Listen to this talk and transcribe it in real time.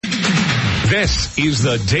This is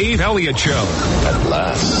the Dave Elliott Show. At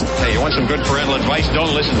last. Hey, you want some good parental advice?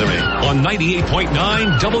 Don't listen to me. On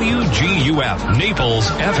 98.9 WGUF, Naples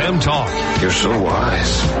FM Talk. You're so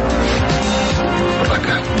wise. But like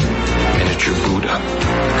a miniature Buddha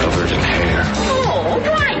covered in hair. Oh,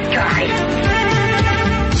 right, guy.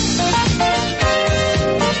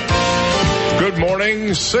 Good morning,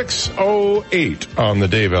 6:08 on the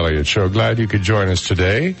Dave Elliott Show. Glad you could join us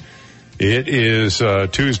today. It is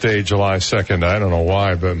Tuesday, July 2nd. I don't know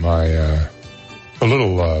why, but my a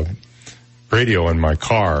little radio in my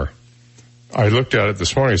car, I looked at it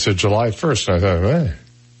this morning. It said July 1st, and I thought,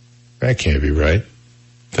 that can't be right.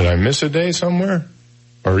 Did I miss a day somewhere?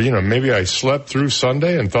 Or, maybe I slept through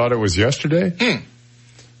Sunday and thought it was yesterday?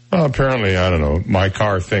 Well, apparently, I don't know. My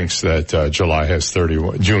car thinks that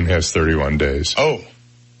June has 31 days. Oh.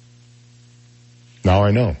 Now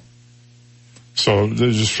I know. So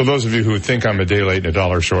just for those of you who think I'm a day late and a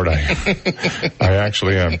dollar short, I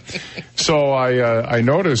actually am. So I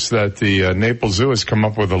noticed that the Naples Zoo has come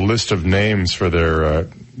up with a list of names for their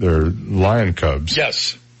lion cubs.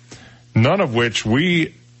 Yes. None of which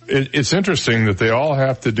it's interesting that they all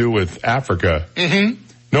have to do with Africa. Mm-hmm.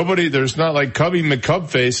 There's not like Cubby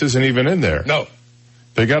McCubface isn't even in there. No.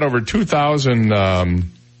 They got over 2,000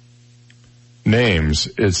 names,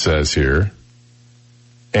 it says here.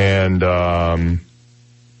 And among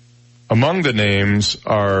the names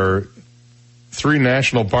are 3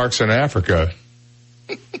 national parks in Africa,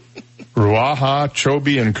 Ruaha,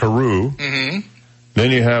 Chobe, and Karoo. Mm-hmm.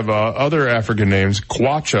 Then you have other African names,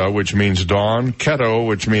 Kwacha, which means dawn, Keto,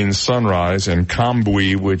 which means sunrise, and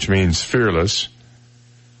Kambui, which means fearless.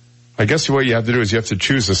 I guess what you have to do is you have to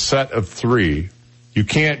choose a set of 3. You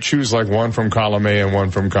can't choose like one from column A and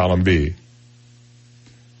one from column B.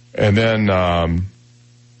 And then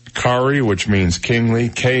Kari, which means kingly,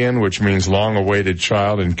 Kayan, which means long-awaited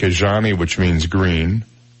child, and Kijani, which means green.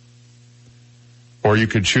 Or you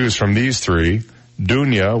could choose from these 3,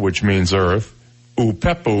 Dunya, which means earth,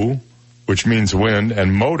 Upepu, which means wind,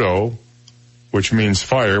 and Moto, which means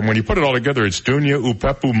fire. And when you put it all together, it's Dunya,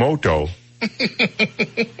 Upepu, Moto.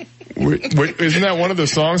 Isn't that one of the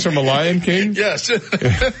songs from The Lion King? Yes.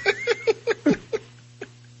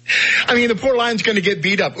 I mean, the poor lion's going to get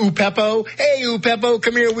beat up. Upepo, hey, Upepo,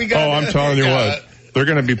 come here, we got... Oh, I'm telling you what. They're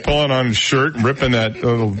going to be pulling on his shirt and ripping that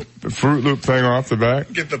little Fruit Loop thing off the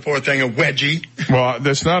back. Give the poor thing a wedgie. Well,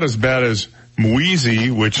 that's not as bad as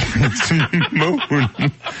Mwizi, which means moon.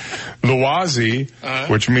 Luwazi,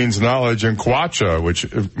 which means knowledge, and Kwacha,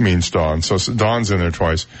 which means dawn. So dawn's in there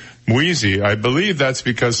twice. Mwizi, I believe that's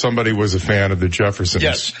because somebody was a fan of the Jeffersons.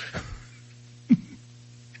 Yes.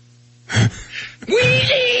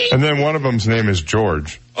 Wheezy! And then one of them's name is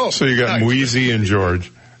George. Oh, so you got Wheezy and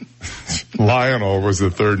George. Lionel was the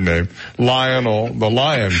third name. Lionel, the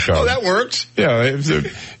lion cub. Oh, that works. Yeah,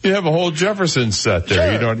 you have a whole Jefferson set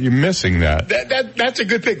there. Sure. You're missing that. That's a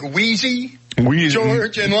good pick. Wheezy,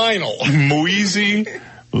 George, and Lionel. Wheezy,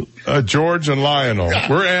 George, and Lionel. Yeah.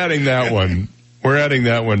 We're adding that one. We're adding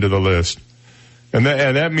that one to the list. And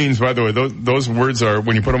that means, by the way, those words are,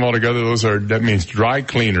 when you put them all together, that means dry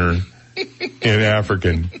cleaner in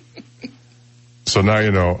African. So now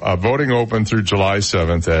you know. Voting open through July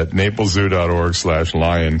 7th at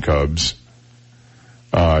naplezoo.org/lion cubs.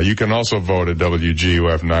 You can also vote at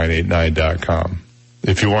WGUF989.com.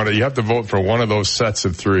 If you want to, you have to vote for one of those sets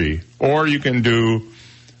of 3. Or you can do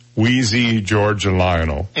Wheezy, George, and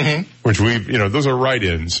Lionel, which those are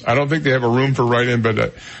write-ins. I don't think they have a room for write-in,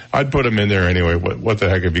 but I'd put them in there anyway. What the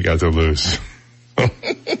heck have you got to lose?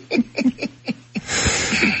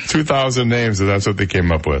 2,000 names, and that's what they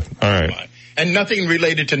came up with. All right. And nothing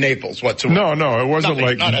related to Naples whatsoever. No, it wasn't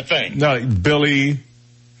not a thing. Not like Billy.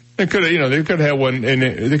 They could have had one, and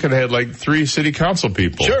they could have had like 3 city council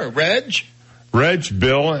people. Sure, Reg,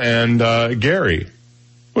 Bill, and Gary.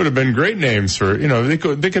 Would have been great names for, they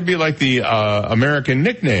could be like the American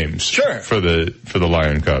nicknames. Sure. For the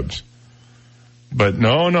Lion Cubs. But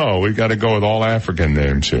no, we've got to go with all African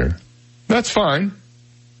names here. That's fine.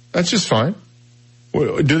 That's just fine.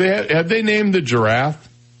 Do have they named the giraffe?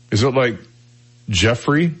 Is it like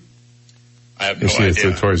Jeffrey? I have no idea. It's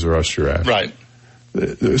the Toys R Us giraffe. Right.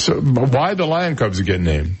 So why the Lion Cubs get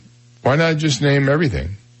named? Why not just name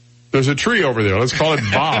everything? There's a tree over there. Let's call it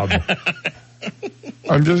Bob.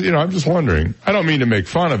 I'm just wondering. I don't mean to make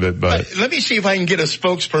fun of it, but let me see if I can get a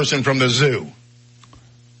spokesperson from the zoo.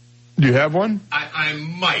 Do you have one? I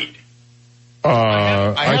might.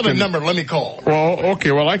 I have a number. Let me call. Well,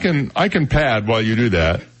 okay. Well, I can pad while you do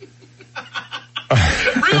that.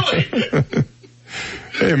 Really?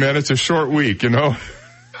 Hey, man, it's a short week,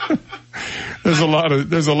 There's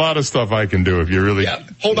a lot of stuff I can do if you really. Yeah.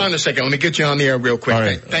 Hold on a second. Let me get you on the air real quick. All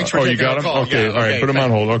right. Thanks for taking our call. Okay. Yeah, all right. Put him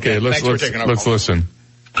on hold. Okay. Yeah, let's listen.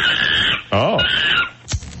 Oh.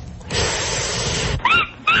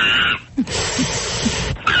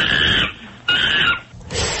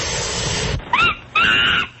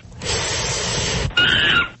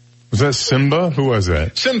 Was that Simba? Who was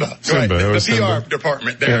that? Simba. Right. The PR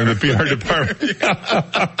department there. Yeah, the PR department.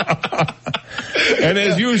 And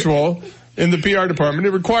as usual, in the PR department,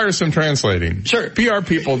 it requires some translating. Sure. PR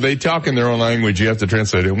people, they talk in their own language. You have to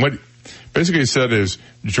translate it. And what basically said is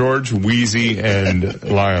George, Wheezy, and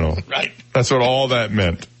Lionel. Right. That's what all that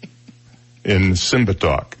meant in Simba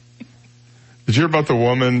talk. Did you hear about the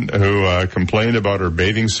woman who complained about her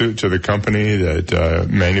bathing suit to the company that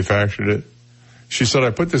manufactured it? She said,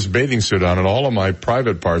 I put this bathing suit on and all of my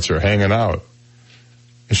private parts are hanging out.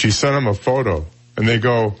 And she sent them a photo. And they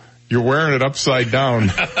go, you're wearing it upside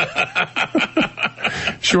down.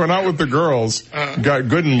 She went out with the girls, got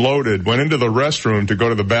good and loaded, went into the restroom to go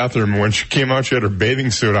to the bathroom. When she came out, she had her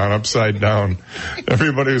bathing suit on upside down.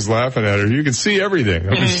 Everybody was laughing at her. You could see everything.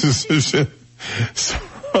 It was just,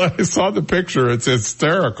 I saw the picture. It's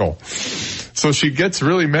hysterical. So she gets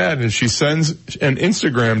really mad and she sends an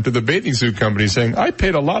Instagram to the bathing suit company saying, I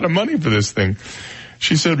paid a lot of money for this thing.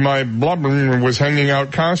 She said, my blubber was hanging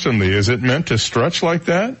out constantly. Is it meant to stretch like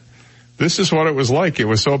that? This is what it was like. It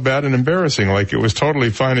was so bad and embarrassing. Like it was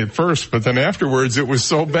totally fine at first, but then afterwards it was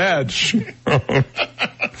so bad. She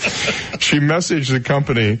messaged the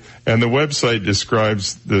company, and the website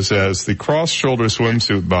describes this as the cross-shoulder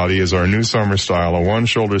swimsuit body is our new summer style, a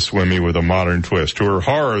one-shoulder swimmy with a modern twist. To her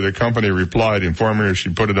horror, the company replied, informing her she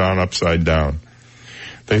put it on upside down.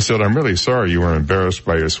 They said, I'm really sorry you were embarrassed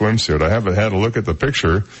by your swimsuit. I haven't had a look at the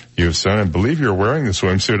picture you've sent and believe you're wearing the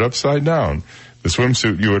swimsuit upside down. The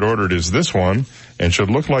swimsuit you had ordered is this one and should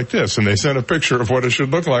look like this. And they sent a picture of what it should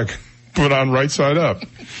look like, put on right side up.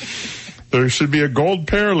 There should be a gold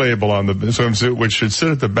pear label on the swimsuit, which should sit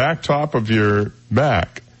at the back top of your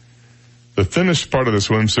back. The thinnest part of the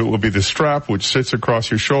swimsuit will be the strap, which sits across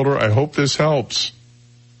your shoulder. I hope this helps.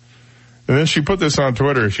 And then she put this on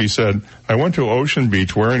Twitter. She said, I went to Ocean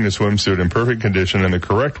Beach wearing the swimsuit in perfect condition in the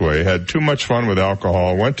correct way, had too much fun with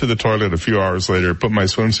alcohol, went to the toilet a few hours later, put my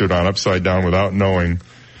swimsuit on upside down without knowing.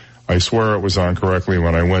 I swear it was on correctly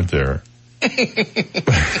when I went there.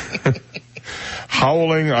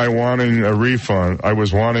 Howling, I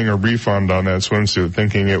was wanting a refund on that swimsuit,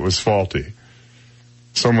 thinking it was faulty.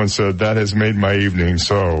 Someone said, that has made my evening,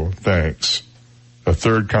 so thanks. A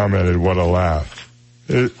third commented, what a laugh.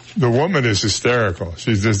 The woman is hysterical.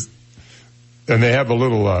 She's just, and they have a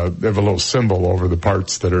little symbol over the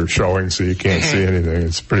parts that are showing so you can't see anything.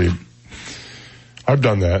 It's pretty, I've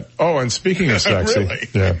done that. Oh, and speaking of sexy. Really?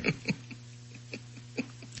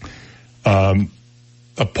 Yeah.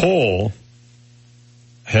 A poll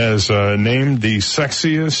has named the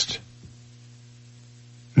sexiest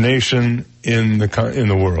nation in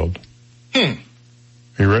the world. Are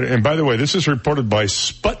you ready? And by the way, this is reported by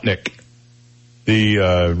Sputnik,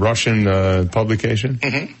 the Russian publication.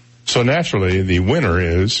 Mm-hmm. So naturally, the winner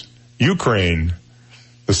is Ukraine,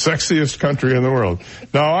 the sexiest country in the world.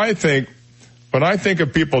 Now, when I think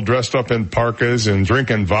of people dressed up in parkas and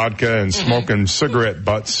drinking vodka and smoking cigarette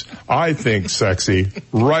butts, I think sexy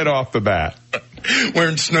right off the bat.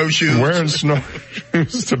 Wearing snowshoes. Wearing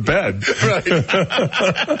snowshoes to bed. Right.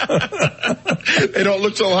 They don't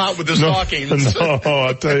look so hot with the stockings. No,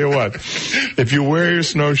 I'll tell you what. If you wear your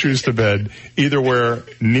snowshoes to bed, either wear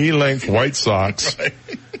knee-length white socks, right,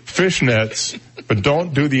 fishnets, but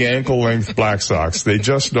don't do the ankle-length black socks. They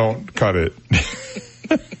just don't cut it.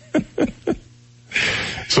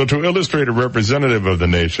 So to illustrate a representative of the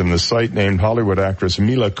nation, the site named Hollywood actress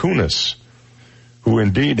Mila Kunis, who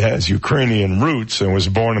indeed has Ukrainian roots and was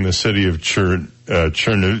born in the city of Chernivtsi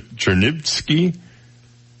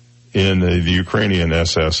in the Ukrainian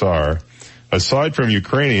SSR. Aside from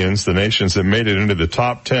Ukrainians, the nations that made it into the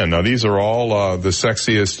top 10, now these are all the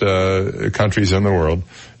sexiest countries in the world.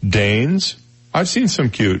 Danes, I've seen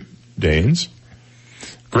some cute Danes.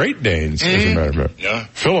 Great Danes, as a matter of fact. Yeah.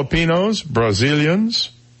 Filipinos,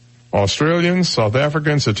 Brazilians, Australians, South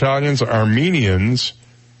Africans, Italians, Armenians,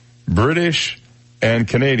 British, and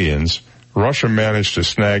Canadians. Russia managed to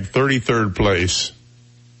snag 33rd place.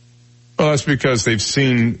 Well, that's because they've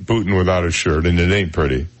seen Putin without a shirt, and it ain't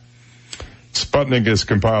pretty. Sputnik has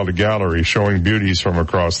compiled a gallery showing beauties from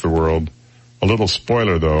across the world. A little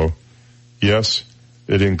spoiler, though. Yes,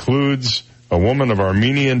 it includes a woman of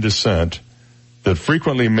Armenian descent that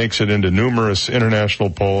frequently makes it into numerous international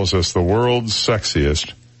polls as the world's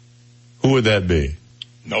sexiest. Who would that be?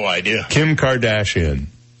 No idea. Kim Kardashian.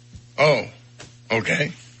 Oh.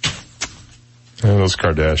 Okay. Yeah, those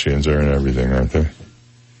Kardashians are in everything, aren't they?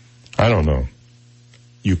 I don't know.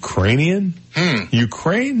 Ukrainian?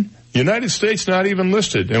 Ukraine? United States not even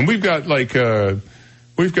listed. And we've got like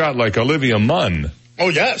Olivia Munn. Oh,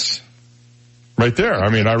 yes. Right there. I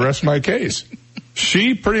mean, I rest my case.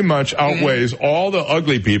 She pretty much outweighs all the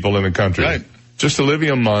ugly people in the country. Right. Just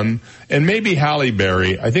Olivia Munn and maybe Halle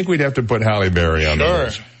Berry. I think we'd have to put Halle Berry on the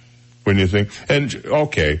list. When you think, and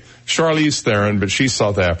okay, Charlize Theron, but she's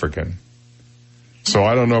South African. So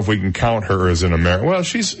I don't know if we can count her as an American. Well,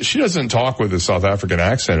 she doesn't talk with a South African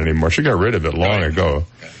accent anymore. She got rid of it long ago.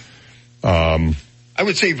 I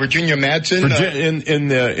would say Virginia Madsen.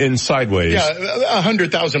 In Sideways. Yeah,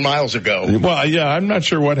 100,000 miles ago. Well, yeah, I'm not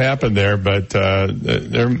sure what happened there, but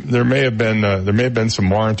there may have been some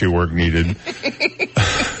warranty work needed.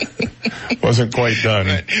 Wasn't quite done.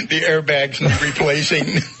 Right. The airbags need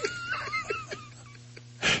replacing.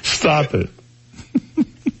 Stop it.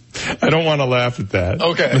 I don't want to laugh at that.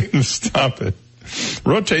 Okay. Stop it.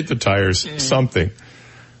 Rotate the tires, something.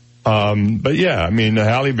 But yeah, I mean,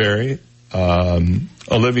 Halle Berry,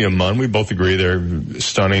 Olivia Munn, we both agree they're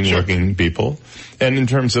stunning looking people. And in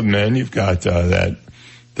terms of men, you've got, what's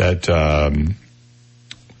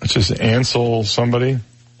his Ansel somebody?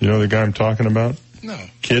 You know the guy I'm talking about? No.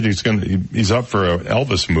 Kid, he's up for an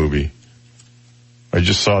Elvis movie. I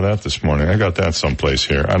just saw that this morning. I got that someplace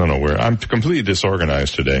here. I don't know where. I'm completely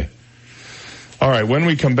disorganized today. All right, when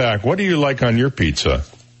we come back, what do you like on your pizza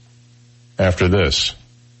after this?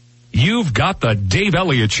 You've got the Dave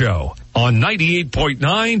Elliott Show on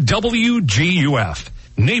 98.9 WGUF,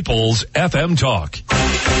 Naples FM Talk.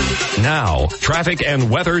 Now, traffic and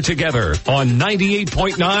weather together on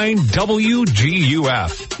 98.9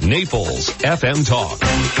 WGUF, Naples FM Talk.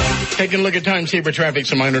 Taking a look at time saver traffic,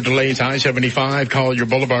 some minor delays. I-75, Collier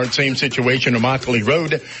Boulevard, same situation. Immokalee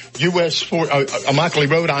Road, Immokalee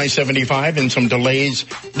Road, I-75, and some delays.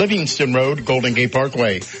 Livingston Road, Golden Gate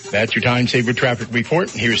Parkway. That's your time saver traffic report.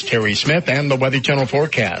 Here's Terry Smith and the Weather Channel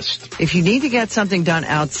forecast. If you need to get something done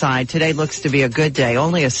outside, today looks to be a good day.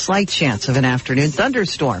 Only a slight chance of an afternoon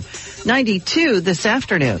thunderstorm. 92 this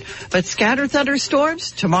afternoon, but scattered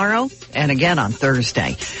thunderstorms tomorrow and again on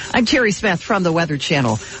Thursday. I'm Terry Smith from the Weather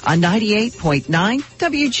Channel on 98.9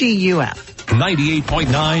 WGUF.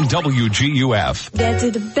 98.9 WGUF. Get to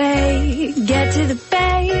the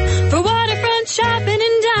bay for waterfront shopping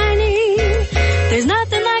and dining. There's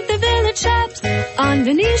nothing like the Village Shops on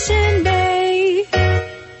Venetian Bay.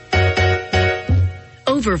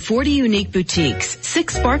 Over 40 unique boutiques,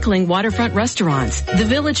 6 sparkling waterfront restaurants. The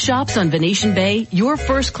Village Shops on Venetian Bay, your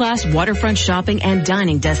first-class waterfront shopping and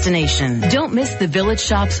dining destination. Don't miss the Village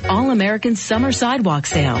Shops All-American Summer Sidewalk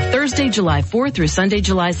Sale, Thursday, July 4th through Sunday,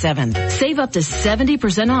 July 7th. Save up to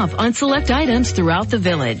 70% off on select items throughout the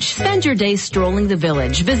Village. Spend your day strolling the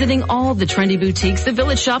Village, visiting all the trendy boutiques the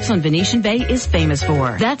Village Shops on Venetian Bay is famous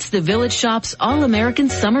for. That's the Village Shops All-American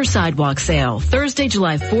Summer Sidewalk Sale, Thursday,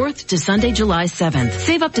 July 4th to Sunday, July 7th.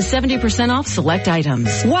 Save up to 70% off select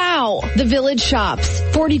items. Wow! The Village Shops,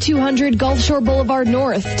 4200 Gulf Shore Boulevard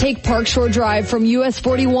North. Take Park Shore Drive from US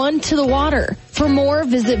 41 to the water. For more,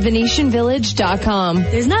 visit VenetianVillage.com.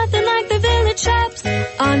 There's nothing like the Village Shops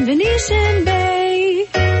on Venetian Bay.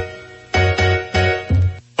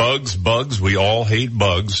 Bugs, we all hate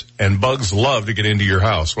bugs, and bugs love to get into your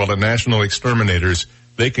house. Well, at National Exterminators,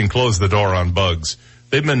 they can close the door on bugs.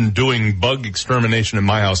 They've been doing bug extermination in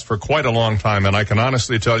my house for quite a long time, and I can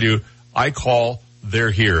honestly tell you, I call,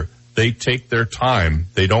 they're here. They take their time.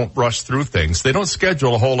 They don't rush through things. They don't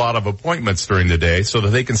schedule a whole lot of appointments during the day so that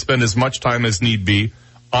they can spend as much time as need be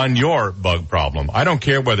on your bug problem. I don't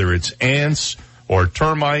care whether it's ants or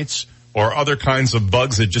termites or other kinds of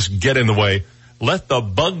bugs that just get in the way. Let the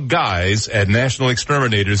bug guys at National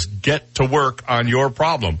Exterminators get to work on your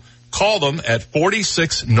problem. Call them at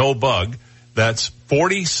 46-NO-BUG. That's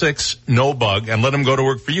 46-NO-BUG, and let them go to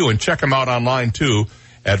work for you. And check them out online, too,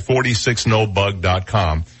 at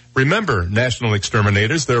 46nobug.com. Remember, National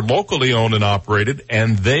Exterminators, they're locally owned and operated,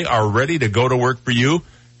 and they are ready to go to work for you,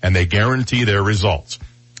 and they guarantee their results.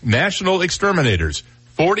 National Exterminators,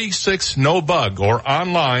 46-NO-BUG, or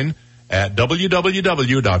online at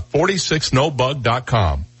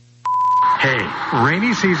www.46nobug.com. Hey,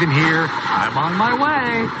 rainy season here. I'm on my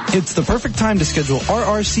way. It's the perfect time to schedule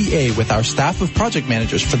RRCA with our staff of project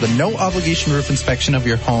managers for the no-obligation roof inspection of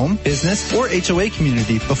your home, business, or HOA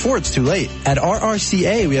community before it's too late. At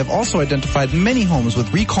RRCA, we have also identified many homes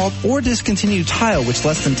with recalled or discontinued tile, which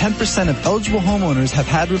less than 10% of eligible homeowners have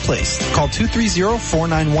had replaced. Call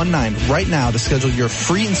 230-4919 right now to schedule your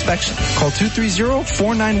free inspection. Call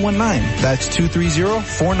 230-4919. That's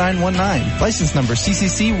 230-4919. License number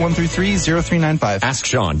CCC 1330. 0395.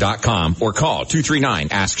 AskSean.com or call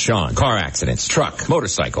 239-ASK-SEAN. Car accidents, truck,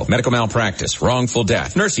 motorcycle, medical malpractice, wrongful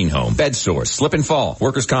death, nursing home, bed sores, slip and fall,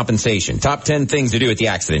 workers' compensation. Top 10 things to do at the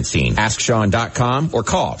accident scene. AskSean.com or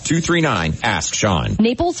call 239-ASK-SEAN.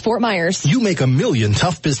 Naples, Fort Myers. You make a million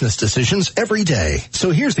tough business decisions every day.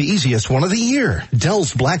 So here's the easiest one of the year.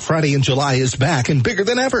 Dell's Black Friday in July is back and bigger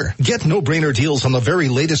than ever. Get no-brainer deals on the very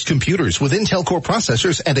latest computers with Intel Core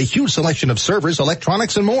processors and a huge selection of servers,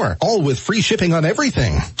 electronics, and more, all with free shipping on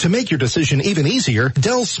everything. To make your decision even easier,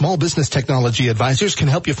 Dell's small business technology advisors can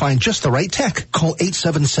help you find just the right tech. Call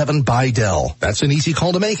 877-BUY-DELL. That's an easy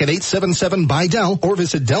call to make at 877-BUY-DELL or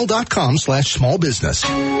visit Dell.com/smallbusiness.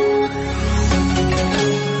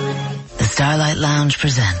 The Starlight Lounge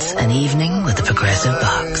presents An Evening with the Progressive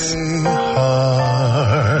Box.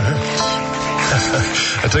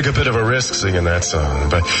 I took a bit of a risk singing that song,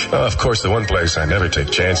 but of course the one place I never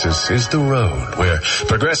take chances is the road, where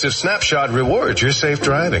Progressive Snapshot rewards your safe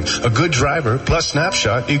driving. A good driver plus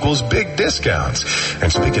Snapshot equals big discounts.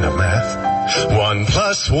 And speaking of math, 1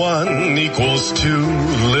 + 1 = 2,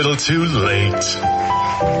 little too late.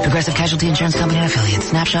 Progressive Casualty Insurance Company and affiliates.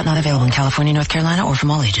 Snapshot not available in California, North Carolina, or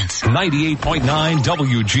from all agents. 98.9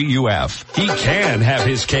 WGUF. He can have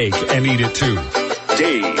his cake and eat it too.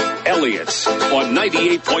 Dave Elliott on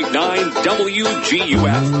 98.9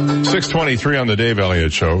 WGUF. 623 on the Dave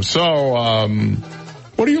Elliott Show. So,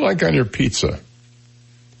 what do you like on your pizza?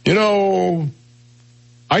 You know,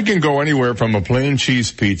 I can go anywhere from a plain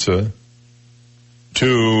cheese pizza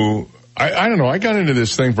to, I don't know, I got into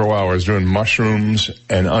this thing for a while where I was doing mushrooms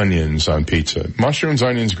and onions on pizza. Mushrooms,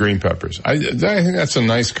 onions, green peppers. I think that's a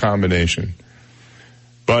nice combination.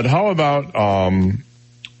 But how about,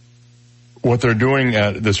 what they're doing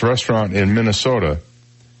at this restaurant in Minnesota,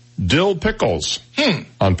 dill pickles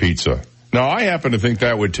on pizza. Now, I happen to think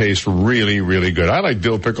that would taste really, really good. I like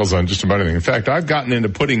dill pickles on just about anything. In fact, I've gotten into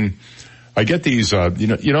putting, I get these, they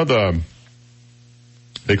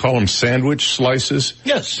call them sandwich slices.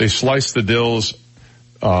 Yes. They slice the dills,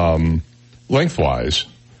 lengthwise,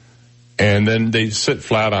 and then they sit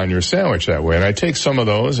flat on your sandwich that way. And I take some of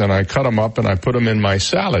those and I cut them up and I put them in my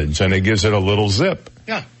salads, and it gives it a little zip.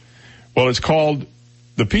 Yeah. Well,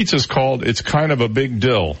 the pizza's called, it's kind of a big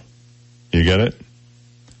dill. You get it?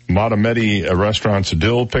 Matametti restaurant's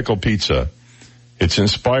dill pickle pizza. It's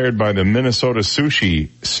inspired by the Minnesota sushi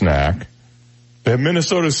snack. They have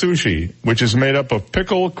Minnesota sushi, which is made up of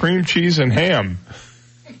pickle, cream cheese, and ham.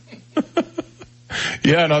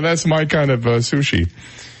 Yeah, no, that's my kind of sushi.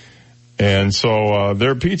 And so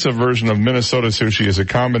their pizza version of Minnesota sushi is a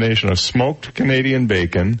combination of smoked Canadian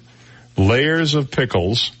bacon, layers of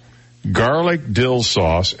pickles, garlic dill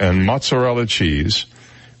sauce, and mozzarella cheese,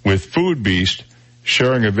 with Food Beast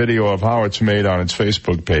sharing a video of how it's made on its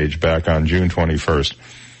Facebook page back on June 21st.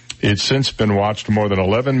 It's since been watched more than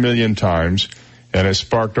 11 million times and has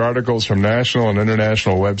sparked articles from national and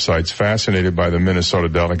international websites fascinated by the Minnesota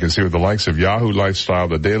delicacy, with the likes of Yahoo Lifestyle,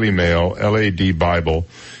 the Daily Mail, LAD Bible,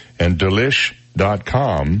 and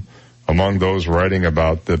Delish.com among those writing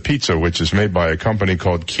about the pizza, which is made by a company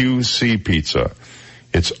called QC Pizza.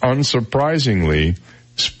 It's unsurprisingly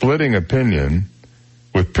splitting opinion,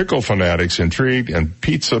 with pickle fanatics intrigued and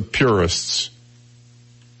pizza purists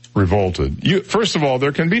revolted. First of all,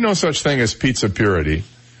 there can be no such thing as pizza purity,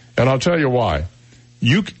 and I'll tell you why.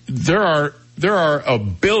 There are a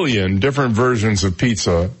billion different versions of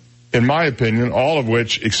pizza, in my opinion, all of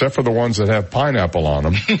which, except for the ones that have pineapple on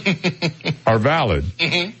them, are valid.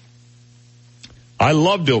 Mm-hmm. I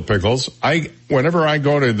love dill pickles. Whenever I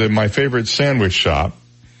go to my favorite sandwich shop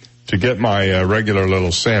to get my regular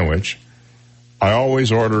little sandwich, I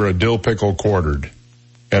always order a dill pickle quartered,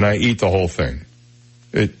 and I eat the whole thing.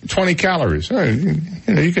 20 calories.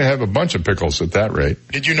 You can have a bunch of pickles at that rate.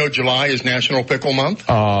 Did you know July is National Pickle Month?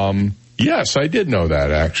 Yes, I did know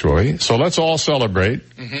that, actually. So let's all celebrate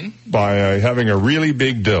by having a really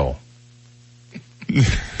big dill.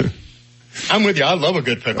 I'm with you. I love a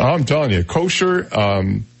good pickle. I'm telling you, kosher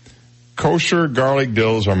garlic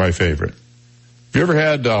dills are my favorite. Have you ever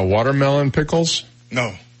had watermelon pickles?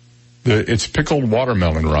 No. It's pickled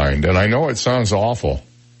watermelon rind, and I know it sounds awful.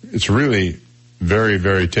 It's really very,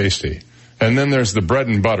 very tasty. And then there's the bread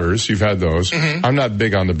and butters. You've had those. Mm-hmm. I'm not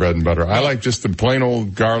big on the bread and butter. I like just the plain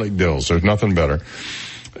old garlic dills. There's nothing better.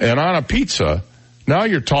 And on a pizza, now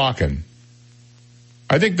you're talking.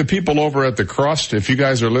 I think the people over at The Crust, if you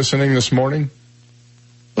guys are listening this morning,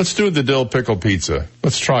 let's do the dill pickle pizza.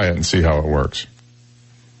 Let's try it and see how it works.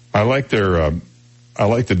 I like the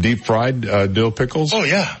deep fried dill pickles. Oh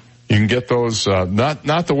yeah. You can get those,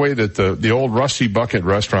 not the way that the old Rusty Bucket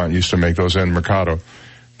restaurant used to make those in Mercado.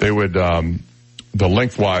 They would,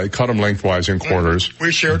 lengthwise, cut them lengthwise in quarters.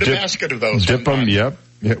 We shared a basket of those. Dip them, yep.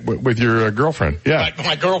 With your girlfriend, yeah.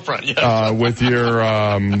 My girlfriend, yes. With your,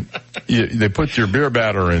 they put your beer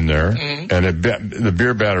batter in there, and the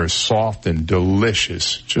beer batter is soft and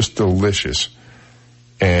delicious, just delicious.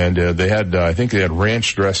 And I think they had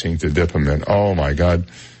ranch dressing to dip them in. Oh my God.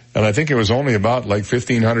 And I think it was only about like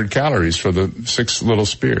 1,500 calories for the 6 little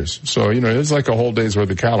spears. So, it's like a whole day's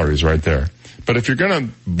worth of calories right there. But if you're gonna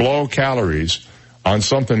blow calories on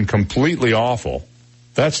something completely awful,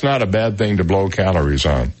 that's not a bad thing to blow calories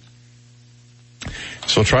on.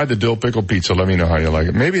 So try the dill pickle pizza. Let me know how you like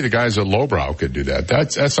it. Maybe the guys at Lowbrow could do that.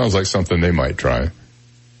 That sounds like something they might try,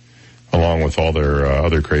 along with all their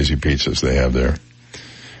other crazy pizzas they have there.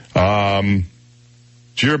 Did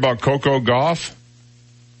you hear about Coco Gauff?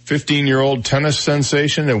 15-year-old tennis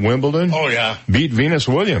sensation at Wimbledon? Oh, yeah. Beat Venus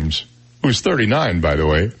Williams, who's 39, by the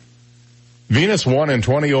way. Venus won in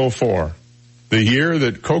 2004, the year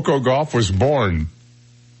that Coco Gauff was born.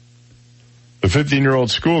 The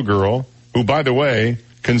 15-year-old schoolgirl, who, by the way,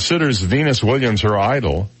 considers Venus Williams her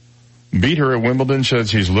idol, beat her at Wimbledon, said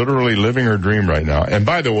she's literally living her dream right now. And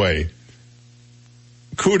by the way,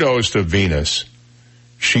 kudos to Venus.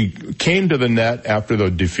 She came to the net after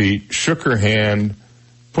the defeat, shook her hand,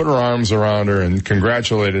 put her arms around her, and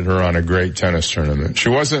congratulated her on a great tennis tournament. She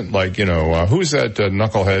wasn't like, who's that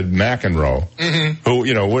knucklehead McEnroe,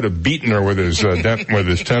 who, would have beaten her with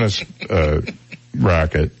his tennis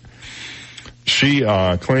racket. She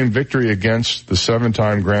claimed victory against the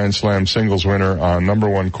 7-time Grand Slam singles winner on number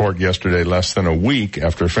 1 court yesterday, less than a week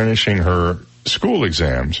after finishing her school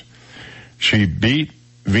exams. She beat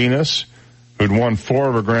Venus, who'd won 4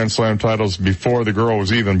 of her Grand Slam titles before the girl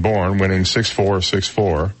was even born, winning 6-4,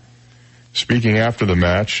 6-4. Speaking after the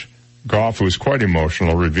match, Gauff, who was quite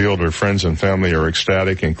emotional, revealed her friends and family are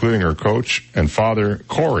ecstatic, including her coach and father,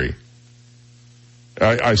 Corey.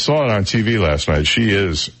 I saw it on TV last night. She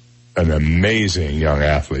is an amazing young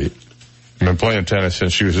athlete. Been playing tennis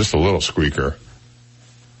since she was just a little squeaker.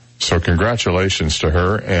 So congratulations to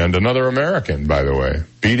her, and another American, by the way,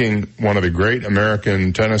 beating one of the great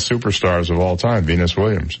American tennis superstars of all time, Venus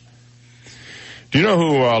Williams. Do you know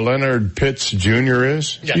who Leonard Pitts Jr.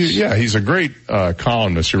 is? Yes. He's a great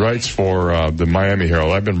columnist. He writes for the Miami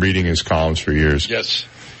Herald. I've been reading his columns for years. Yes.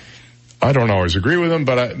 I don't always agree with him,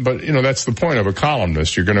 but that's the point of a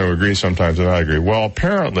columnist. You're going to agree sometimes and not agree. Well,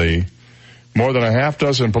 apparently, more than a half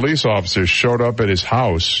dozen police officers showed up at his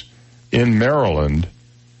house in Maryland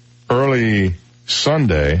early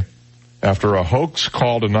Sunday after a hoax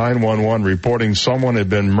call to 911 reporting someone had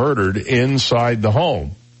been murdered inside the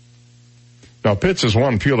home. Now, Pitts has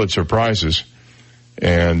won Pulitzer Prizes,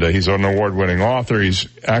 and he's an award-winning author. He's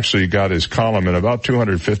actually got his column in about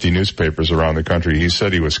 250 newspapers around the country. He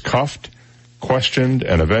said he was cuffed, questioned,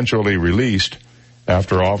 and eventually released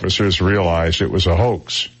after officers realized it was a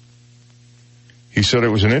hoax. He said it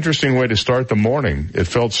was an interesting way to start the morning. It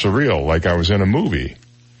felt surreal, like I was in a movie.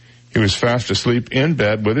 He was fast asleep in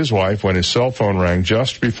bed with his wife when his cell phone rang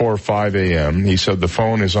just before 5 a.m. He said the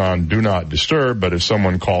phone is on Do Not Disturb, but if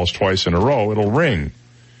someone calls twice in a row, it'll ring.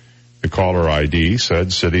 The caller ID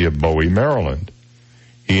said City of Bowie, Maryland.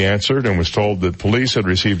 He answered and was told that police had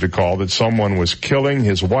received a call that someone was killing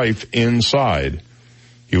his wife inside.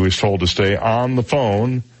 He was told to stay on the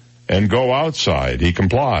phone and go outside. He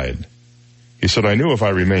complied. He said, I knew if I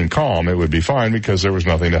remained calm, it would be fine because there was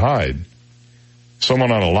nothing to hide.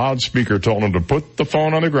 Someone on a loudspeaker told him to put the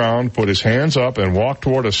phone on the ground, put his hands up, and walk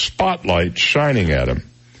toward a spotlight shining at him.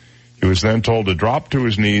 He was then told to drop to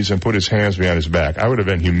his knees and put his hands behind his back. I would have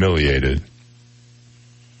been humiliated.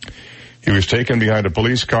 He was taken behind a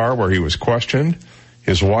police car where he was questioned.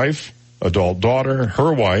 His wife, adult daughter,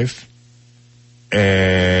 her wife,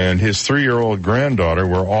 and his 3-year-old granddaughter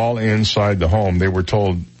were all inside the home. They were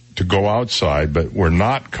told to go outside, but were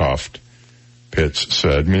not cuffed, Pitts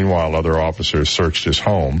said. Meanwhile, other officers searched his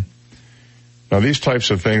home. Now, these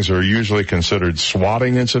types of things are usually considered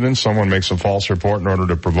swatting incidents. Someone makes a false report in order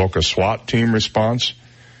to provoke a SWAT team response.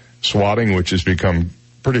 Swatting, which has become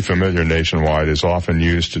pretty familiar nationwide, is often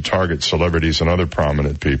used to target celebrities and other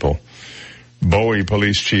prominent people. Bowie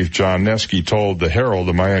Police Chief John Neske told the Herald,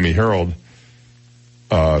 the Miami Herald,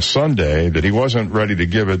 Sunday that he wasn't ready to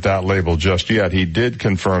give it that label just yet. He did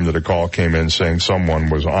confirm that a call came in saying someone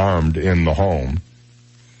was armed in the home.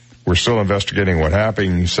 We're still investigating what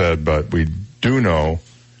happened, he said, but we do know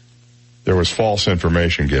there was false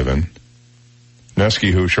information given.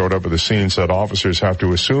 Neske, who showed up at the scene, said officers have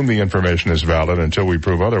to assume the information is valid until we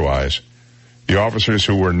prove otherwise. The officers,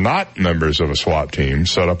 who were not members of a SWAT team,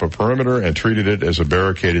 set up a perimeter and treated it as a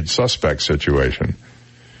barricaded suspect situation.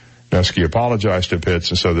 Neske apologized to Pitts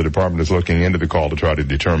and said the department is looking into the call to try to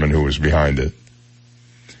determine who was behind it.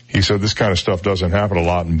 He said this kind of stuff doesn't happen a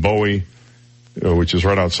lot in Bowie, which is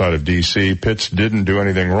right outside of D.C. Pitts didn't do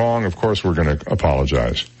anything wrong. Of course, we're going to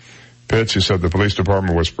apologize. Pitts, who said the police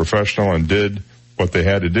department was professional and did what they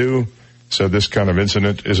had to do, said this kind of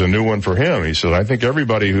incident is a new one for him. He said, I think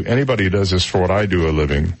anybody who does this for what I do a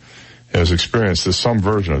living has experienced this, some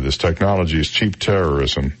version of this. Technology is cheap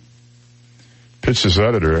terrorism. Pitts'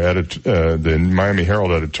 editor, the Miami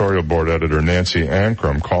Herald editorial board editor, Nancy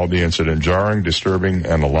Ancrum, called the incident jarring, disturbing,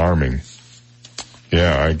 and alarming.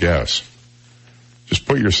 Yeah, I guess. Just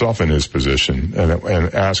put yourself in his position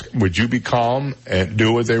and ask, would you be calm and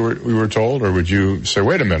do what we were told? Or would you say,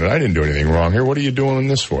 wait a minute, I didn't do anything wrong here. What are you doing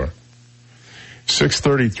this for?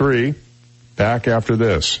 6:33, back after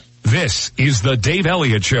this. This is the Dave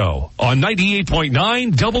Elliott Show on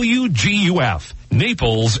 98.9 WGUF,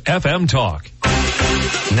 Naples FM Talk.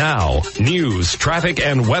 Now, news, traffic,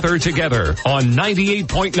 and weather together on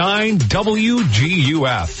 98.9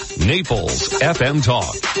 WGUF, Naples FM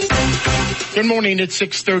Talk. Good morning. It's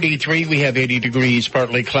 6:33. We have 80 degrees,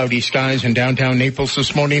 partly cloudy skies in downtown Naples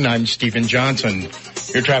this morning. I'm Stephen Johnson.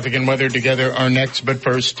 Your traffic and weather together are next, but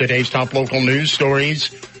first, today's top local news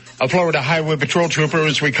stories. A Florida Highway Patrol trooper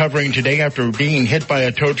is recovering today after being hit by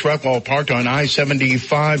a tow truck while parked on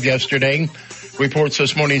I-75 yesterday. Reports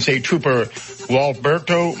this morning say Trooper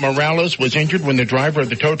Walberto Morales was injured when the driver of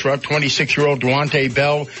the tow truck, 26-year-old Duante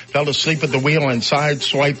Bell, fell asleep at the wheel and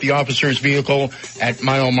sideswiped the officer's vehicle at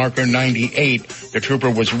mile marker 98. The trooper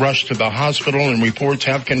was rushed to the hospital, and reports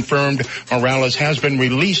have confirmed Morales has been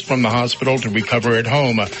released from the hospital to recover at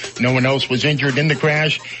home. No one else was injured in the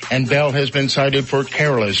crash, and Bell has been cited for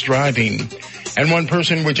careless driving. And one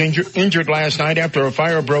person was injured last night after a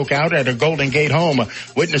fire broke out at a Golden Gate home.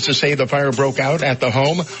 Witnesses say the fire broke out at the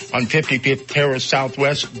home on 55th Terrace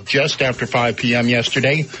Southwest just after 5 p.m.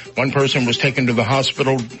 yesterday. One person was taken to the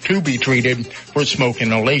hospital to be treated for smoke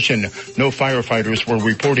inhalation. No firefighters were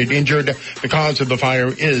reported injured. The cause of the fire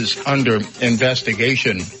is under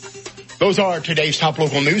investigation. Those are today's top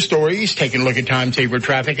local news stories. Taking a look at time-saver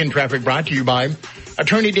traffic, and traffic brought to you by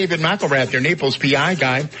Attorney David McElrath, your Naples PI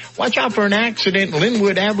guy. Watch out for an accident.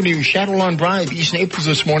 Linwood Avenue, Chatelawn Drive, East Naples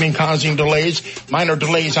this morning, causing delays. Minor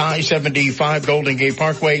delays, I-75, Golden Gate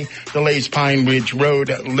Parkway. Delays, Pine Ridge Road,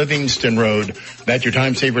 Livingston Road. That's your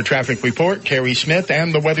time-saver traffic report. Terry Smith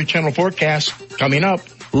and the Weather Channel forecast coming up.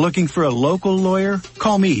 Looking for a local lawyer?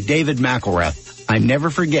 Call me, David McElrath. I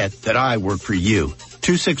never forget that I work for you.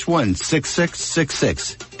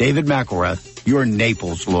 261-6666. David McElrath, your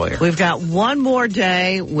Naples lawyer. We've got one more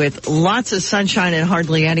day with lots of sunshine and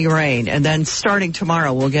hardly any rain. And then starting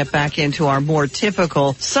tomorrow, we'll get back into our more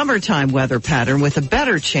typical summertime weather pattern with a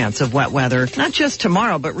better chance of wet weather, not just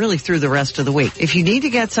tomorrow, but really through the rest of the week. If you need to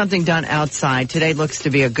get something done outside, today looks to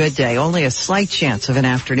be a good day. Only a slight chance of an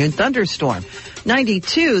afternoon thunderstorm.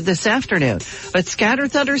 92 this afternoon, but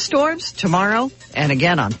scattered thunderstorms tomorrow and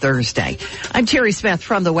again on Thursday. I'm Terry Smith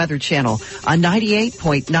from the Weather Channel on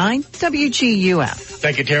 98.9 WGUF.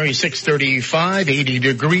 Thank you, Terry. 6:35, 80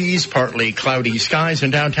 degrees, partly cloudy skies in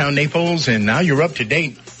downtown Naples, and now you're up to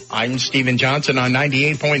date. I'm Stephen Johnson on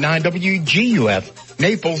 98.9 WGUF.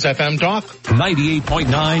 Naples FM Talk.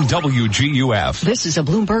 98.9 WGUF. This is a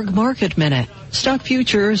Bloomberg Market Minute. Stock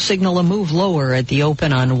futures signal a move lower at the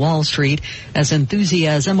open on Wall Street as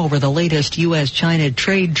enthusiasm over the latest U.S.-China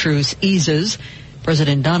trade truce eases.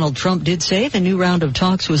 President Donald Trump did say the new round of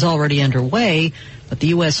talks was already underway, but the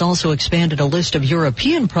U.S. also expanded a list of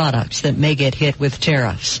European products that may get hit with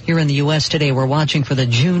tariffs. Here in the U.S. today, we're watching for the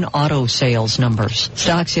June auto sales numbers.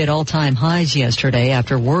 Stocks hit all-time highs yesterday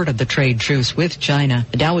after word of the trade truce with China.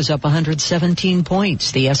 The Dow was up 117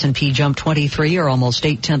 points. The S&P jumped 23, or almost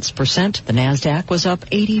 0.8%. The NASDAQ was up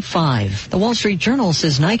 85. The Wall Street Journal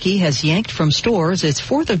says Nike has yanked from stores its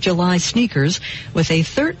 4th of July sneakers with a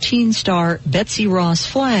 13-star Betsy Ross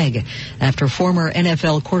flag after former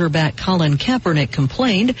NFL quarterback Colin Kaepernick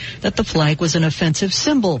complained that the flag was an offensive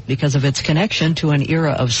symbol because of its connection to an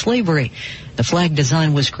era of slavery. The flag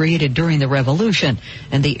design was created during the Revolution,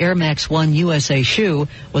 and the Air Max 1 USA shoe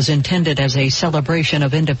was intended as a celebration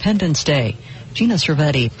of Independence Day. Gina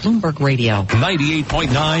Cervetti, Bloomberg Radio.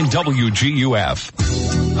 98.9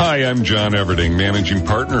 WGUF. Hi, I'm John Everding, managing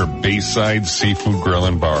partner of Bayside Seafood Grill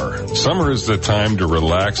and Bar. Summer is the time to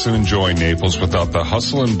relax and enjoy Naples without the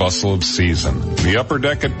hustle and bustle of season. The Upper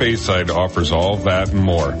Deck at Bayside offers all that and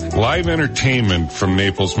more. Live entertainment from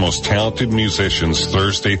Naples' most talented musicians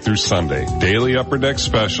Thursday through Sunday. Daily Upper Deck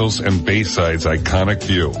specials and Bayside's iconic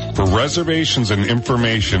view. For reservations and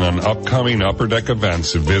information on upcoming Upper Deck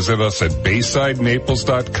events, visit us at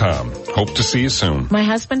BaysideNaples.com. Hope to see you soon. My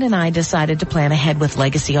husband and I decided to plan ahead with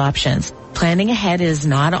Legacy Options. Planning ahead is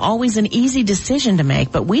not always an easy decision to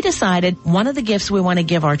make, but we decided one of the gifts we want to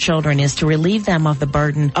give our children is to relieve them of the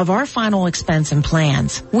burden of our final expense and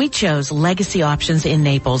plans. We chose Legacy Options in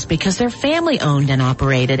Naples because they're family owned and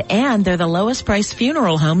operated, and they're the lowest priced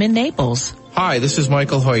funeral home in Naples. Hi, this is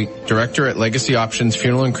Michael Hoyt, Director at Legacy Options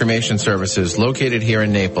Funeral and Cremation Services, located here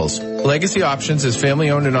in Naples. Legacy Options is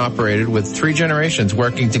family-owned and operated with 3 generations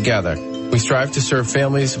working together. We strive to serve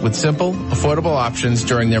families with simple, affordable options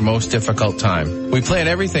during their most difficult time. We plan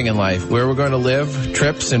everything in life, where we're going to live,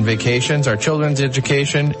 trips and vacations, our children's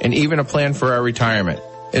education, and even a plan for our retirement.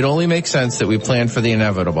 It only makes sense that we plan for the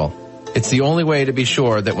inevitable. It's the only way to be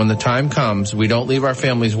sure that when the time comes, we don't leave our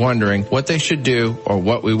families wondering what they should do or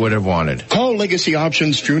what we would have wanted. Call Legacy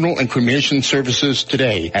Options Funeral and Cremation Services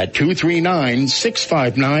today at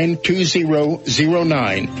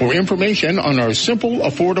 239-659-2009 for information on our simple,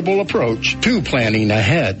 affordable approach to planning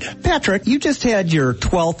ahead. Patrick, you just had your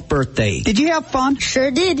 12th birthday. Did you have fun?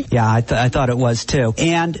 Sure did. Yeah, I thought it was too.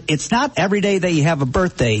 And it's not every day that you have a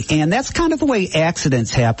birthday, and that's kind of the way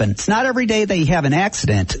accidents happen. It's not every day that you have an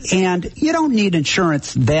accident, and you don't need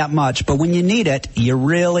insurance that much, but when you need it, you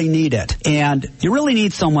really need it. And you really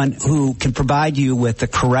need someone who can provide you with the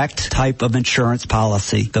correct type of insurance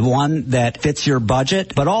policy, the one that fits your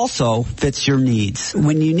budget, but also fits your needs.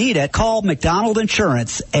 When you need it, call McDonald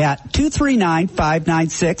Insurance at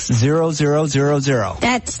 239-596-0000.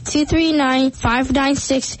 That's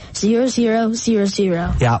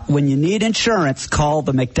 239-596-0000. Yeah, when you need insurance, call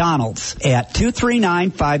the McDonald's at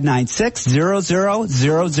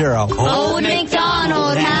 239-596-0000. Old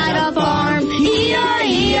MacDonald had a farm,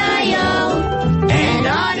 E-I-E-I-O. And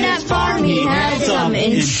on that farm he had some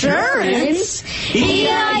insurance,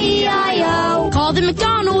 E-I-E-I-O. Call the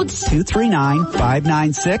McDonald's.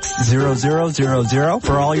 239-596-0000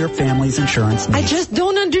 for all your family's insurance needs. I just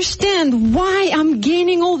don't understand why I'm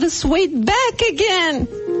gaining all this weight back again.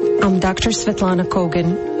 I'm Dr. Svetlana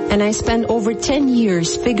Kogan. And I spent over 10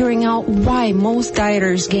 years figuring out why most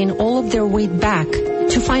dieters gain all of their weight back.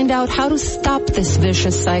 To find out how to stop this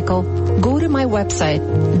vicious cycle, go to my website,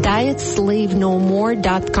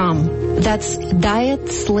 dietslavenomore.com. That's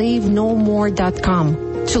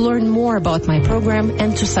dietslavenomore.com. To learn more about my program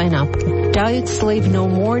and to sign up,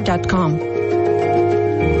 dietslavenomore.com.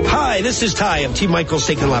 Hi, this is Ty of T. Michael's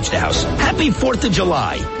Steak and Lobster House. Happy 4th of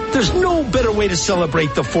July. There's no better way to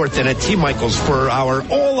celebrate the 4th than at T. Michael's for our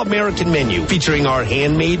all-American menu, featuring our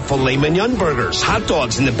handmade filet mignon burgers, hot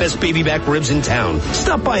dogs, and the best baby back ribs in town.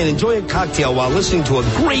 Stop by and enjoy a cocktail while listening to a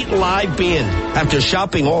great live band after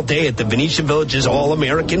shopping all day at the Venetian Village's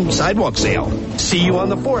all-American sidewalk sale. See you on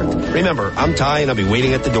the 4th. Remember, I'm Ty, and I'll be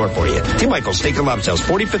waiting at the door for you. T. Michael's Steak and Lobster House,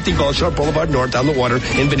 4050 Gulf Shore Boulevard North on the water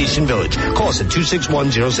in Venetian Village. Call us at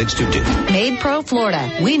 261-0622. Made Pro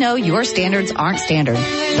Florida. We know your standards aren't standard.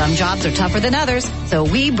 Some jobs are tougher than others, so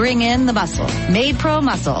we bring in the muscle. Made Pro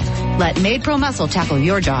Muscle. Let Made Pro Muscle tackle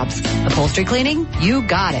your jobs. Upholstery cleaning? You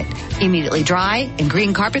got it. Immediately dry and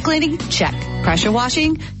green carpet cleaning? Check. Pressure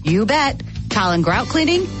washing? You bet. Tile and grout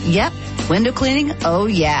cleaning? Yep. Window cleaning? Oh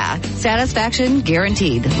yeah. Satisfaction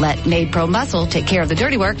guaranteed. Let Made Pro Muscle take care of the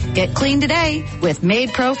dirty work. Get clean today with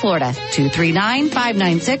Made Pro Florida.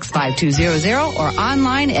 239-596-5200 or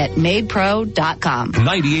online at madepro.com.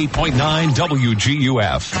 98.9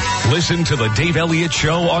 WGUF. Listen to the Dave Elliott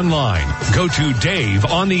Show online. Go to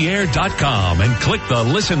DaveOnTheAir.com and click the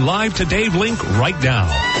Listen Live to Dave link right now.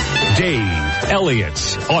 Dave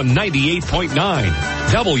Elliott's on 98.9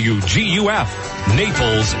 WGUF.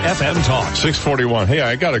 Naples FM Talk. 641. Hey,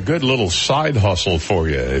 I got a good little side hustle for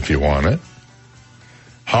you if you want it.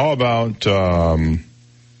 How about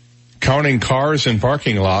counting cars in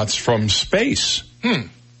parking lots from space?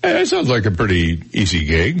 It sounds like a pretty easy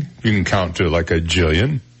gig. You can count to like a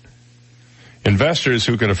jillion. Investors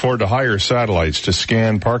who can afford to hire satellites to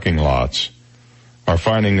scan parking lots are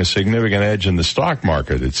finding a significant edge in the stock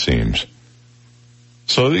market, it seems.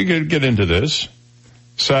 So you could get into this.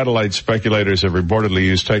 Satellite speculators have reportedly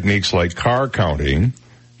used techniques like car counting,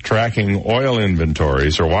 tracking oil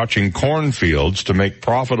inventories, or watching cornfields to make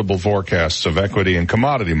profitable forecasts of equity and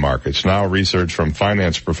commodity markets. Now research from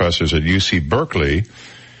finance professors at UC Berkeley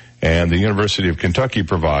And the University of Kentucky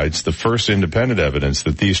provides the first independent evidence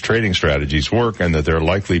that these trading strategies work and that they're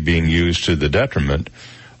likely being used to the detriment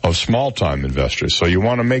of small-time investors. So you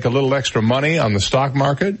want to make a little extra money on the stock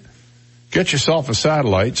market? Get yourself a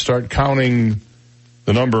satellite. Start counting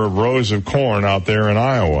the number of rows of corn out there in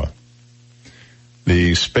Iowa.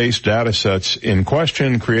 The space data sets in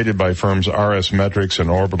question, created by firms RS Metrics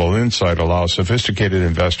and Orbital Insight, allow sophisticated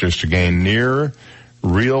investors to gain near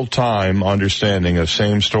real-time understanding of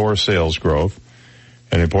same-store sales growth,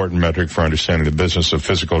 an important metric for understanding the business of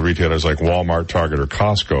physical retailers like Walmart, Target, or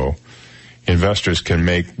Costco. Investors can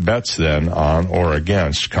make bets then on or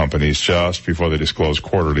against companies just before they disclose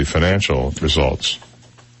quarterly financial results.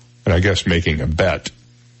 And I guess making a bet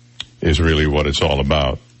is really what it's all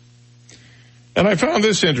about. And I found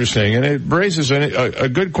this interesting, and it raises a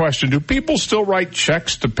good question. Do people still write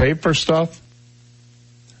checks to pay for stuff?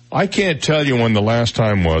 I can't tell you when the last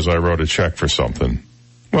time was I wrote a check for something.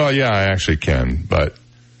 Well, yeah, I actually can, but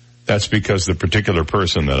that's because the particular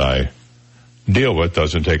person that I deal with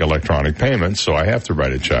doesn't take electronic payments, so I have to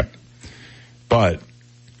write a check. But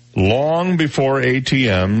long before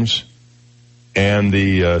ATMs and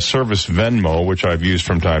the service Venmo, which I've used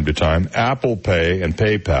from time to time, Apple Pay and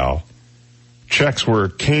PayPal, checks were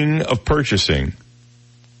king of purchasing.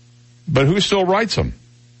 But who still writes them?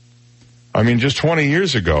 I mean, just 20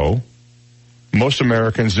 years ago, most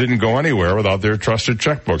Americans didn't go anywhere without their trusted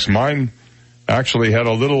checkbooks. Mine actually had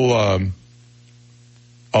a little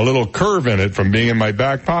curve in it from being in my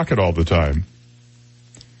back pocket all the time.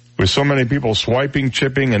 With so many people swiping,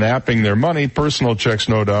 chipping, and apping their money, personal checks,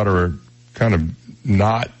 no doubt, are kind of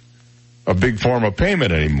not a big form of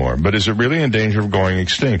payment anymore. But is it really in danger of going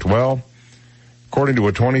extinct? Well, according to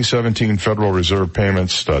a 2017 Federal Reserve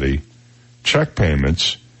payments study, check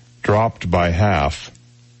payments dropped by half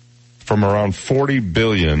from around $40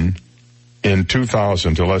 billion in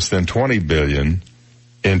 2000 to less than $20 billion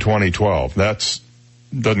in 2012. That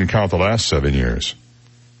doesn't count the last 7 years.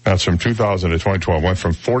 That's from 2000 to 2012. Went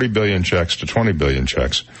from 40 billion checks to 20 billion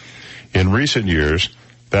checks. In recent years,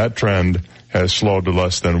 that trend has slowed to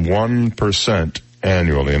less than 1%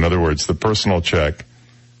 annually. In other words, the personal check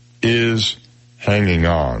is hanging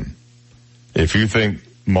on. If you think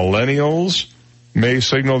millennials may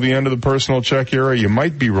signal the end of the personal check era, you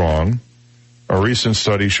might be wrong. A recent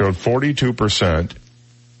study showed 42%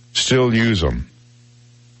 still use them.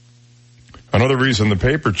 Another reason the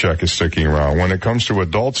paper check is sticking around, when it comes to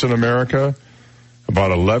adults in America,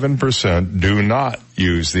 about 11% do not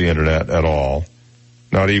use the internet at all,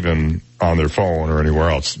 not even on their phone or anywhere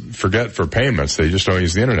else. Forget for payments, they just don't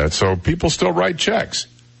use the internet. So people still write checks.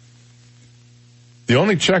 The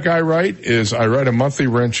only check I write is I write a monthly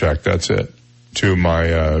rent check, that's it, to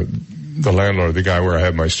my the landlord, the guy where I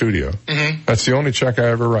have my studio. Mm-hmm. That's the only check I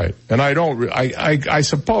ever write. And I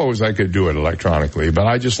suppose I could do it electronically, but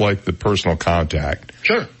I just like the personal contact.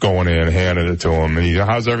 Sure. Going in, handing it to him, and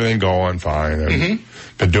how's everything going? Fine. And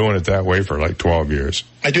been doing it that way for like 12 years.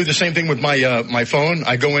 I do the same thing with my phone.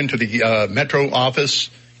 I go into the Metro office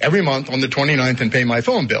every month on the 29th and pay my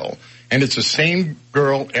phone bill. And it's the same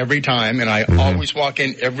girl every time, and I always walk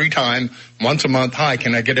in every time, once a month. Hi,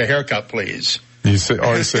 can I get a haircut, please? You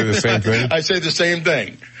always say the same thing? I say the same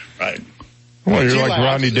thing, right. Well, you're like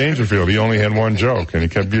Rodney Dangerfield. He only had one joke, and he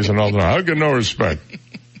kept using it all the time. I get no respect.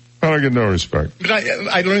 I get no respect. But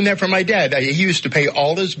I learned that from my dad. He used to pay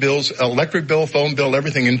all his bills, electric bill, phone bill,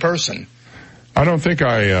 everything in person. I don't think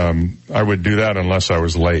I would do that unless I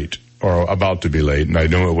was late or about to be late, and I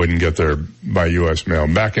knew it wouldn't get there by U.S.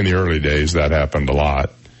 mail. Back in the early days, that happened a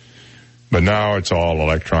lot. But now it's all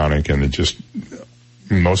electronic, and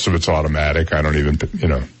most of it's automatic. I don't even,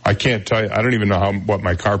 I can't tell you, I don't even know what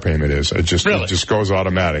my car payment is. It just goes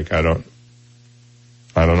automatic. I don't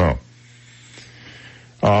know.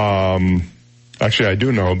 Actually, I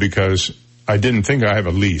do know because I didn't think I have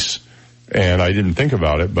a lease, and I didn't think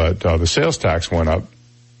about it, but the sales tax went up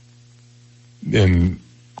in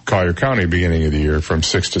Collier County beginning of the year from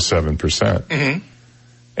 6 to 7%. Mm-hmm.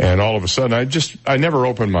 And all of a sudden, I never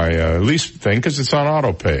opened my lease thing because it's on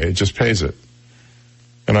auto pay. It just pays it.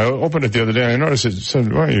 And I opened it the other day, and I noticed it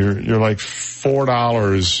said, well, you're like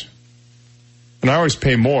 $4. And I always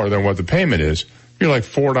pay more than what the payment is. You're like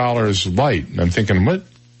 $4 light. And I'm thinking, what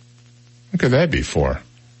could that be for?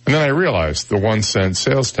 And then I realized the 1 cent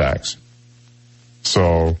sales tax.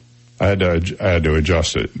 So I had to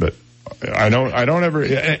adjust it. But I don't ever,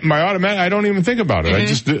 I don't even think about it.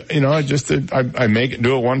 Mm-hmm. I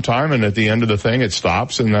do it one time, and at the end of the thing, it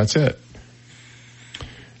stops, and that's it.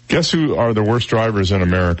 Guess who are the worst drivers in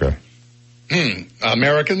America?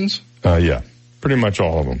 Americans? Yeah, pretty much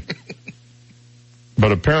all of them.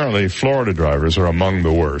 But apparently Florida drivers are among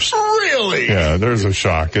the worst. Really? Yeah, there's a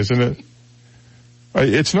shock, isn't it?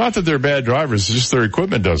 It's not that they're bad drivers, it's just their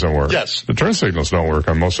equipment doesn't work. Yes. The turn signals don't work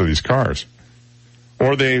on most of these cars.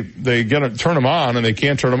 Or they turn them on and they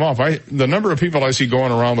can't turn them off. The number of people I see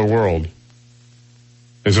going around the world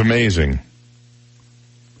is amazing.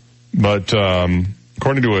 But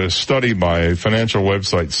according to a study by a financial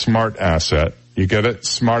website, Smart Asset, you get it?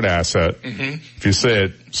 Smart Asset. Mm-hmm. If you say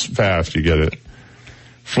it fast, you get it.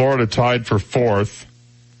 Florida tied for 4th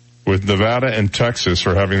with Nevada and Texas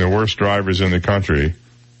for having the worst drivers in the country.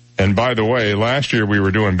 And by the way, last year we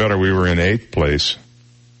were doing better. We were in 8th place.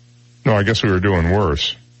 No, I guess we were doing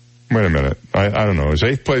worse. Wait a minute. I don't know. Is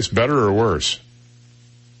 8th place better or worse?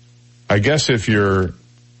 I guess if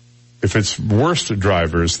it's worst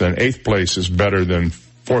drivers, then 8th place is better than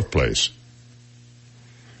 4th place.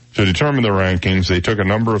 To determine the rankings, they took a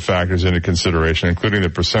number of factors into consideration, including the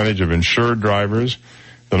percentage of insured drivers,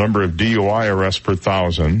 the number of DUI arrests per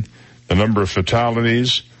 1,000, the number of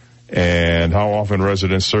fatalities, and how often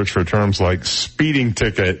residents search for terms like speeding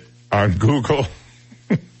ticket on Google.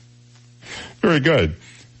 Very good.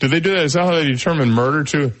 Did they do that? Is that how they determine murder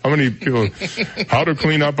too? How many people, how to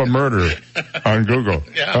clean up a murder on Google?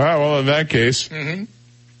 Yeah. All right, well, in that case,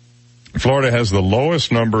 Florida has the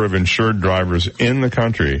lowest number of insured drivers in the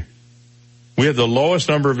country. We have the lowest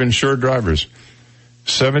number of insured drivers.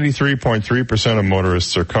 73.3% of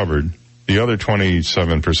motorists are covered. The other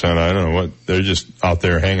 27%, I don't know what, they're just out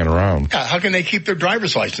there hanging around. Yeah, how can they keep their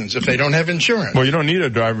driver's license if they don't have insurance? Well, you don't need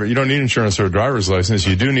insurance or a driver's license.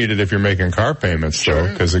 You do need it if you're making car payments, though,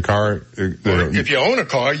 because the car... if you own a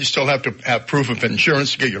car, you still have to have proof of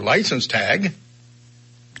insurance to get your license tag.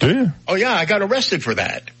 Do you? Oh, yeah, I got arrested for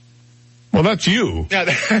that. Well, that's you. Yeah,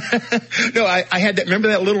 no, I had that. Remember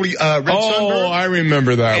that little red Sunbird? Oh, I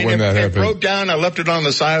remember that and when that happened. It broke down. I left it on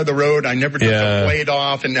the side of the road. I never took the plate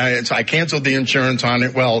off, and so I canceled the insurance on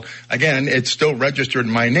it. Well, again, it's still registered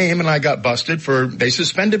in my name, and I got busted they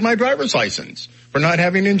suspended my driver's license for not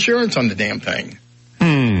having insurance on the damn thing.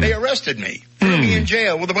 They arrested me, threw me in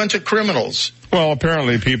jail with a bunch of criminals. Well,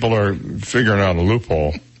 apparently people are figuring out a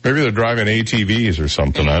loophole. Maybe they're driving ATVs or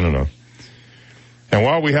something. I don't know. And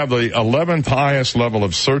while we have the 11th highest level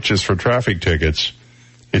of searches for traffic tickets,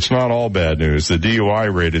 it's not all bad news. The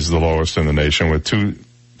DUI rate is the lowest in the nation with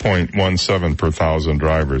 2.17 per 1,000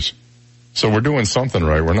 drivers. So we're doing something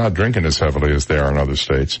right. We're not drinking as heavily as they are in other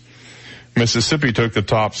states. Mississippi took the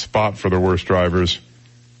top spot for the worst drivers,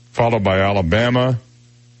 followed by Alabama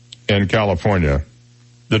and California.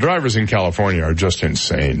 The drivers in California are just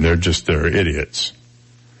insane. They're idiots.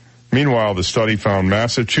 Meanwhile, the study found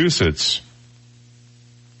Massachusetts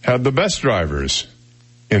had the best drivers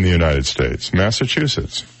in the United States.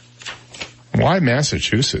 Massachusetts. Why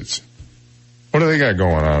Massachusetts? What do they got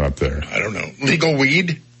going on up there? I don't know. Legal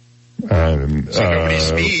weed? Nobody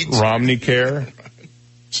speeds. Romney Care?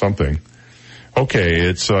 Something. Okay,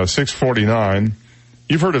 it's 6:49.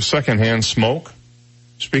 You've heard of secondhand smoke?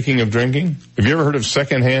 Speaking of drinking, have you ever heard of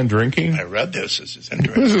secondhand drinking? I read this. This is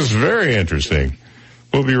interesting. This is very interesting.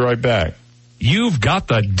 We'll be right back. You've got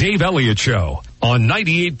the Dave Elliott Show on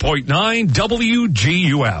 98.9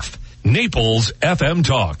 WGUF, Naples FM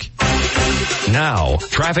Talk. Now,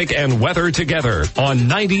 traffic and weather together on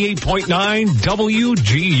 98.9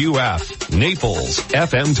 WGUF, Naples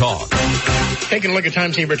FM Talk. Taking a look at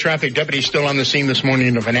time saver traffic, deputies still on the scene this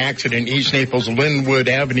morning of an accident, East Naples, Linwood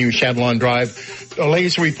Avenue, Shadlawn Drive.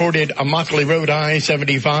 Delays reported Immokalee Road,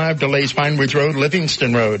 I-75, delays Pine Ridge Road,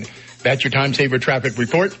 Livingston Road. That's your time saver traffic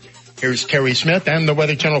report. Here's Terry Smith and the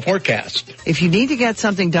Weather Channel forecast. If you need to get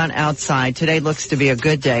something done outside, today looks to be a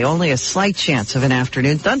good day. Only a slight chance of an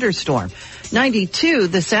afternoon thunderstorm. 92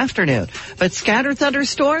 this afternoon, but scattered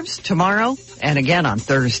thunderstorms tomorrow and again on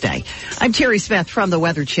Thursday. I'm Terry Smith from the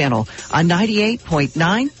Weather Channel on 98.9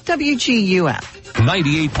 WGUF.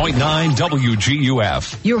 98.9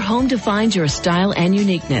 WGUF. Your home defines your style and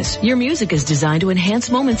uniqueness. Your music is designed to enhance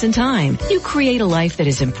moments in time. You create a life that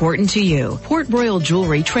is important to you. Port Royal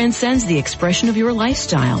Jewelry transcends the expression of your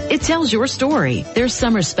lifestyle. It tells your story. Their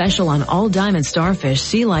summer special on all diamond starfish,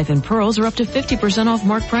 sea life, and pearls are up to 50% off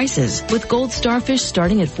marked prices, with gold starfish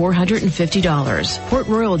starting at $450. Port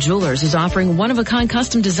Royal Jewelers is offering one-of-a-kind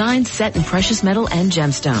custom designs set in precious metal and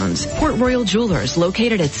gemstones. Port Royal Jewelers,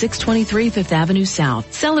 located at 623 Fifth Avenue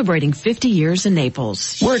South, celebrating 50 years in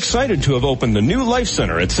Naples. We're excited to have opened the new Life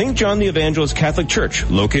Center at St. John the Evangelist Catholic Church,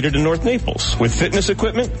 located in North Naples. With fitness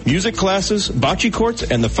equipment, music classes, bocce courts,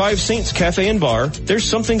 and the Five Saints Cafe and Bar, there's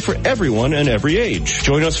something for everyone and every age.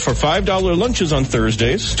 Join us for $5 lunches on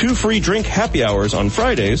Thursdays, 2 free drink happy hours on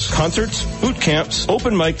Fridays, concerts, boot camps,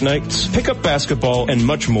 open mic nights, pickup basketball, and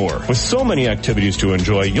much more. With so many activities to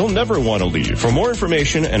enjoy, you'll never want to leave. For more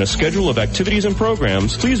information and a schedule of activities and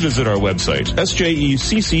programs, please visit our website,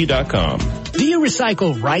 sjecc.com. Do you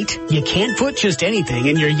recycle right? You can't put just anything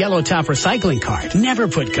in your Yellow Top recycling cart. Never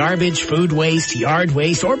put garbage, food waste, yard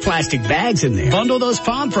waste, or plastic bags in there. Bundle those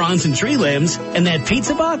palm fronds and tree limbs, and that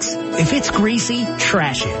pizza box, if it's greasy,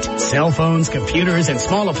 trash it. Cell phones, computers, and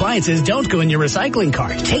small appliances don't go in your recycling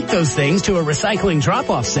cart. Take those things to a recycling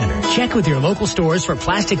drop-off center. Check with your local stores for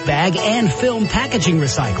plastic bag and film packaging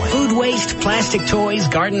recycling. Food waste, plastic toys,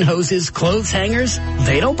 garden hoses, clothes hangers,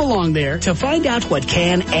 they don't belong there. To find out what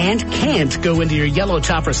can and can't go into your Yellow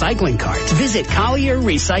Top recycling cart, visit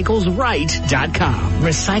CollierRecyclesRight.com.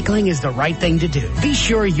 Recycling is the right thing to do. Be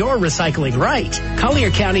sure you're recycling right. Collier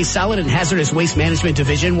County Solid and Hazardous Waste Management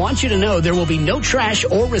Division wants you to know there will be no trash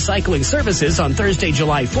or recycling services on Thursday,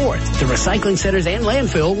 July 4th. The recycling centers and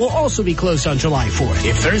landfill will also be closed on July 4th.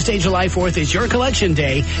 If Thursday, July 4th is your collection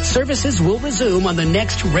day, services will resume on the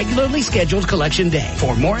next regularly scheduled collection day.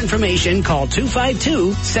 For more information, call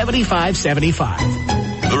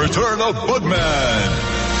 252-7575. The return of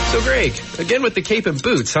Bugman. So, Greg, again with the cape and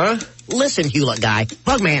boots, huh? Listen, Hewlett guy,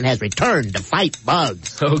 Bugman has returned to fight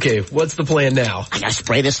bugs. Okay, what's the plan now? I gotta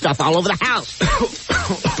spray this stuff all over the house.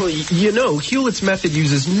 You know, Hewlett's method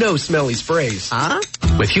uses no smelly sprays. Huh?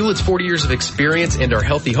 With Hewlett's 40 years of experience and our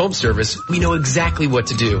healthy home service, we know exactly what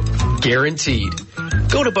to do. Guaranteed.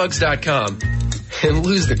 Go to bugs.com and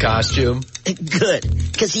lose the costume. Good,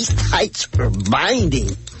 because these tights are binding.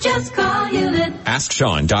 Just call Hewlett.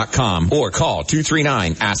 AskSean.com or call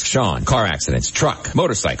 239-ASK-SEAN. Car accidents, truck,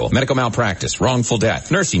 motorcycle, medical malpractice, wrongful death,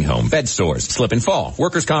 nursing home, bed sores, slip and fall,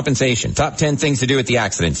 workers' compensation. Top 10 things to do at the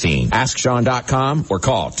accident scene. AskSean.com or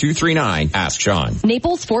call 239-ASK-SEAN.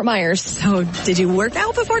 Naples, Fort Myers. So, did you work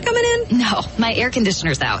out before coming in? No, my air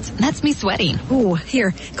conditioner's out. That's me sweating. Ooh,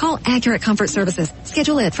 here, call Accurate Comfort Services.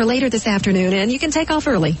 Schedule it for later this afternoon and you can take off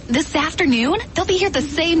early. This afternoon? They'll be here the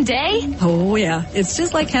same day? Oh, yeah. It's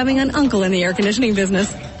just like having an uncle in the air conditioning business.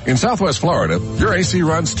 In Southwest Florida, your AC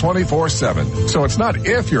runs 24/7. So it's not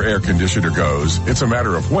if your air conditioner goes, it's a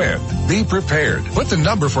matter of when. Be prepared. Put the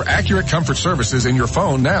number for Accurate Comfort Services in your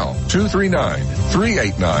phone now.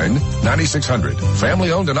 239-389-9600.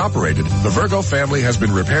 Family owned and operated, the Virgo family has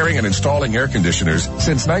been repairing and installing air conditioners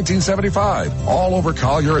since 1975, all over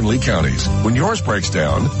Collier and Lee counties. When yours breaks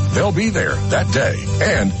down, they'll be there that day.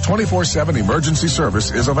 And 24/7 emergency service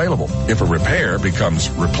is available. If a repair becomes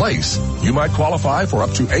replace, you might qualify for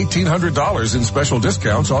up to $1,800 in special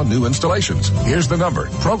discounts on new installations. Here's the number.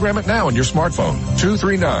 Program it now on your smartphone.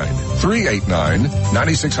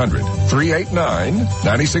 239-389-9600.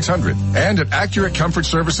 389-9600. And at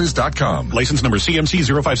AccurateComfortServices.com. License number CMC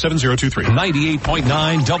 057023.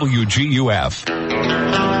 98.9 WGUF.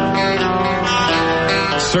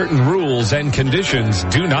 Certain rules and conditions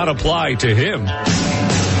do not apply to him.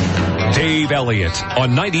 Dave Elliott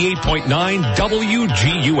on 98.9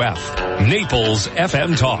 WGUF. Naples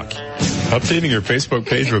FM Talk. Updating your Facebook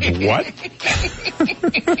page with what?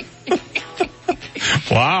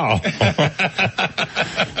 Wow.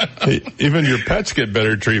 Even your pets get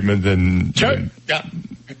better treatment than... Yeah.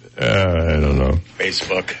 I don't know.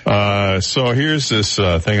 Facebook. So here's this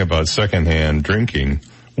thing about secondhand drinking.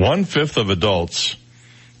 1/5 of adults,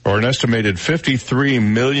 or an estimated 53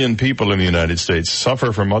 million people in the United States,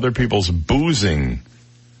 suffer from other people's boozing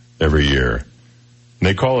every year. And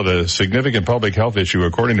they call it a significant public health issue,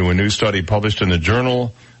 according to a new study published in the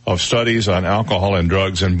Journal of Studies on Alcohol and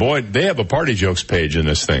Drugs. And boy, they have a party jokes page in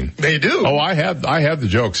this thing. They do? Oh, I have the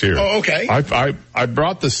jokes here. Oh, okay. I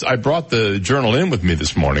brought the journal in with me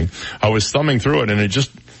this morning. I was thumbing through it and it just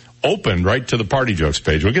opened right to the party jokes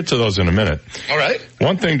page. We'll get to those in a minute. All right.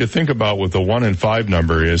 One thing to think about with the 1 in 5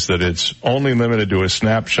 number is that it's only limited to a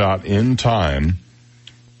snapshot in time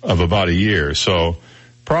of about a year. So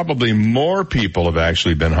probably more people have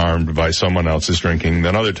actually been harmed by someone else's drinking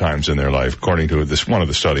than other times in their life, according to one of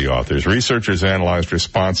the study authors. Researchers analyzed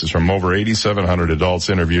responses from over 8,700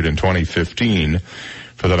 adults interviewed in 2015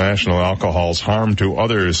 for the National Alcohol's Harm to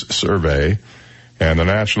Others survey and the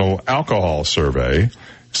National Alcohol Survey.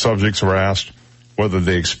 Subjects were asked whether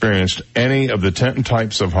they experienced any of the 10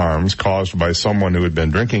 types of harms caused by someone who had been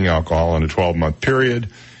drinking alcohol in a 12-month period.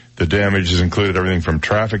 The damages included everything from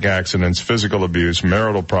traffic accidents, physical abuse,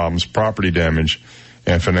 marital problems, property damage,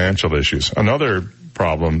 and financial issues. Another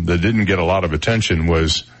problem that didn't get a lot of attention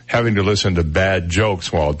was having to listen to bad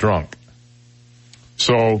jokes while drunk.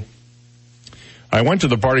 So I went to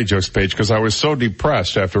the party jokes page because I was so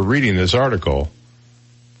depressed after reading this article.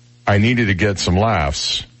 I needed to get some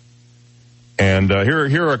laughs. And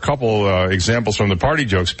here are a couple examples from the Party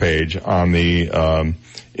Jokes page on the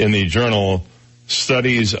in the journal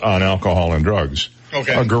Studies on Alcohol and Drugs.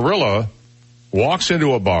 Okay. A gorilla walks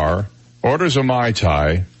into a bar, orders a Mai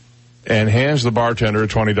Tai, and hands the bartender a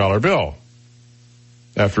 $20 bill.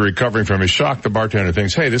 After recovering from his shock, the bartender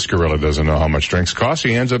thinks, hey, this gorilla doesn't know how much drinks cost.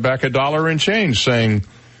 He hands it back $1 in change, saying,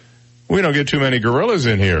 we don't get too many gorillas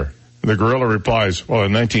in here. The gorilla replies, well,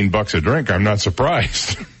 at $19 a drink, I'm not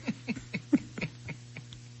surprised.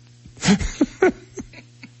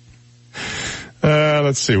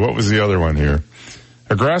 Let's see, what was the other one here?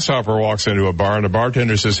 A grasshopper walks into a bar and the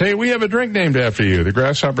bartender says, hey, we have a drink named after you. The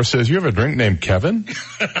grasshopper says, you have a drink named Kevin?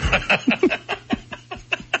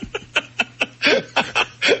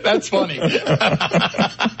 That's funny. All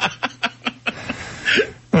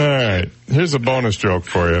right, here's a bonus joke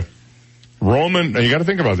for you. Roman, you got to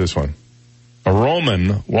think about this one. A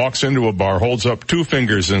Roman walks into a bar, holds up 2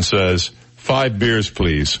 fingers and says, 5 beers,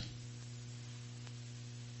 please.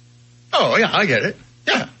 Oh, yeah, I get it.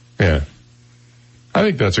 Yeah. Yeah. I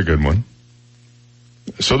think that's a good one.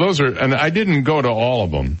 So those are, and I didn't go to all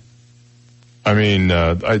of them. I mean,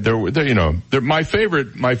 my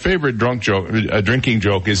favorite drinking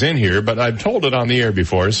joke is in here, but I've told it on the air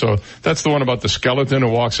before. So that's the one about the skeleton who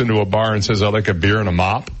walks into a bar and says, I like a beer and a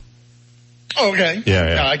mop. Okay.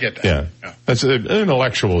 Yeah, I get that. Yeah. That's an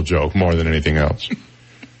intellectual joke more than anything else.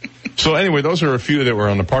 So anyway, those are a few that were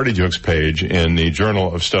on the Party Jokes page in the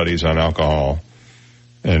Journal of Studies on Alcohol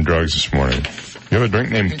and Drugs this morning. You have a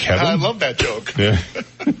drink named Kevin? I love that joke. Yeah.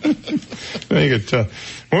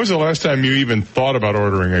 When was the last time you even thought about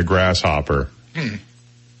ordering a grasshopper?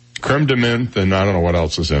 Creme de menthe, and I don't know what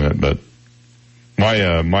else is in it, but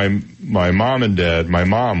my mom and dad, my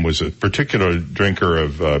mom was a particular drinker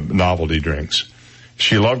of novelty drinks.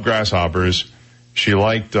 She loved grasshoppers. She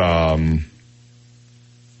liked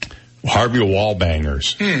Harvey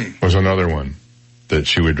Wallbangers was another one that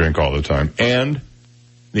she would drink all the time. And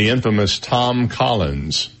the infamous Tom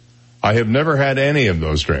Collins. I have never had any of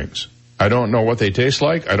those drinks. I don't know what they taste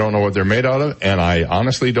like. I don't know what they're made out of, and I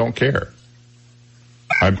honestly don't care.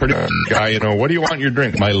 I'm pretty guy, what do you want in your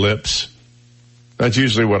drink? My lips. That's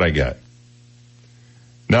usually what I get.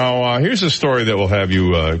 Now, here's a story that will have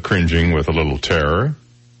you cringing with a little terror.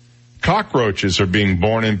 Cockroaches are being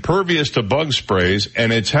born impervious to bug sprays,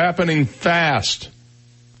 and it's happening fast.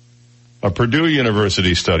 A Purdue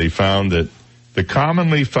University study found that the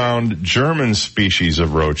commonly found German species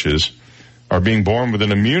of roaches are being born with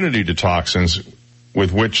an immunity to toxins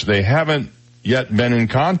with which they haven't yet been in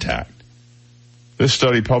contact. This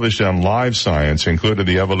study, published on Live Science, included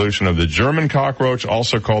the evolution of the German cockroach,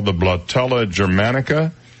 also called the Blotella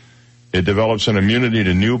germanica. It develops an immunity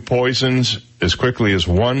to new poisons as quickly as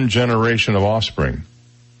 1 generation of offspring.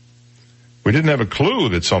 We didn't have a clue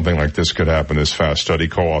that something like this could happen this fast, study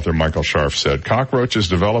co-author Michael Scharf said. Cockroaches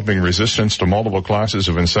developing resistance to multiple classes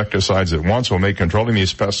of insecticides at once will make controlling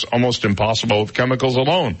these pests almost impossible with chemicals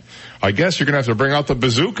alone. I guess you're going to have to bring out the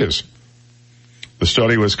bazookas. The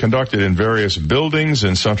study was conducted in various buildings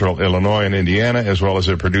in central Illinois and Indiana, as well as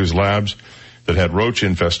at Purdue's labs that had roach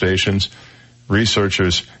infestations.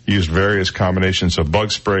 Researchers used various combinations of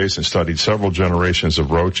bug sprays and studied several generations of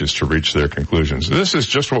roaches to reach their conclusions. This is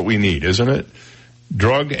just what we need, isn't it?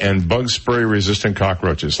 Drug and bug spray resistant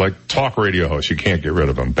cockroaches, like talk radio hosts. You can't get rid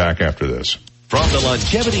of them. Back after this. From the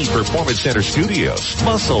Longevity Performance Center studios,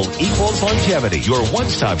 muscle equals longevity. Your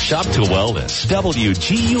one-stop shop to wellness.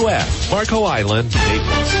 WGUF, Marco Island,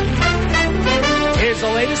 Naples. Here's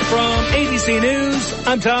the latest from ABC News.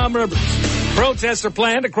 I'm Tom Rivers. Protests are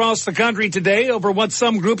planned across the country today over what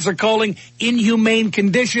some groups are calling inhumane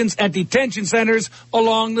conditions at detention centers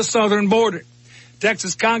along the southern border.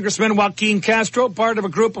 Texas Congressman Joaquin Castro, part of a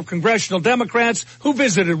group of congressional Democrats who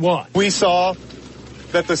visited one. We saw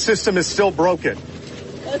that the system is still broken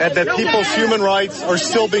and that people's human rights are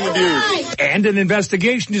still being abused. And an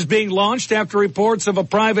investigation is being launched after reports of a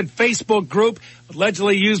private Facebook group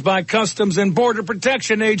allegedly used by Customs and Border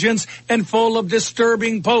Protection agents and full of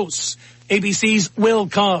disturbing posts. ABC's Will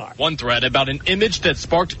Carr. One thread about an image that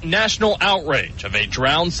sparked national outrage of a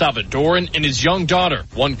drowned Salvadoran and his young daughter.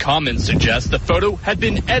 One comment suggests the photo had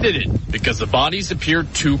been edited because the bodies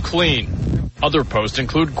appeared too clean. Other posts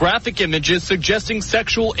include graphic images suggesting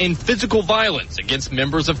sexual and physical violence against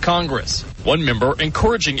members of Congress. One member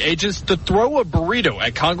encouraging agents to throw a burrito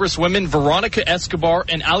at Congresswomen Veronica Escobar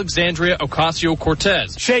and Alexandria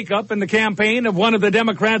Ocasio-Cortez. Shake-up in the campaign of one of the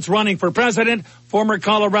Democrats running for president, former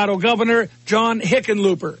Colorado Governor John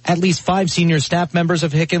Hickenlooper. At least 5 senior staff members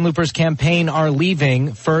of Hickenlooper's campaign are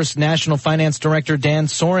leaving. First, National Finance Director Dan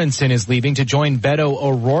Sorensen is leaving to join Beto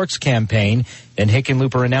O'Rourke's campaign. Then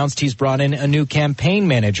Hickenlooper announced he's brought in a new campaign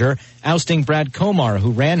manager, ousting Brad Komar,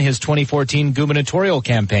 who ran his 2014 gubernatorial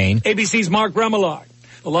campaign. ABC's Mark Remillard.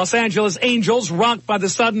 The Los Angeles Angels rocked by the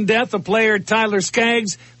sudden death of player Tyler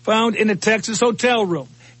Skaggs, found in a Texas hotel room.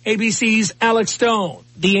 ABC's Alex Stone.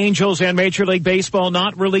 The Angels and Major League Baseball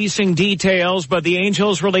not releasing details, but the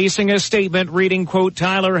Angels releasing a statement reading, quote,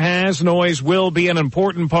 Tyler has and always will be an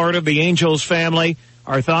important part of the Angels family.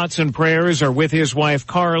 Our thoughts and prayers are with his wife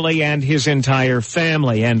Carly and his entire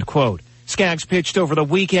family, end quote. Skaggs pitched over the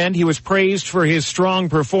weekend. He was praised for his strong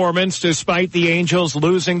performance despite the Angels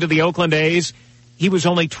losing to the Oakland A's. He was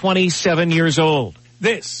only 27 years old.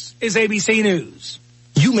 This is ABC News.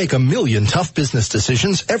 You make a million tough business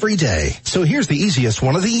decisions every day. So here's the easiest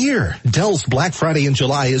one of the year. Dell's Black Friday in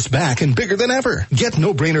July is back and bigger than ever. Get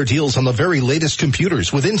no-brainer deals on the very latest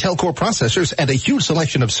computers with Intel Core processors and a huge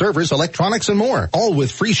selection of servers, electronics, and more. All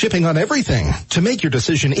with free shipping on everything. To make your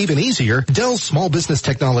decision even easier, Dell's small business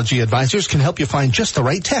technology advisors can help you find just the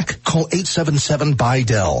right tech. Call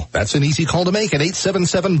 877-BUY-DELL. That's an easy call to make at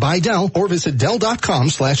 877-BUY-DELL or visit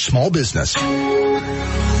Dell.com/smallbusiness.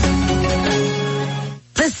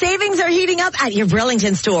 The savings are heating up at your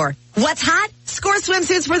Burlington store. What's hot? Score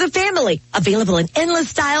swimsuits for the family. Available in endless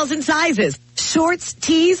styles and sizes. Shorts,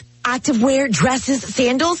 tees, activewear, dresses,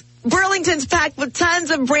 sandals. Burlington's packed with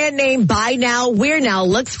tons of brand name buy now, wear now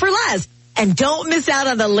looks for less. And don't miss out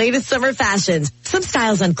on the latest summer fashions. Some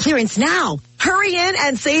styles on clearance now. Hurry in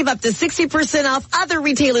and save up to 60% off other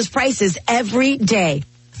retailers' prices every day.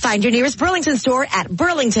 Find your nearest Burlington store at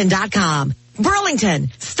burlington.com.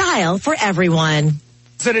 Burlington, style for everyone.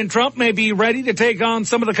 President Trump may be ready to take on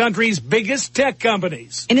some of the country's biggest tech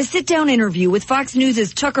companies. In a sit-down interview with Fox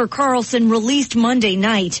News' Tucker Carlson released Monday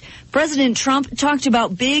night, President Trump talked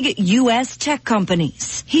about big U.S. tech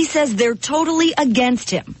companies. He says they're totally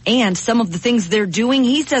against him, and some of the things they're doing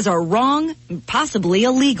he says are wrong, possibly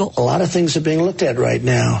illegal. A lot of things are being looked at right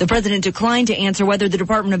now. The president declined to answer whether the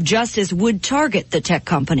Department of Justice would target the tech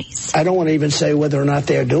companies. I don't want to even say whether or not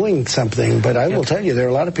they're doing something, but I will tell you there are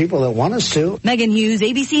a lot of people that want us to. Megan Hughes,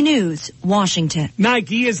 ABC News, Washington.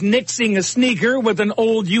 Nike is nixing a sneaker with an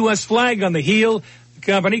old U.S. flag on the heel. The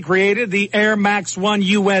company created the Air Max 1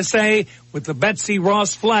 USA with the Betsy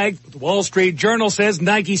Ross flag. The Wall Street Journal says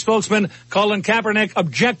Nike spokesman Colin Kaepernick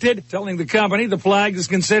objected, telling the company the flag is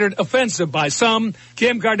considered offensive by some.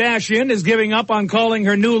 Kim Kardashian is giving up on calling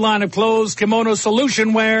her new line of clothes Kimono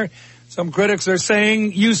Solution Wear. Some critics are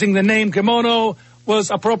saying using the name kimono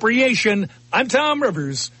was appropriation. I'm Tom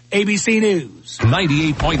Rivers, ABC News.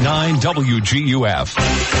 98.9 WGUF.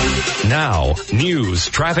 Now, news,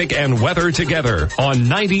 traffic, and weather together on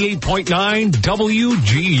 98.9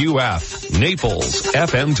 WGUF. Naples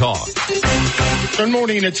FM Talk. Good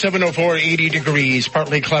morning at 7:04, 80 degrees,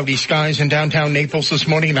 partly cloudy skies in downtown Naples this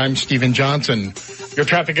morning. I'm Stephen Johnson. Your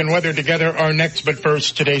traffic and weather together are next, but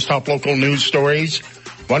first, today's top local news stories.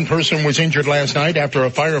 One person was injured last night after a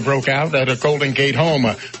fire broke out at a Golden Gate home.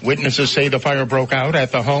 Witnesses say the fire broke out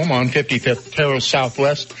at the home on 55th Terrace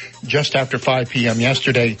Southwest just after 5 p.m.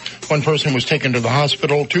 yesterday. One person was taken to the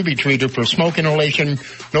hospital to be treated for smoke inhalation.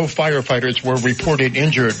 No firefighters were reported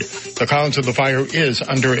injured. The cause of the fire is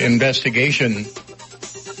under investigation.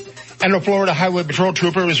 And a Florida Highway Patrol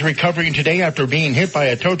trooper is recovering today after being hit by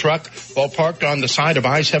a tow truck while parked on the side of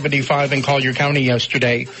I-75 in Collier County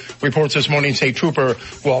yesterday. Reports this morning say Trooper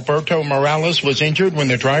Gualberto Morales was injured when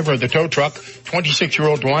the driver of the tow truck,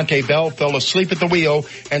 26-year-old Duante Bell, fell asleep at the wheel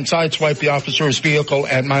and sideswiped the officer's vehicle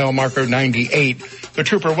at mile marker 98. The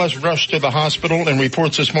trooper was rushed to the hospital, and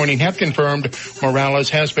reports this morning have confirmed Morales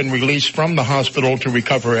has been released from the hospital to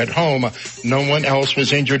recover at home. No one else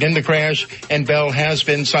was injured in the crash, and Bell has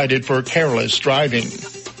been cited for careless driving.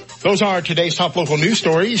 Those are today's top local news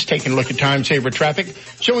stories. Taking a look at time-saver traffic,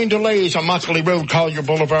 showing delays on Mockley Road, Collier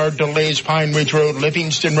Boulevard, delays Pine Ridge Road,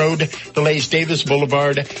 Livingston Road, delays Davis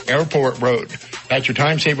Boulevard, Airport Road. That's your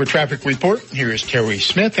time-saver traffic report. Here is Terry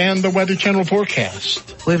Smith and the Weather Channel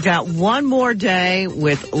forecast. We've got one more day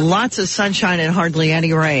with lots of sunshine and hardly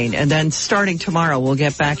any rain. And then starting tomorrow, we'll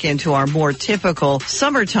get back into our more typical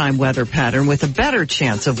summertime weather pattern with a better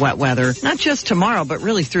chance of wet weather, not just tomorrow, but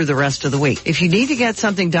really through the rest of the week. If you need to get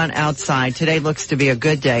something done outside, today looks to be a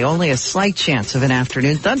good day. Only a slight chance of an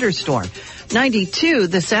afternoon thunderstorm. 92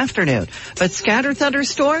 this afternoon. But scattered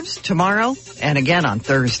thunderstorms tomorrow and again on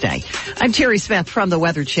Thursday. I'm Terry Smith from the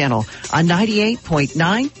Weather Channel on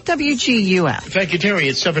 98.9 WGUF. Thank you, Terry.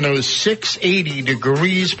 It's 7:06, 80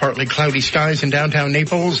 degrees, partly cloudy skies in downtown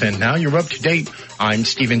Naples. And now you're up to date. I'm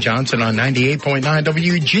Stephen Johnson on 98.9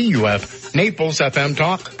 WGUF, Naples FM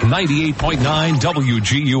Talk. 98.9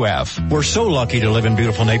 WGUF. We're so lucky to live in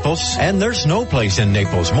beautiful Naples, and there's no place in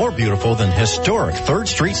Naples more beautiful than historic 3rd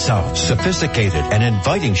Street South. Sophisticated and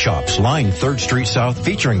inviting shops line 3rd Street South,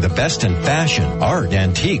 featuring the best in fashion, art,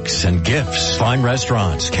 antiques, and gifts. Fine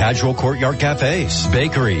restaurants, casual courtyard cafes,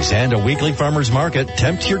 bakeries, and a weekly farmer's market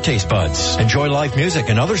tempt your taste buds. Enjoy live music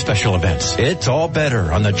and other special events. It's all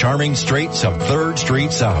better on the charming streets of 3rd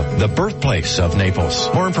Street South, the birthplace of Naples.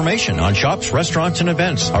 More information on shops, restaurants, and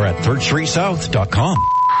events are at thirdstreetsouth.com.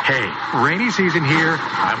 Hey, rainy season here.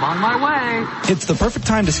 I'm on my way. It's the perfect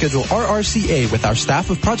time to schedule RRCA with our staff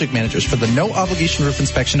of project managers for the no-obligation roof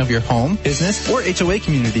inspection of your home, business, or HOA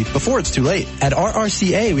community before it's too late. At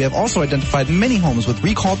RRCA, we have also identified many homes with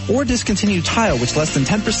recalled or discontinued tile, which less than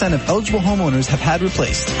 10% of eligible homeowners have had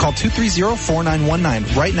replaced. Call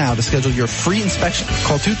 230-4919 right now to schedule your free inspection.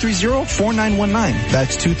 Call 230-4919.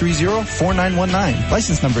 That's 230-4919.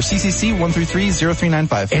 License number CCC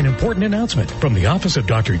 1330395. An important announcement from the Office of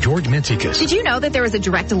Dr. George Menzikas. Did you know that there is a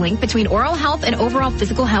direct link between oral health and overall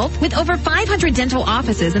physical health? With over 500 dental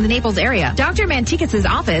offices in the Naples area, Dr. Menzikas'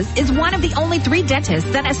 office is one of the only 3 dentists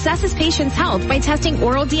that assesses patients' health by testing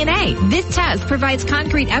oral DNA. This test provides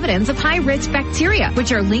concrete evidence of high-risk bacteria,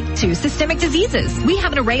 which are linked to systemic diseases. We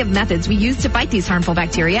have an array of methods we use to fight these harmful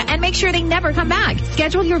bacteria and make sure they never come back.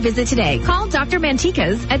 Schedule your visit today. Call Dr.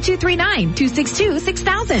 Menzikas at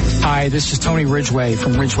 239-262-6000. Hi, this is Tony Ridgway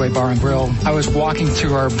from Ridgway Bar and Grill. I was walking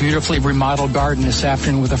through our beautifully remodeled garden this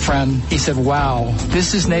afternoon with a friend. He said, wow,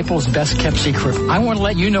 this is Naples' best kept secret. I want to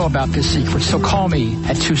let you know about this secret, so call me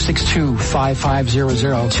at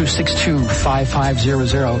 262-5500,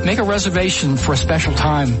 262-5500. Make a reservation for a special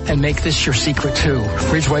time and make this your secret too.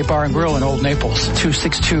 Ridgway Bar and Grill in Old Naples,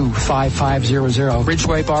 262-5500.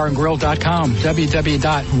 RidgwayBarandGrill.com,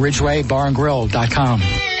 www.RidgwayBarandGrill.com.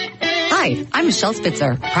 Hi, I'm Michelle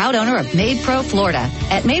Spitzer, proud owner of MaidPro Florida.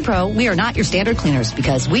 At MaidPro, we are not your standard cleaners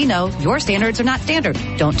because we know your standards are not standard.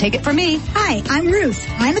 Don't take it from me. Hi, I'm Ruth.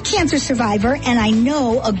 I'm a cancer survivor, and I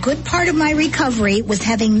know a good part of my recovery was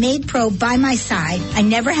having MaidPro by my side. I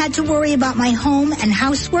never had to worry about my home and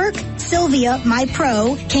housework. Sylvia, my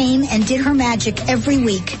pro, came and did her magic every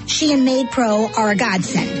week. She and MaidPro are a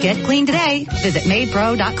godsend. Get clean today. Visit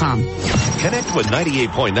MaidPro.com. Connect with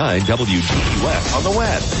 98.9 WGUF on the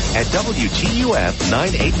web at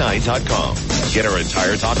WGUF989.com. Get our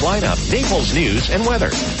entire talk lineup, Naples news and weather.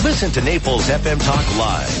 Listen to Naples FM Talk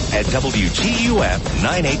live at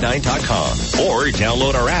WGUF989.com or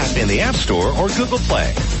download our app in the App Store or Google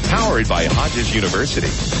Play. Powered by Hodges University.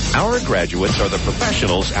 Our graduates are the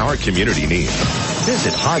professionals our community needs.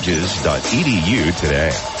 Visit Hodges.edu today.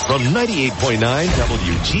 From 98.9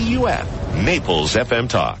 WGUF, Naples FM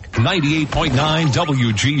Talk. 98.9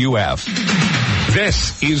 WGUF.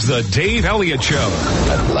 This is the Dave Elliott Show.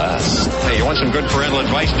 At last. Hey, you want some good parental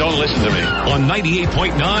advice? Don't listen to me. On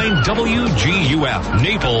 98.9 WGUF,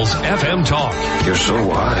 Naples FM Talk. You're so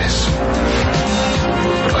wise.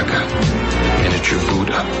 You're like a miniature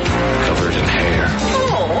Buddha covered in hair.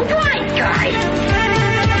 Oh, right, guys.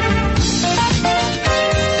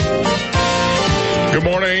 Good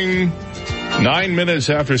morning. 9 minutes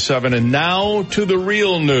after 7, and now to the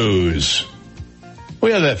real news.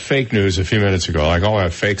 We had that fake news a few minutes ago, like all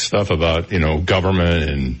that fake stuff about, government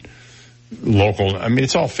and local. I mean,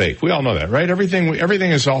 it's all fake. We all know that, right? Everything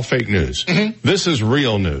is all fake news. Mm-hmm. This is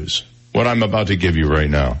real news, what I'm about to give you right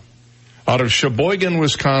now. Out of Sheboygan,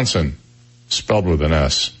 Wisconsin, spelled with an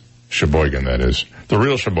S. Sheboygan, that is. The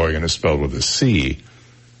real Sheboygan is spelled with a C.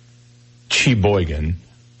 Cheboygan,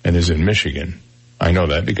 and is in Michigan. I know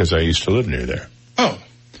that because I used to live near there. Oh.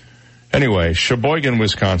 Anyway, Sheboygan,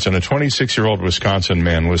 Wisconsin, a 26-year-old Wisconsin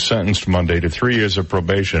man was sentenced Monday to 3 years of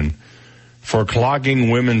probation for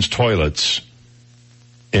clogging women's toilets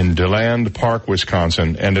in DeLand Park,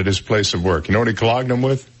 Wisconsin, and at his place of work. You know what he clogged them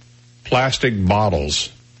with? Plastic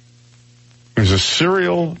bottles. He was a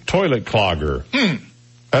serial toilet clogger.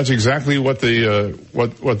 That's exactly what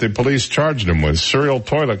the police charged him with, serial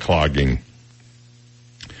toilet clogging.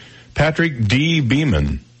 Patrick D.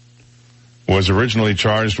 Beeman was originally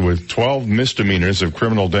charged with 12 misdemeanors of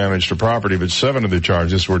criminal damage to property, but 7 of the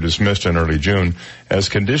charges were dismissed in early June. As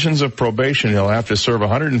conditions of probation, he'll have to serve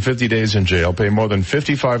 150 days in jail, pay more than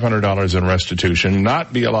 $5,500 in restitution,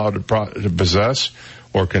 not be allowed to possess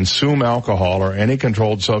or consume alcohol or any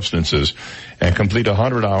controlled substances, and complete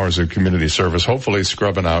 100 hours of community service, hopefully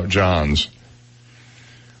scrubbing out Johns.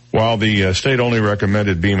 While the state only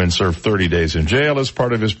recommended Beeman serve 30 days in jail as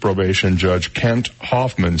part of his probation, Judge Kent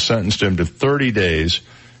Hoffman sentenced him to 30 days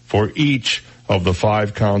for each of the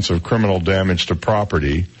 5 counts of criminal damage to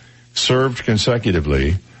property served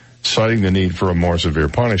consecutively, citing the need for a more severe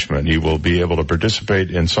punishment. He will be able to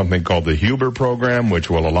participate in something called the Huber program, which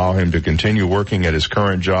will allow him to continue working at his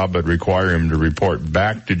current job but require him to report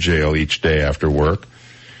back to jail each day after work.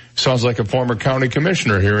 Sounds like a former county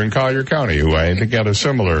commissioner here in Collier County who I think had a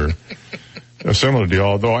similar deal,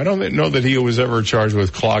 although I don't know that he was ever charged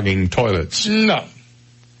with clogging toilets. No.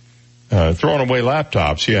 Throwing away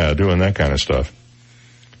laptops, yeah, doing that kind of stuff.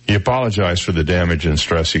 He apologized for the damage and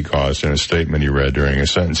stress he caused in a statement he read during a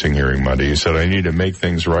sentencing hearing Monday. He said, "I need to make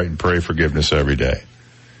things right and pray forgiveness every day."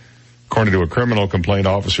 According to a criminal complaint,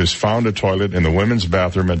 officers found a toilet in the women's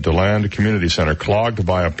bathroom at DeLand Community Center clogged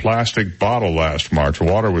by a plastic bottle last March.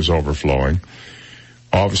 Water was overflowing.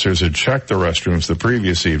 Officers had checked the restrooms the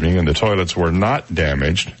previous evening and the toilets were not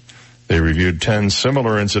damaged. They reviewed 10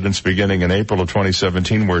 similar incidents beginning in April of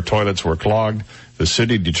 2017 where toilets were clogged. The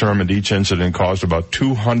city determined each incident caused about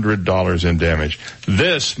 $200 in damage.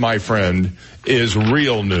 This, my friend, is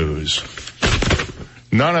real news.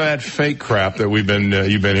 None of that fake crap that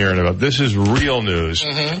you've been hearing about. This is real news.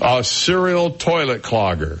 Mm-hmm. A serial toilet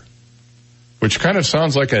clogger, which kind of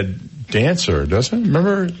sounds like a dancer, doesn't it?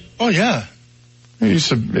 Remember? Oh, yeah. You used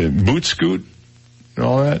to boot scoot and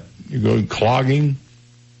all that. You go clogging.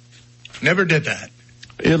 Never did that.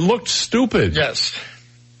 It looked stupid. Yes.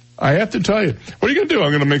 I have to tell you. What are you going to do?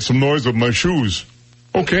 I'm going to make some noise with my shoes.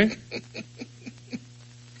 Okay.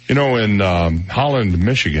 You know, in Holland,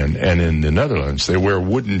 Michigan, and in the Netherlands, they wear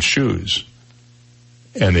wooden shoes.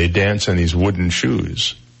 And they dance in these wooden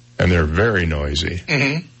shoes. And they're very noisy.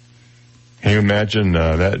 Mm-hmm. Can you imagine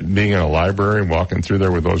that being in a library, walking through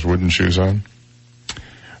there with those wooden shoes on?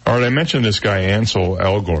 All right, I mentioned this guy Ansel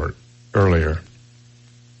Elgort earlier.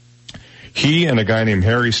 He and a guy named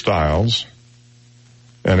Harry Styles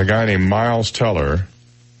and a guy named Miles Teller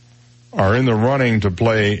are in the running to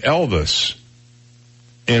play Elvis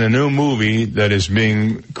in a new movie that is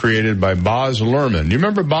being created by Baz Luhrmann. You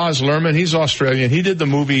remember Baz Luhrmann? He's Australian. He did the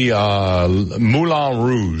movie Moulin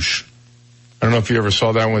Rouge. I don't know if you ever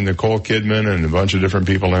saw that one, Nicole Kidman and a bunch of different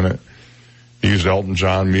people in it. He used Elton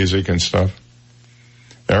John music and stuff.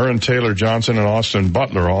 Aaron Taylor Johnson and Austin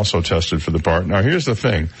Butler also tested for the part. Now here's the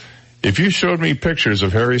thing. If you showed me pictures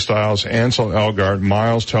of Harry Styles, Ansel Elgort,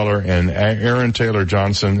 Miles Teller, and Aaron Taylor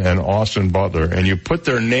Johnson and Austin Butler, and you put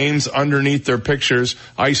their names underneath their pictures,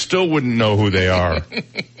 I still wouldn't know who they are.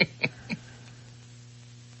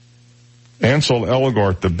 Ansel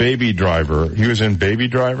Elgort, the Baby Driver. He was in Baby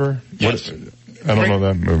Driver? Yes. I don't know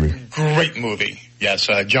that movie. Great movie. Yes,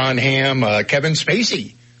 John Hamm, Kevin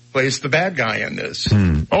Spacey plays the bad guy in this.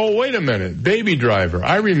 Oh, wait a minute. Baby Driver.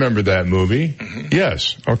 I remember that movie. Mm-hmm.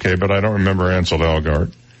 Yes. Okay, but I don't remember Ansel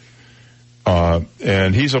Elgort.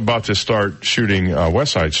 And he's about to start shooting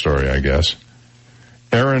West Side Story, I guess.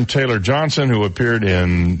 Aaron Taylor Johnson, who appeared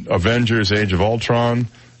in Avengers Age of Ultron,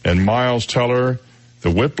 and Miles Teller,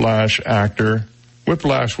 the Whiplash actor.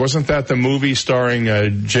 Whiplash, wasn't that the movie starring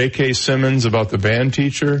J.K. Simmons about the band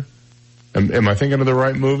teacher? Am I thinking of the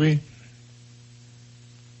right movie?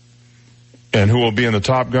 And who will be in the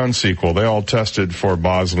Top Gun sequel. They all tested for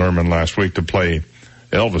Baz Luhrmann last week to play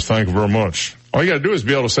Elvis. Thank you very much. All you got to do is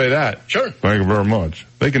be able to say that. Sure. Thank you very much.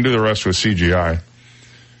 They can do the rest with CGI.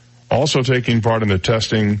 Also taking part in the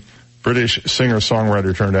testing, British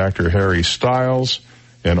singer-songwriter turned actor Harry Styles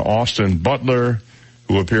and Austin Butler,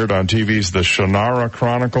 who appeared on TV's The Shannara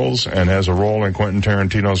Chronicles and has a role in Quentin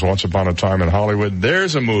Tarantino's Once Upon a Time in Hollywood.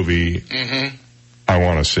 There's a movie I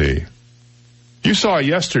want to see. You saw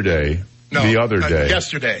yesterday. No, the other day.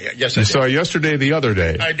 Yesterday. Yes, I did. You saw yesterday the other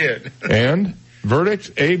day. I did. And?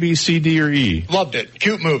 Verdict? A, B, C, D, or E? Loved it.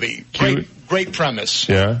 Cute movie. Great premise.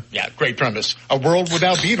 Yeah? Yeah, great premise. A world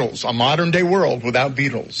without Beatles. A modern day world without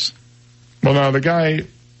Beatles. Well, now the guy,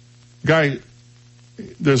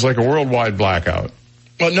 there's like a worldwide blackout.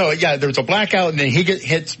 Well, no, yeah, there's a blackout and then he gets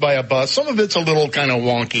hit by a bus. Some of it's a little kind of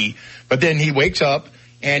wonky, but then he wakes up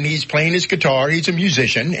and he's playing his guitar. He's a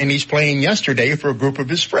musician, and he's playing Yesterday for a group of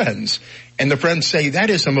his friends. And the friends say,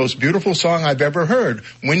 that is the most beautiful song I've ever heard.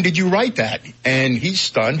 When did you write that? And he's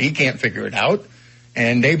stunned. He can't figure it out.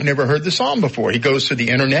 And they've never heard the song before. He goes to the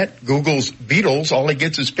internet, Googles Beatles. All he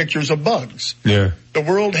gets is pictures of bugs. Yeah. The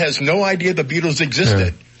world has no idea the Beatles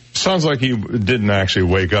existed. Yeah. Sounds like he didn't actually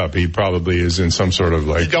wake up. He probably is in some sort of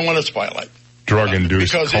like... You don't want to spoil it.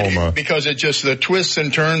 drug-induced coma. Because it's just the twists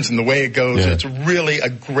and turns and the way it goes. Yeah. It's really a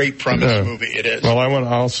great premise movie. It is. Well,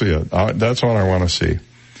 I'll see it. That's what I want to see.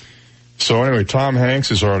 So anyway, Tom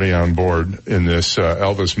Hanks is already on board in this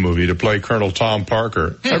Elvis movie to play Colonel Tom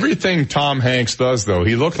Parker. Everything Tom Hanks does, though,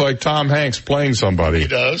 he looked like Tom Hanks playing somebody. He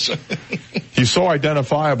does. He's so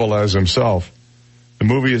identifiable as himself. The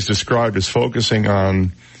movie is described as focusing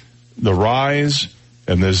on the rise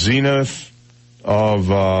and the zenith of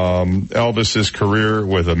Elvis's career,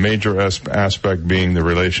 with a major aspect being the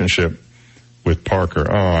relationship with Parker.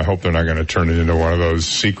 Oh, I hope they're not going to turn it into one of those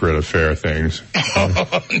secret affair things.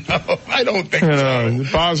 Oh, no, I don't think so.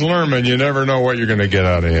 Baz Luhrmann, you never know what you're going to get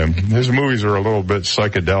out of him. His movies are a little bit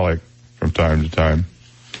psychedelic from time to time.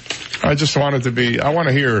 I just want it to be, I want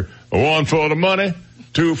to hear 1 for the money,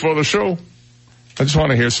 2 for the show. I just want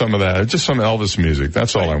to hear some of that. Just some Elvis music.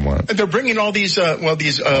 That's all I want. They're bringing all these,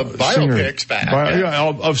 biopics back.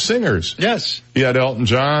 Of singers. Yes. You had Elton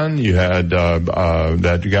John. You had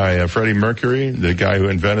that guy, Freddie Mercury, the guy who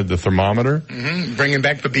invented the thermometer. Mm-hmm. Bringing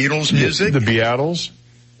back the Beatles music. The Beatles.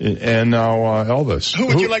 And now Elvis. Who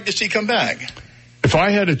would you like to see come back? If I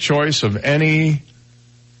had a choice of any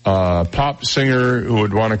pop singer who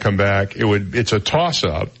would want to come back, it's a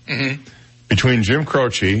toss-up. Mm-hmm. Between Jim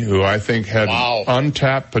Croce, who I think had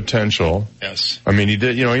untapped potential. Yes. I mean, he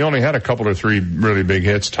did, he only had a couple or three really big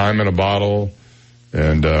hits, Time in a Bottle,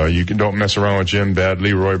 and Don't Mess Around with Jim, Bad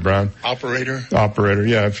Leroy Brown. Operator,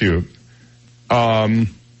 yeah, a few. Or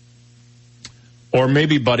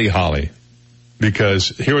maybe Buddy Holly, because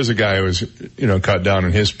here was a guy who was, cut down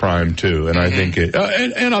in his prime too, and I think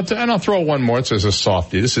I'll throw one more. It says a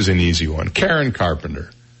softie. This is an easy one. Karen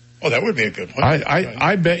Carpenter. Oh, that would be a good one.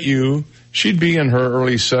 I bet you she'd be in her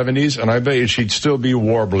early 70s, and I bet you she'd still be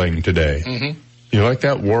warbling today. Mm-hmm. You like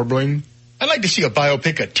that, warbling? I'd like to see a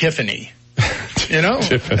biopic of Tiffany.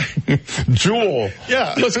 Tiffany. Jewel.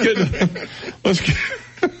 Yeah. Let's get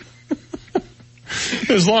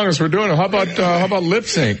as long as we're doing it. How about Lip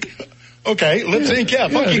Sync? Okay, Lip Sync,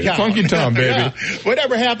 Funky Town, baby. Yeah.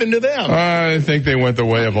 Whatever happened to them? I think they went the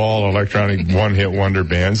way of all electronic one-hit wonder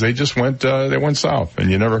bands. They just went south,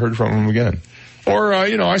 and you never heard from them again. Or,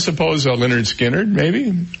 I suppose Lynyrd Skynyrd,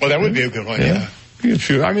 maybe. Well, that would be a good one, yeah. A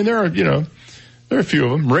few. I mean, there are a few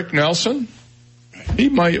of them. Rick Nelson. He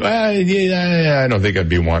might, I don't think I'd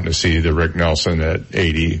be wanting to see the Rick Nelson at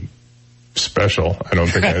 80 special. I don't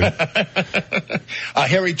think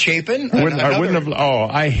Harry Chapin? I wouldn't have. Oh,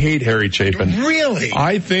 I hate Harry Chapin. Really?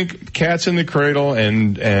 I think Cats in the Cradle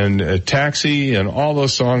and Taxi and all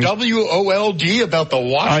those songs. WOLD about the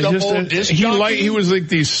washed up old disc jockey? He was like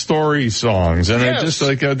these story songs, and I just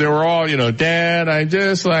like they were all, Dad, I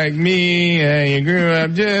just like me, and you grew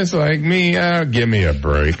up just like me. Oh, give me a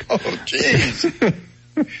break. Oh, jeez.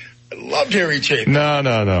 I loved Harry Chapin.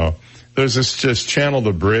 No. There's this just Channel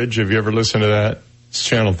The Bridge. Have you ever listened to that? It's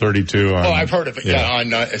Channel 32. I've heard of it. Yeah,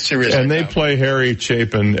 on Sirius. And they play Harry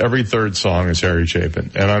Chapin. Every third song is Harry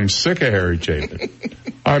Chapin. And I'm sick of Harry Chapin.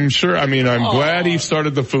 I'm glad he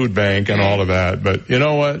started the food bank and all of that. But you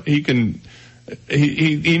know what? He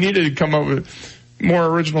needed to come up with more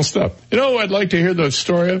original stuff. You know what I'd like to hear the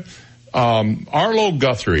story of? Arlo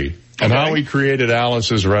Guthrie and how he created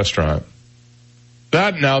Alice's Restaurant.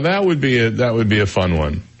 That would be a fun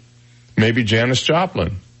one. Maybe Janis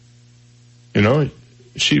Joplin.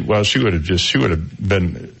 She would have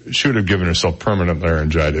given herself permanent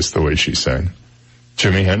laryngitis the way she sang.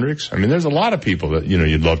 Jimi Hendrix. I mean, there's a lot of people that,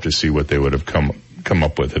 you'd love to see what they would have come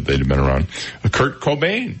up with if they'd been around. Kurt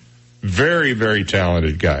Cobain. Very, very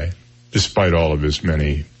talented guy, despite all of his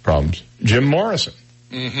many problems. Jim Morrison.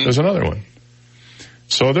 Mm-hmm. There's another one.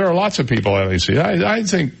 So there are lots of people I see. I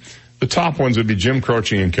think the top ones would be Jim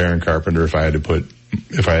Croce and Karen Carpenter if I had to put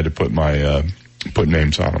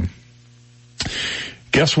names on them.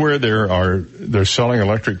 Guess where they're selling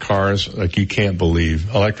electric cars like you can't believe.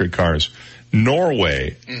 Electric cars.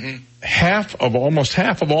 Norway. Mm-hmm. Almost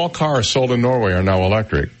half of all cars sold in Norway are now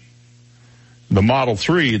electric.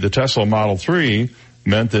 The Tesla Model 3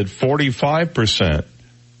 meant that 45%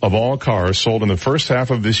 of all cars sold in the first half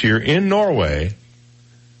of this year in Norway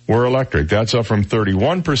were electric. That's up from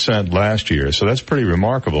 31% last year. So that's pretty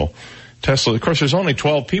remarkable. Tesla, of course, there's only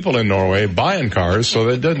 12 people in Norway buying cars, so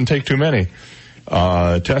that doesn't take too many.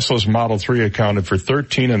 Tesla's Model 3 accounted for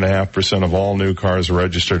 13.5% of all new cars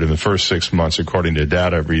registered in the first 6 months, according to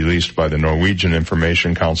data released by the Norwegian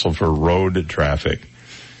Information Council for Road Traffic.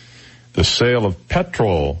 The sale of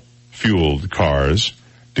petrol-fueled cars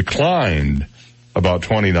declined about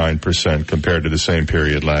 29% compared to the same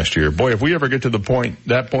period last year. Boy, if we ever get to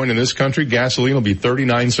that point in this country, gasoline will be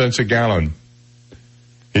 39 cents a gallon.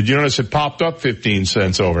 Did you notice it popped up 15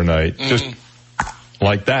 cents overnight? Mm-hmm.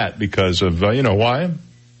 like that because of, you know why?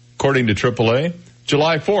 According to AAA,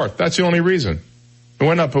 July 4th. That's the only reason. It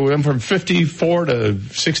went from 54 to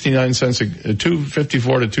 69 cents,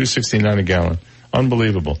 254 to 269 a gallon.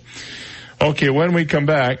 Unbelievable. Okay, when we come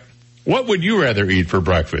back, what would you rather eat for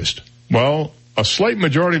breakfast? Well, a slight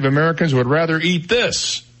majority of Americans would rather eat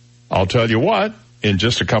this. I'll tell you what in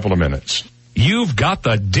just a couple of minutes. You've got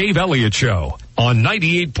the Dave Elliott Show on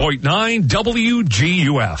 98.9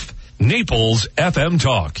 WGUF, Naples FM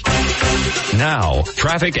Talk. Now,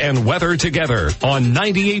 traffic and weather together on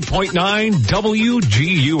 98.9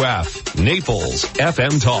 WGUF, Naples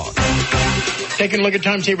FM Talk. Taking a look at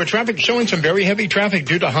time saver traffic, showing some very heavy traffic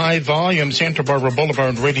due to high volume. Santa Barbara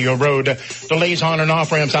Boulevard, Radio Road. Delays on and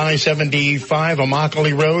off ramps I-75,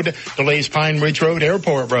 Immokalee Road. Delays Pine Ridge Road,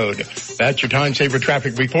 Airport Road. That's your time saver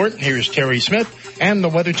traffic report. Here's Terry Smith and the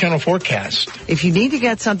Weather Channel forecast. If you need to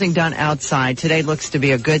get something done outside, today looks to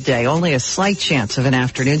be a good day. Only a slight chance of an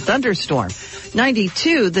afternoon thunderstorm.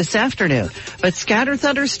 92 this afternoon, but scattered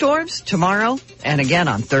thunderstorms tomorrow and again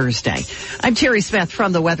on Thursday. I'm Terry Smith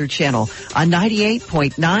from the Weather Channel on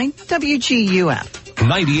 98.9 WGUF.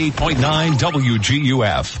 98.9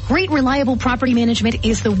 WGUF. Great Reliable Property Management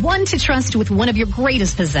is the one to trust with one of your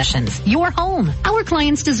greatest possessions, your home. Our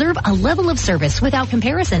clients deserve a level of service without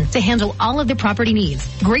comparison to handle all of their property needs.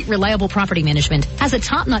 Great Reliable Property Management has a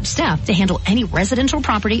top-notch staff to handle any residential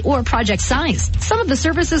property or project size. Some of the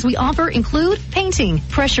services we offer include painting,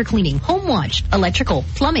 pressure cleaning, home watch, electrical,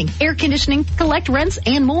 plumbing, air conditioning, collect rents,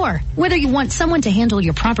 and more. Whether you want someone to handle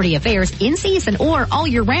your property affairs in season or all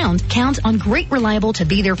year round, count on Great Reliable to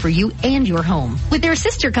be there for you and your home. With their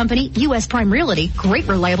sister company, U.S. Prime Realty, Great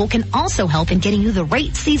Reliable can also help in getting you the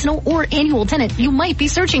right seasonal or annual tenant you might be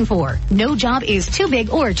searching for. No job is too big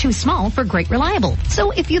or too small for Great Reliable.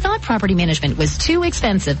 So if you thought property management was too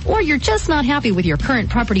expensive or you're just not happy with your current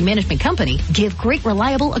property management company, give Great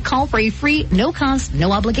Reliable a call for a free, no-cost,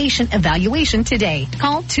 no-obligation evaluation today.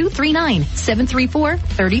 Call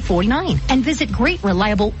 239-734-3049 and visit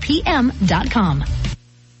GreatReliablePM.com.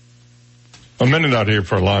 A minute out here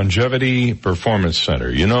for Longevity Performance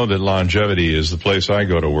Center. You know that Longevity is the place I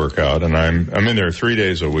go to work out, and I'm in there 3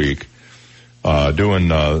 days a week, doing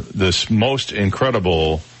this most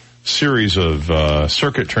incredible series of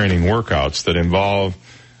circuit training workouts that involve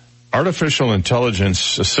artificial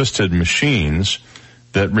intelligence assisted machines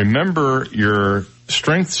that remember your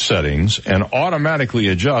strength settings and automatically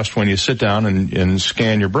adjust when you sit down and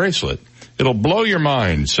scan your bracelet. It'll blow your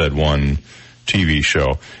mind, said one TV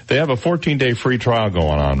show. They have a 14-day free trial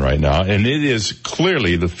going on right now, and it is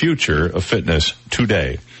clearly the future of fitness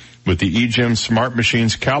today. With the eGym smart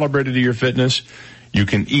machines calibrated to your fitness, you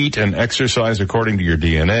can eat and exercise according to your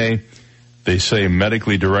DNA. They say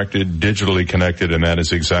medically directed, digitally connected, and that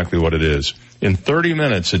is exactly what it is. In 30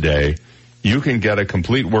 minutes a day, you can get a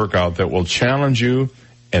complete workout that will challenge you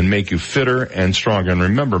and make you fitter and stronger. And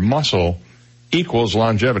remember, muscle equals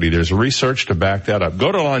longevity. There's research to back that up. Go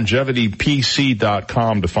to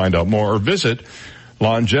longevitypc.com to find out more, or visit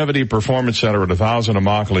Longevity Performance Center at 1000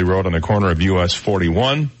 Immokalee Road on the corner of US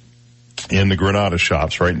 41 in the Granada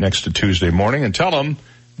Shops right next to Tuesday Morning, and tell them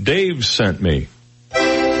Dave sent me.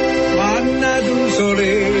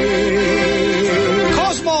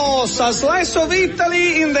 Cosmos, a slice of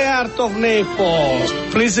Italy in the heart of Naples.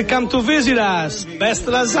 Please come to visit us. Best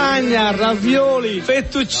lasagna, ravioli,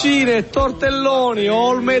 fettuccine, tortelloni,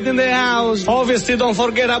 all made in the house. Obviously, don't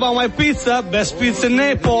forget about my pizza. Best pizza in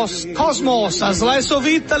Naples. Cosmos, a slice of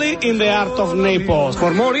Italy in the heart of Naples.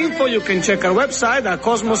 For more info, you can check our website at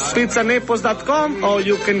cosmospizzanaples.com, or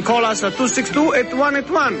you can call us at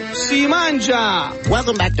 262-8181. Si mangia!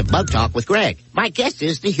 Welcome back to Bug Talk with Greg. My guest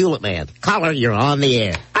is the Hewlett Man. Caller, you're on the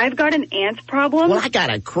air. I've got an ant problem. Well, I got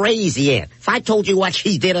a crazy ant. If I told you what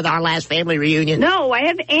she did at our last family reunion. No, I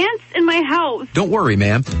have ants in my house. Don't worry,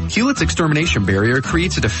 ma'am. Hewlett's Extermination Barrier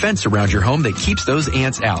creates a defense around your home that keeps those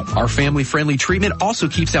ants out. Our family-friendly treatment also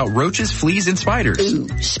keeps out roaches, fleas, and spiders. Ooh,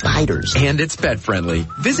 spiders. And it's pet-friendly.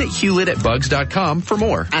 Visit Hewlett@bugs.com for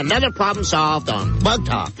more. Another problem solved on Bug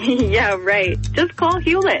Talk. Yeah, right. Just call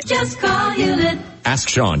Hewlett. Just call Hewlett.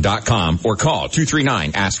 AskSean.com or call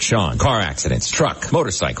 239-ASK-SEAN. Car accidents, truck,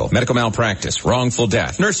 motorcycle, medical malpractice, wrongful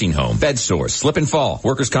death, nursing home, bed sores, slip and fall,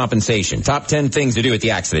 workers' compensation. Top 10 things to do at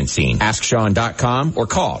the accident scene. AskSean.com or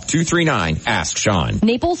call 239-ASK-SEAN.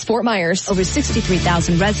 Naples, Fort Myers. Over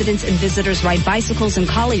 63,000 residents and visitors ride bicycles in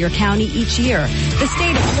Collier County each year. The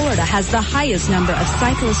state of Florida has the highest number of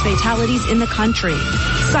cyclist fatalities in the country.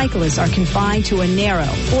 Cyclists are confined to a narrow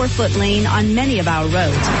 4-foot lane on many of our roads,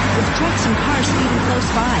 with trucks and cars speeding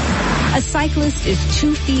close by. A cyclist is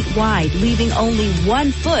 2 feet wide, leaving only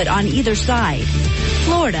 1 foot on either side.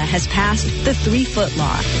 Florida has passed the 3-foot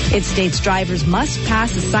law. It states drivers must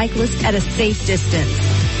pass a cyclist at a safe distance.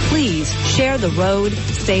 Please share the road,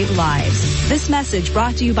 save lives. This message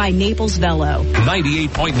brought to you by Naples Velo.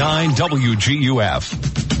 98.9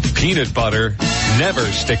 WGUF. Peanut butter never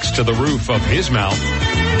sticks to the roof of his mouth.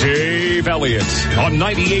 Dave Elliott on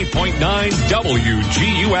 98.9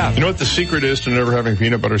 WGUF. You know what the secret is to never having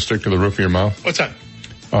peanut butter stick to the roof of your mouth? What's that?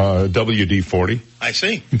 WD-40. I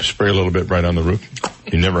see. Spray a little bit right on the roof.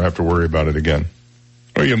 You never have to worry about it again.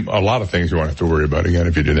 Or a lot of things you won't have to worry about again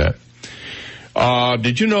if you do that.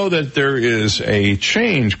 Did you know that there is a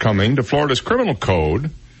change coming to Florida's criminal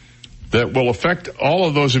code that will affect all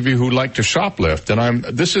of those of you who like to shoplift? And I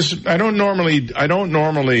don't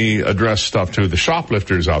normally address stuff to the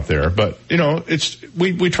shoplifters out there, but you know,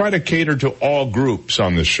 we try to cater to all groups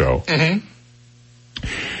on this show. Mm-hmm.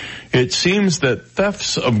 It seems that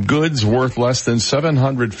thefts of goods worth less than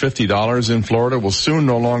 $750 in Florida will soon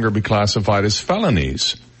no longer be classified as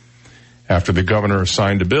felonies, after the governor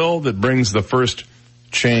signed a bill that brings the first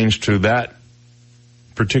change to that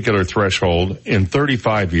particular threshold in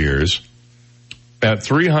 35 years. At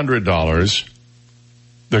 $300,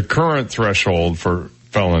 the current threshold for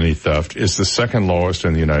felony theft is the second lowest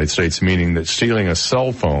in the United States, meaning that stealing a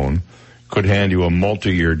cell phone could hand you a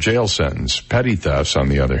multi-year jail sentence. Petty thefts, on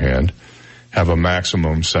the other hand, have a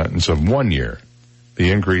maximum sentence of 1 year.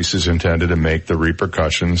 The increase is intended to make the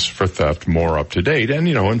repercussions for theft more up to date and,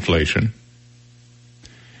 inflation.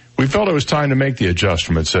 We felt it was time to make the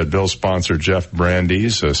adjustment, said bill sponsor Jeff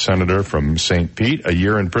Brandeis, a senator from St. Pete. A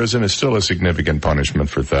year in prison is still a significant punishment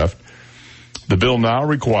for theft. The bill now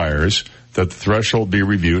requires that the threshold be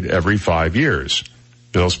reviewed every 5 years.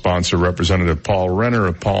 Bill sponsor Representative Paul Renner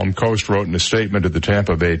of Palm Coast wrote in a statement to the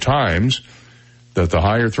Tampa Bay Times that the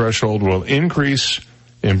higher threshold will increase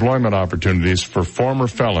employment opportunities for former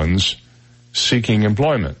felons seeking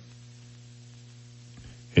employment.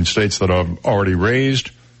 In states that have already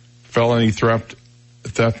raised felony theft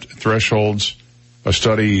thresholds, a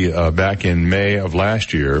study back in May of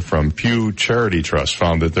last year from Pew Charity Trust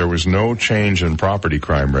found that there was no change in property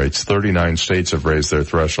crime rates. 39 states have raised their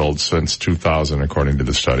thresholds since 2000, according to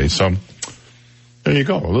the study. So there you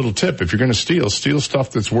go. A little tip. If you're going to steal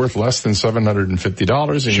stuff that's worth less than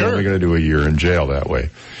 $750, and you're only going to do a year in jail that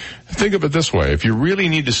way. Think of it this way. If you really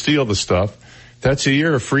need to steal the stuff, that's a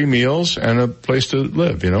year of free meals and a place to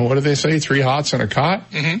live. What do they say? 3 hots and a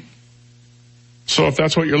cot? Mm-hmm. So if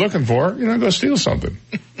that's what you're looking for, go steal something.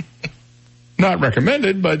 Not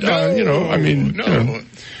recommended, but, No.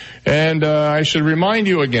 And I should remind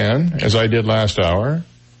you again, as I did last hour,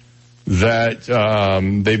 that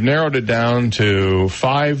they've narrowed it down to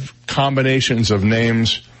 5 combinations of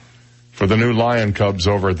names for the new lion cubs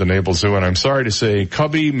over at the Naples Zoo. And I'm sorry to say,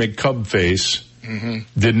 Cubby McCubface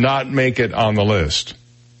did not make it on the list.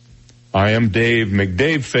 I am Dave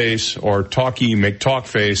McDaveface, or Talkie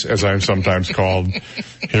McTalkface, as I'm sometimes called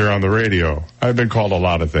here on the radio. I've been called a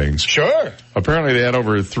lot of things. Sure. Apparently they had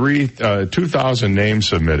over 2,000 names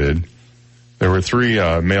submitted. There were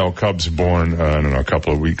 3 male cubs born,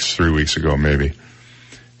 3 weeks ago maybe.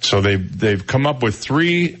 So they've come up with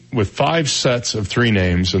 5 sets of 3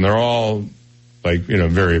 names, and they're all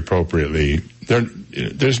very appropriately.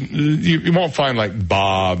 You won't find like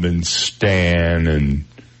Bob and Stan and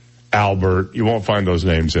Albert. You won't find those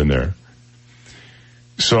names in there.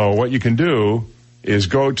 So what you can do is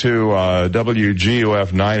go to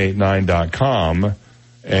WGUF989.com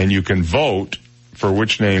and you can vote for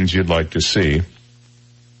which names you'd like to see.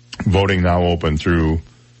 Voting now open through,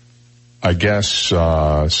 I guess,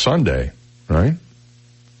 Sunday, right?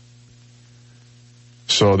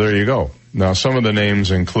 So there you go. Now some of the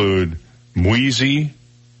names include Mweezy,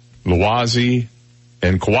 Luwazi,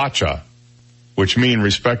 and Kwacha, which mean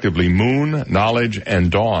respectively moon, knowledge, and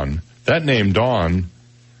dawn. That name dawn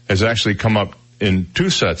has actually come up in 2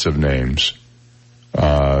 sets of names.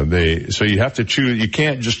 So you have to choose. You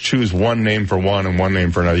can't just choose one name for one and one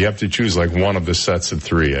name for another. You have to choose like one of the sets of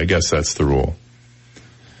 3. I guess that's the rule.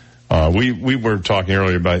 We were talking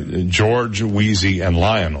earlier about George, Wheezy, and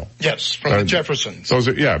Lionel. Yes, from the Jeffersons. Those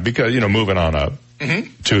are, because moving on up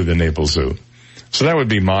to the Naples Zoo. So that would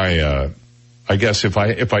be my. I guess if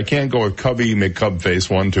I can't go with Cubby McCubface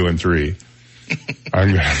 1, 2, and 3,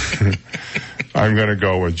 I'm going to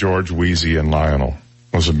go with George, Wheezy, and Lionel.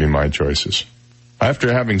 Those would be my choices.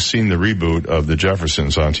 After having seen the reboot of The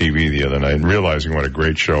Jeffersons on TV the other night and realizing what a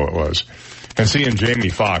great show it was, and seeing Jamie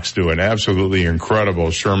Foxx do an absolutely incredible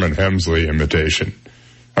Sherman Hemsley imitation.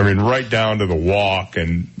 I mean, right down to the walk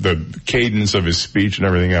and the cadence of his speech and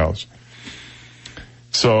everything else.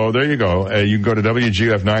 So there you go. You can go to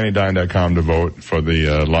WGF99.com to vote for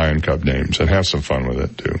the Lion Cub names and have some fun with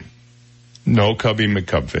it, too. No Cubby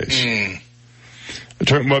McCubface.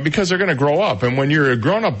 Well, because they're going to grow up, and when you're a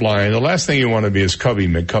grown-up lion, the last thing you want to be is Cubby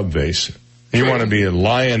McCubface. You want to be a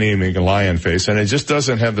lion-y McLionface, and it just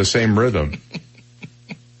doesn't have the same rhythm.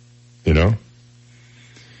 You know?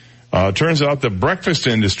 Turns out the breakfast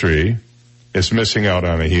industry is missing out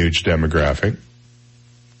on a huge demographic.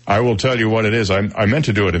 I will tell you what it is. I meant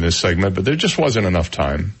to do it in this segment, but there just wasn't enough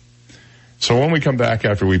time. So when we come back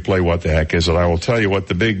after we play What the Heck Is It, I will tell you what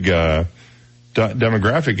the big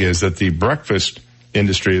demographic is that the breakfast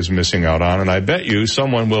industry is missing out on, and I bet you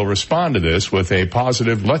someone will respond to this with a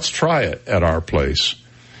positive, let's try it at our place.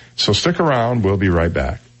 So stick around. We'll be right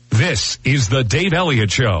back. This is the Dave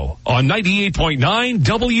Elliott Show on 98.9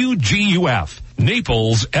 WGUF,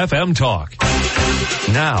 Naples FM Talk.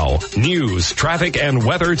 Now, news, traffic, and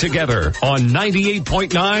weather together on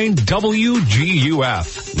 98.9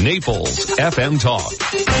 WGUF, Naples FM Talk.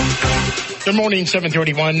 Good morning,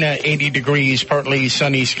 731, 80 degrees, partly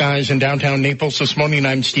sunny skies in downtown Naples this morning.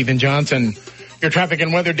 I'm Stephen Johnson. Your traffic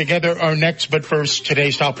and weather together are next, but first,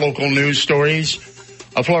 today's top local news stories.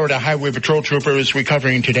 A Florida Highway Patrol trooper is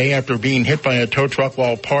recovering today after being hit by a tow truck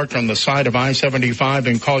while parked on the side of I-75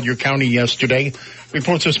 in Collier County yesterday.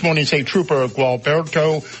 Reports this morning say trooper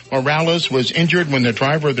Gualberto Morales was injured when the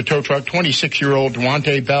driver of the tow truck, 26-year-old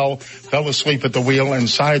Duante Bell, fell asleep at the wheel and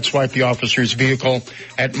sideswiped the officer's vehicle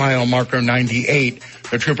at mile marker 98.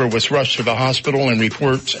 The trooper was rushed to the hospital, and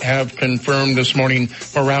reports have confirmed this morning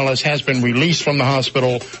Morales has been released from the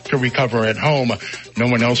hospital to recover at home. No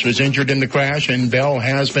one else was injured in the crash, and Bell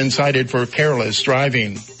has been cited for careless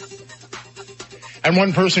driving. And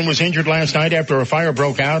one person was injured last night after a fire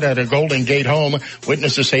broke out at a Golden Gate home.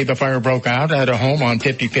 Witnesses say the fire broke out at a home on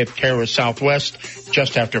 55th Terrace Southwest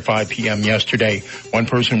just after 5 p.m. yesterday. One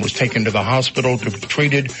person was taken to the hospital to be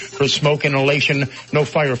treated for smoke inhalation. No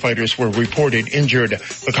firefighters were reported injured.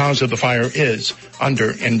 The cause of the fire is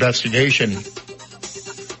under investigation.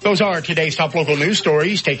 Those are today's top local news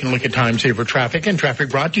stories. Taking a look at time-saver traffic, and traffic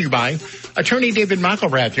brought to you by Attorney David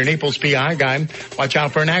McElrath, your Naples PI guy. Watch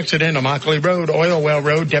out for an accident on Immokalee Road, Oil Well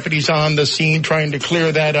Road. Deputies on the scene trying to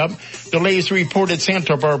clear that up. Delays reported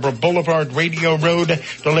Santa Barbara Boulevard, Radio Road.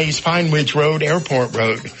 Delays Pine Ridge Road, Airport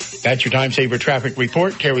Road. That's your time-saver traffic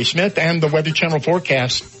report. Terry Smith and the Weather Channel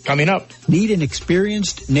forecast coming up. Need an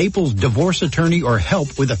experienced Naples divorce attorney or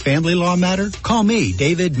help with a family law matter? Call me,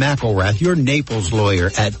 David McElrath, your Naples lawyer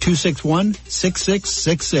at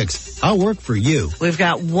 261-6666. I'll work for you. We've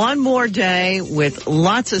got one more day with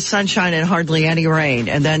lots of sunshine and hardly any rain.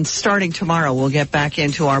 And then starting tomorrow, we'll get back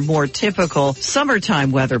into our more typical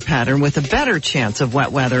summertime weather pattern with a better chance of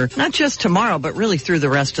wet weather, not just tomorrow, but really through the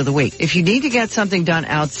rest of the week. If you need to get something done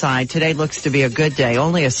outside, today looks to be a good day.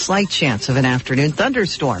 Only a slight chance of an afternoon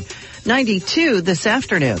thunderstorm. 92 this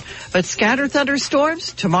afternoon, but scattered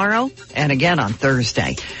thunderstorms tomorrow and again on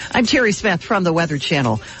Thursday. I'm Terry Smith from the Weather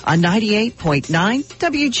Channel on 98.9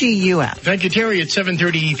 WGUF. Thank you, Terry. It's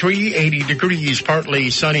 7:33, 80 degrees, partly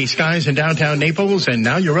sunny skies in downtown Naples, and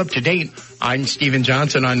now you're up to date. I'm Stephen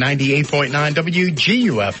Johnson on 98.9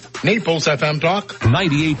 WGUF, Naples FM Talk.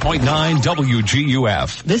 98.9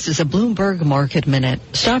 WGUF. This is a Bloomberg Market Minute.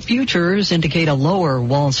 Stock futures indicate a lower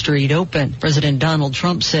Wall Street open. President Donald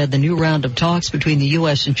Trump said the new round of talks between the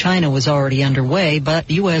U.S. and China was already underway, but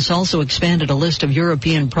the U.S. also expanded a list of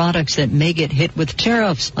European products that may get hit with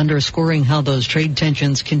tariffs, underscoring how those trade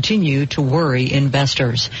tensions continue to worry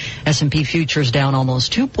investors. S&P futures down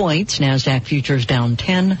almost 2 points. NASDAQ futures down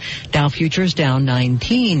 10. Dow futures down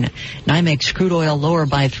 19. NYMEX crude oil lower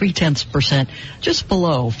by 0.3%, just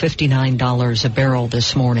below $59 a barrel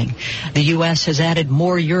this morning. The U.S. has added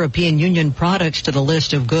more European Union products to the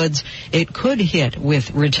list of goods it could hit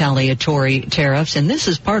with retaliatory tariffs, and this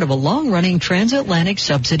is part of a long-running transatlantic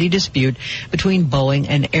subsidy dispute between Boeing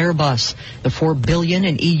and Airbus. The $4 billion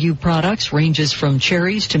in EU products ranges from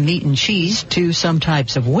cherries to meat and cheese to some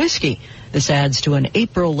types of whiskey. This adds to an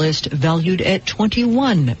April list valued at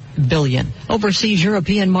 $21 billion. Overseas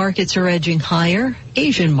European markets are edging higher.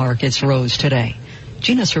 Asian markets rose today.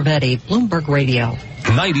 Gina Cervetti, Bloomberg Radio.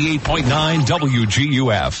 98.9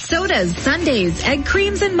 WGUF. Sodas, sundaes, egg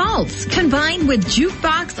creams, and malts, combined with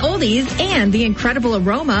jukebox oldies and the incredible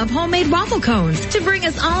aroma of homemade waffle cones to bring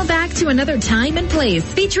us all back to another time and place,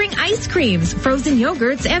 featuring ice creams, frozen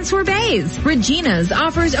yogurts, and sorbets. Regina's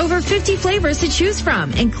offers over 50 flavors to choose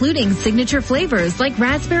from, including signature flavors like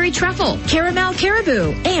raspberry truffle, caramel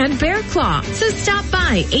caribou, and bear claw. So stop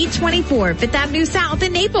by 824 Fifth Avenue South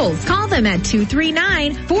in Naples. Call them at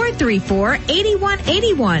 239-434-8180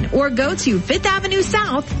 81 or go to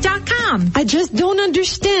FifthAvenueSouth.com. I just don't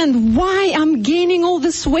understand why I'm gaining all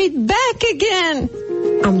this weight back again.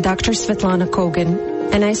 I'm Dr. Svetlana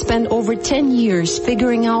Kogan, and I spent over 10 years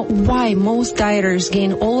figuring out why most dieters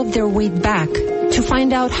gain all of their weight back. To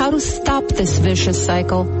find out how to stop this vicious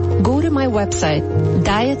cycle, go to my website,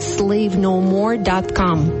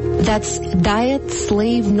 dietslavenomore.com. That's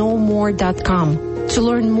dietslavenomore.com. To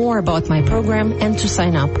learn more about my program and to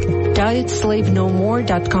sign up,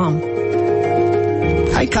 dietslavenomore.com.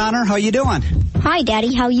 Hi, Connor. How you doing? Hi,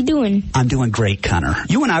 Daddy. How you doing? I'm doing great, Connor.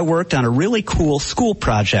 You and I worked on a really cool school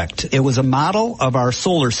project. It was a model of our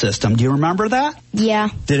solar system. Do you remember that? Yeah.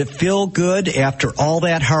 Did it feel good after all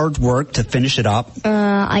that hard work to finish it up?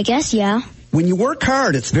 I guess, yeah. When you work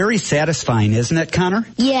hard, it's very satisfying, isn't it, Connor?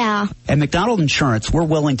 Yeah. At McDonald Insurance, we're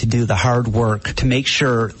willing to do the hard work to make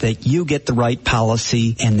sure that you get the right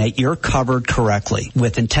policy and that you're covered correctly.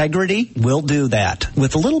 With integrity, we'll do that.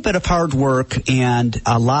 With a little bit of hard work and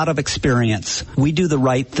a lot of experience, we do the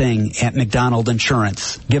right thing at McDonald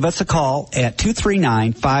Insurance. Give us a call at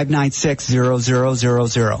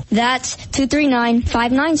 239-596-0000. That's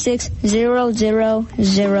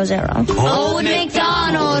 239-596-0000. Old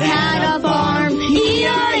MacDonald had a farm,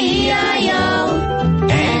 E-I-E-I-O.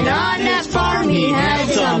 And on that farm he had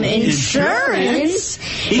some insurance,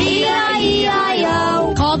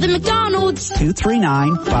 E-I-E-I-O. Call the McDonald's.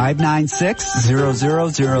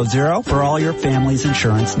 239-596-0000 for all your family's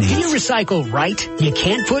insurance needs. Can you recycle right? You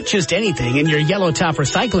can't put just anything in your Yellow Top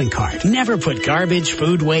recycling cart. Never put garbage,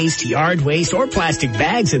 food waste, yard waste, or plastic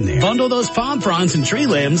bags in there. Bundle those palm fronds and tree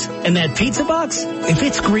limbs and that pizza box. If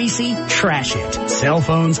it's greasy, trash it. Cell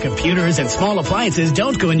phones, computers, and small appliances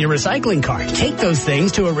don't go in your recycling cart. Take those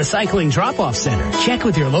things to a recycling drop-off center. Check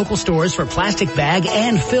with your local stores for plastic bag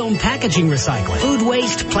and film packaging recycling. Food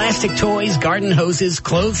waste, plastic toys, garden hoses,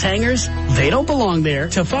 clothes hangers, they don't belong there.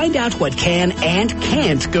 To find out what can and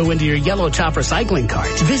can't go into your Yellow Top recycling cart,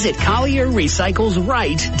 visit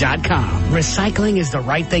CollierRecyclesRight.com. Recycling is the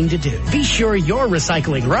right thing to do. Be sure you're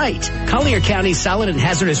recycling right. Collier County Solid and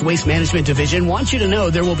Hazardous Waste Management Division wants you to know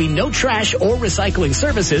there will be no trash or recycling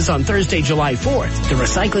services on Thursday, July 4th. The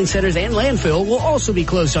recycling centers and landfill will also be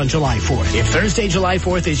closed on July 4th. If Thursday, July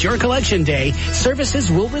 4th is your collection day,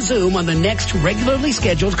 services will resume on the next regularly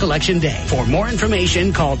scheduled collection day. For more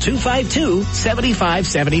information, call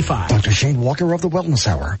 252-7575. Dr. Shane Walker of the Wellness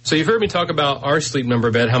Hour. So you've heard me talk about our Sleep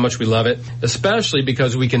Number bed, how much we love it, especially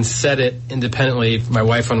because we can set it independently, my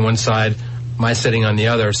wife on one side, my setting on the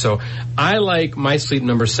other. So I like my Sleep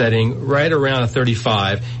Number setting right around a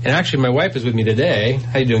 35. And actually, my wife is with me today.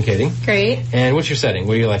 How you doing, Katie? Great. And what's your setting?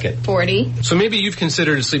 What do you like it? 40. So maybe you've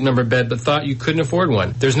considered a Sleep Number bed but thought you couldn't afford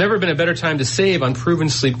one. There's never been a better time to save on proven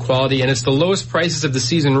sleep quality, and it's the lowest prices of the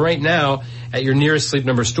season right now at your nearest Sleep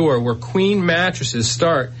Number store, where queen mattresses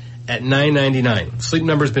start at $9.99. Sleep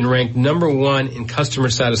Number's been ranked #1 in customer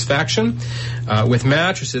satisfaction with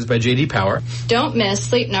mattresses by J.D. Power. Don't miss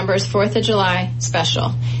Sleep Number's 4th of July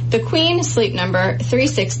special. The Queen Sleep Number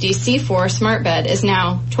 360 C4 Smart Bed is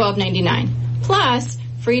now $12.99. Plus,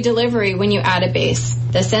 free delivery when you add a base.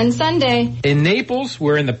 This ends Sunday. In Naples,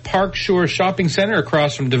 we're in the Park Shore Shopping Center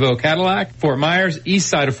across from DeVoe Cadillac. Fort Myers, east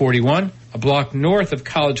side of 41, a block north of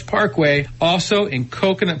College Parkway. Also in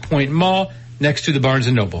Coconut Point Mall, next to the Barnes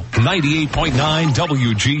 & Noble. 98.9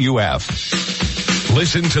 WGUF.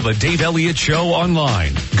 Listen to the Dave Elliott Show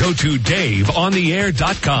online. Go to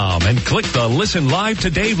DaveOnTheAir.com and click the Listen Live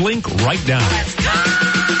to Dave link right now.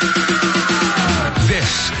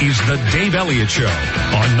 This is the Dave Elliott Show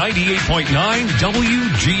on 98.9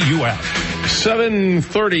 WGUF.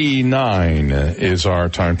 7:39 is our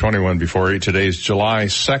time, 21 before 8. Today's July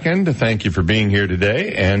 2nd. Thank you for being here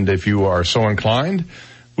today. And if you are so inclined,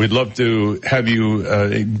 we'd love to have you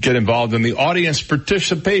get involved in the audience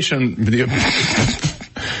participation,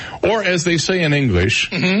 or as they say in English,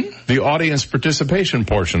 the audience participation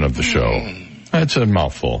portion of the show. That's a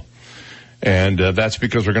mouthful. And that's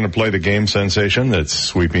because we're going to play the game sensation that's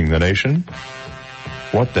sweeping the nation.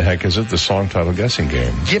 What the heck is it? The song title guessing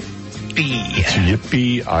game. Yippee. It's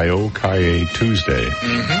Yippee-I-O-Ki-A Tuesday.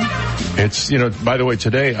 It's, by the way,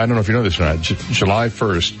 today, I don't know if you know this or not, July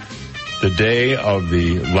 1st, the day of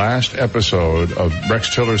the last episode of Rex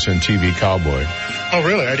Tillerson TV Cowboy. Oh,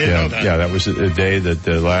 really? I didn't know that. Yeah, that was the day that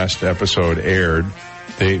the last episode aired.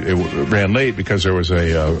 It ran late because there was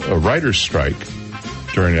a writer's strike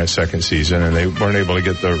during that second season, and they weren't able to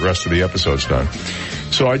get the rest of the episodes done.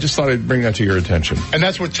 So I just thought I'd bring that to your attention. And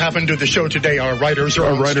that's what's happened to the show today. Our writers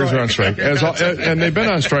are on strike. And they've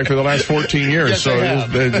been on strike for the last 14 years. Yes,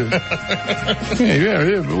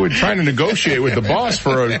 We're trying to negotiate with the boss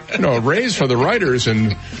for a raise for the writers,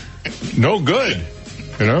 and no good.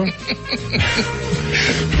 you know?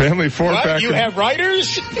 Family 4-pack. What? You have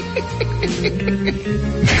writers?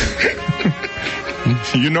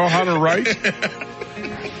 You know how to write?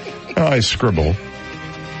 I scribble.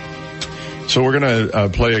 So we're going to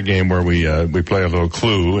play a game where we play a little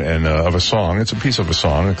clue and of a song. It's a piece of a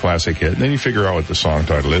song, a classic hit. And then you figure out what the song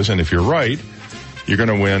title is. And if you're right, you're going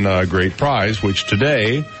to win a great prize, which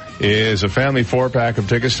today is a family 4-pack of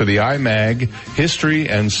tickets to the IMAG History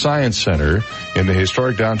and Science Center in the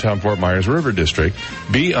historic downtown Fort Myers River District.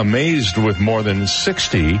 Be amazed with more than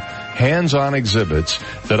 60 hands-on exhibits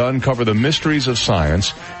that uncover the mysteries of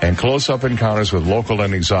science and close-up encounters with local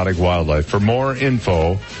and exotic wildlife. For more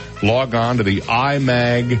info, log on to the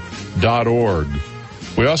imag.org.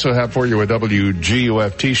 We also have for you a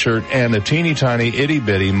WGUF t-shirt and a teeny tiny itty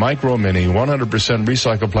bitty micro mini 100%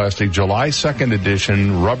 recycled plastic July 2nd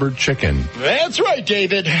edition rubber chicken. That's right,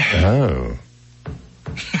 David. Oh.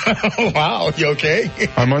 Wow, you okay?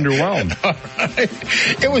 I'm underwhelmed. All right.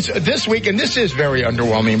 It was this week, and this is very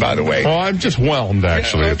underwhelming, by the way. Oh, I'm just whelmed,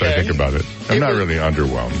 actually, if I think about it. I'm not really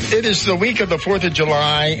underwhelmed. It is the week of the 4th of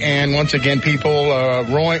July, and once again, people,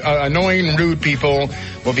 annoying, rude people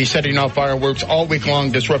will be setting off fireworks all week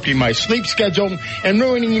long, disrupting my sleep schedule and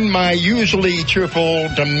ruining my usually cheerful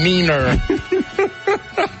demeanor.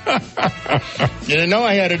 You didn't know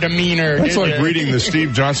I had a demeanor. That's like reading the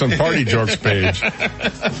Steve Johnson Party Jokes page.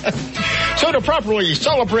 So to properly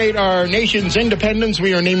celebrate our nation's independence,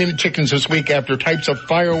 we are naming the chickens this week after types of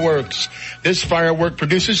fireworks. This firework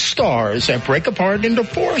produces stars that break apart into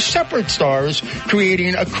 4 separate stars,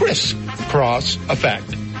 creating a crisscross effect.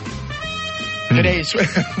 Today's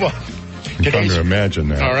I'm trying to imagine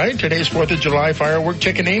that. All right, today's 4th of July firework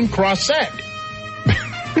chicken name, Croissant.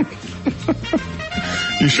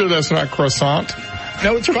 You sure that's not croissant?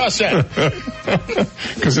 No, it's croissant.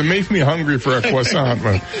 Because it makes me hungry for a croissant.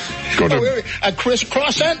 But a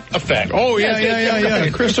croissant effect. Oh,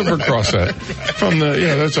 yeah. Christopher Croissant. From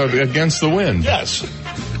that's Against the Wind. Yes.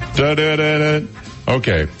 Da-da-da-da.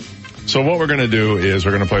 Okay. So what we're going to do is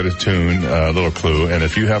we're going to play the tune, a little clue, and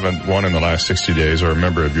if you haven't won in the last 60 days or a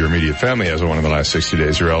member of your immediate family hasn't won in the last 60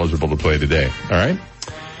 days, you're eligible to play today. All right?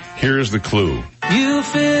 Here's the clue. You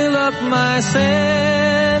fill up my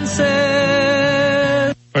senses.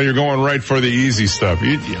 Oh, you're going right for the easy stuff.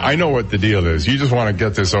 I know what the deal is. You just want to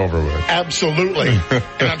get this over with. Absolutely. And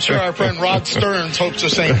I'm sure our friend Rod Stearns hopes the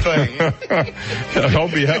same thing.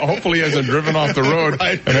 Hopefully he hasn't driven off the road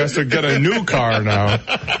and has to get a new car now.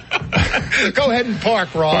 Go ahead and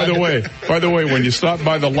park, Rod. By the way, when you stop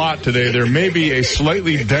by the lot today, there may be a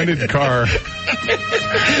slightly dented car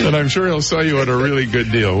that I'm sure he'll sell you at a really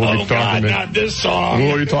good deal. We'll not this song.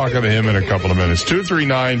 We'll be talking to him in a couple of minutes.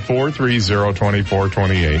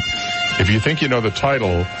 239-430-2428. If you think you know the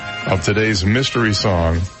title of today's mystery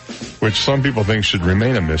song, which some people think should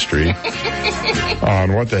remain a mystery,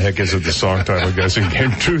 on what the heck is it, the song title guessing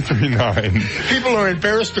game 239. People are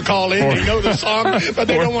embarrassed to call in. They know the song, but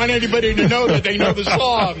they don't want anybody to know that they know the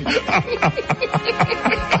song.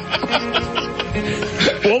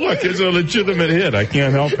 Well, look, it's a legitimate hit. I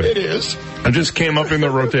can't help it. It is. I just came up in the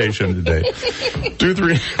rotation today.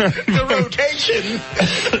 239. The rotation.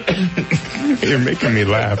 You're making me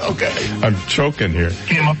laugh. Okay. I'm choking here.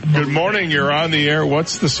 Good morning. You're on the air.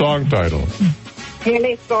 What's the song title?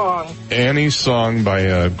 Annie's Song. Annie's Song by,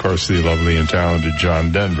 of course, the lovely and talented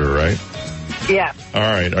John Denver, right? Yeah. All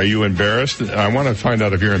right. Are you embarrassed? I want to find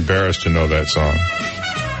out if you're embarrassed to know that song.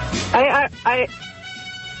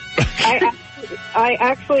 I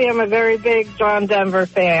actually am a very big John Denver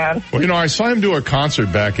fan. Well, I saw him do a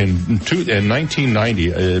concert back in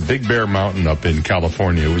 1990 at Big Bear Mountain up in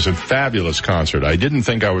California. It was a fabulous concert. I didn't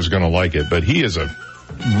think I was going to like it, but he is a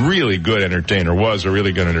really good entertainer, was a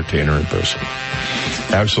really good entertainer in person.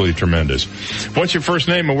 Absolutely tremendous. What's your first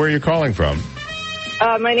name and where are you calling from?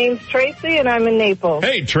 My name's Tracy, and I'm in Naples.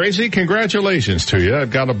 Hey, Tracy, congratulations to you. I've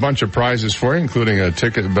got a bunch of prizes for you, including a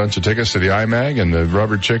bunch of tickets to the IMAG and the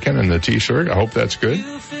rubber chicken and the T-shirt. I hope that's good.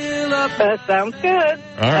 That sounds good.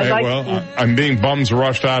 All right, I'm being bums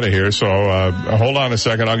rushed out of here, so hold on a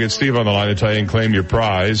second. I'll get Steve on the line to tell you and claim your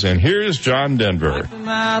prize. And here's John Denver. Like the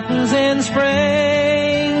mountains in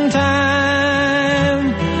springtime,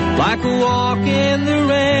 like a walk in the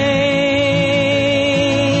rain,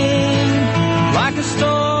 like a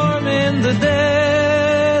storm in the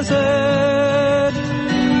desert,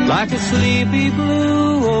 like a sleepy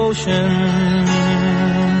blue ocean.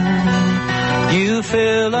 You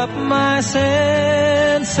fill up my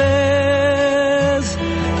senses,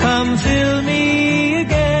 come fill me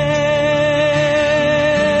again.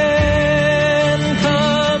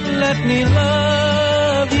 Come, let me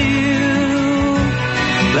love you,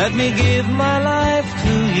 Let me give my life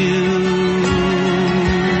to you.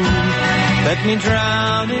 Let me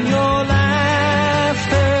drown in your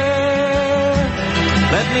laughter.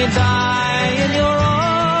 Let me die in your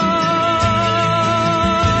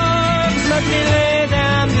arms. Let me lay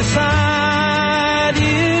down beside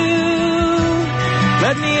you.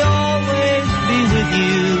 Let me always be with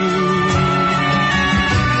you.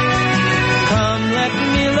 Come, let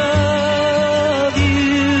me love you.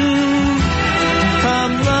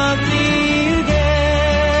 Come, love me again.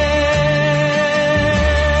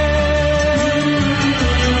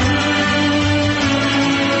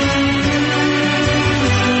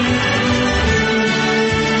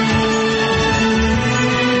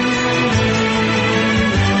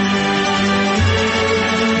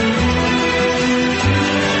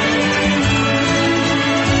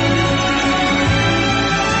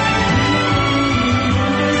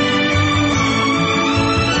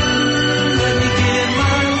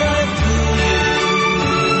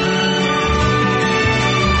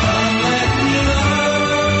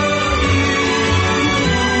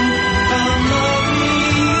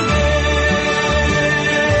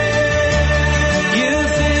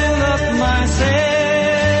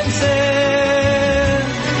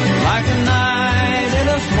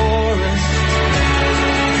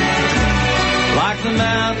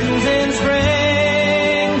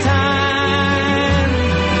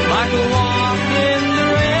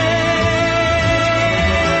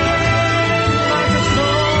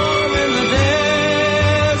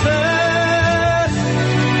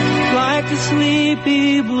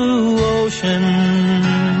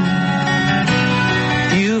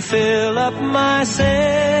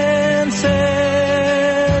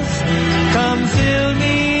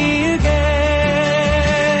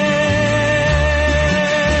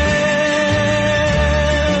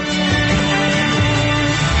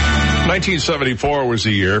 1974 was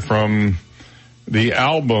the year from the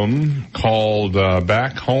album called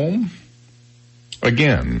Back Home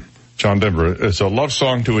Again. John Denver. It's a love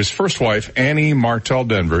song to his first wife, Annie Martell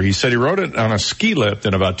Denver. He said he wrote it on a ski lift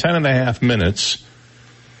in about 10.5 minutes,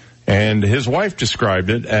 and his wife described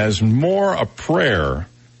it as more a prayer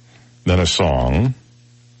than a song.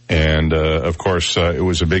 And, of course, it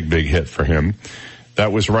was a big, big hit for him.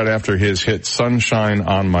 That was right after his hit Sunshine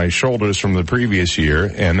on My Shoulders from the previous year,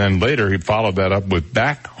 and then later he followed that up with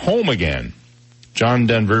Back Home Again. John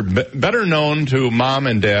Denver, better known to mom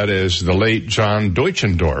and dad as the late John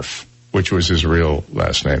Deutschendorf, which was his real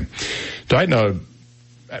last name. Died in a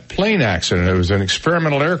plane accident. It was an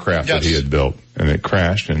experimental aircraft that he had built, and it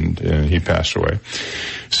crashed, and he passed away.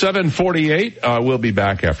 7:48, we'll be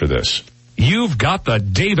back after this. You've got the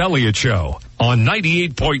Dave Elliott Show on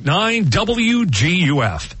 98.9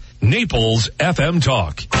 WGUF, Naples FM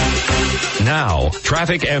Talk. Now,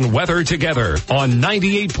 traffic and weather together on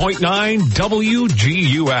 98.9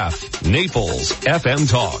 WGUF, Naples FM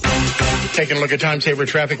Talk. Taking a look at time-saver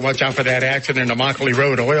traffic. Watch out for that accident on Immokalee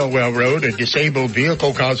Road, Oil Well Road, a disabled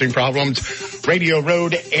vehicle causing problems. Radio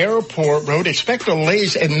Road, Airport Road. Expect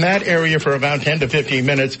delays in that area for about 10 to 15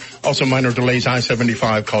 minutes. Also minor delays,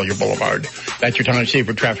 I-75, Collier Boulevard. That's your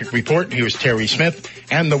time-saver traffic report. Here's Terry Smith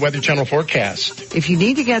and the Weather Channel forecast. If you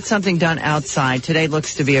need to get something done outside, today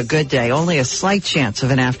looks to be a good day. Only a slight chance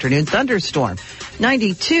of an afternoon thunderstorm.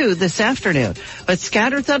 92 this afternoon, but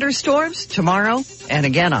scattered thunderstorms tomorrow and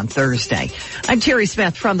again on Thursday. I'm Terry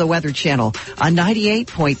Smith from the Weather Channel on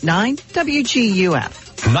 98.9 WGUF.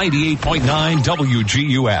 98.9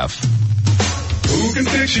 WGUF. Who can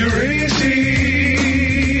fix your AC?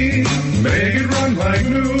 Make it run like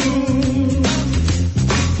new.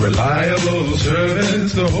 Reliable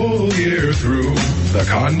service the whole year through. The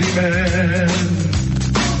Condi Man.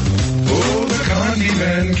 Oh, the Condi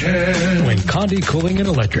Man can. When Condi Cooling and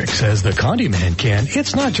Electric says the Condi Man can,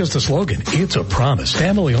 it's not just a slogan. It's a promise.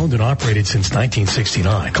 Family owned and operated since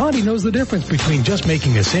 1969. Condi knows the difference between just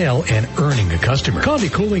making a sale and earning a customer.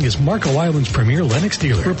 Condi Cooling is Marco Island's premier Lennox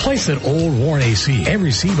dealer. Replace that old worn AC and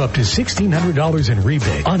receive up to $1,600 in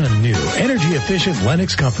rebate on a new energy efficient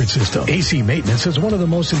Lennox comfort system. AC maintenance is one of the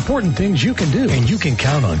most important things you can do, and you can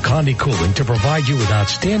count on Condi Cooling to provide you with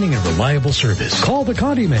outstanding and reliable service. Call the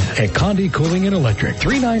Condi Man at Condi Cooling and Electric,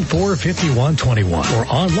 394-5121, or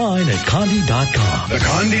online at Condi.com. The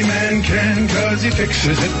Condi Man can, 'cause he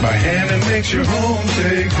fixes it by hand and makes your home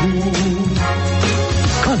stay cool.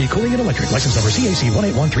 Condi Cooling and Electric, license number CAC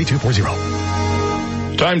 1813240.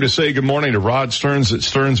 Time to say good morning to Rod Stearns at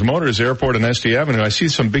Stearns Motors Airport and SD Avenue. I see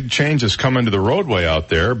some big changes coming to the roadway out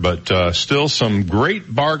there, but still some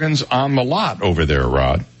great bargains on the lot over there,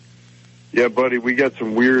 Rod. Yeah, buddy, we got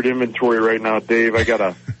some weird inventory right now, Dave. I've got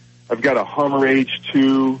a Hummer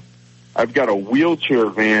H2. I've got a wheelchair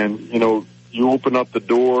van. You know, you open up the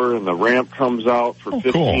door and the ramp comes out for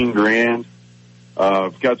 $15,000.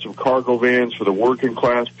 I've got some cargo vans for the working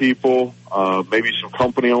class people, maybe some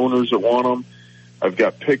company owners that want them. I've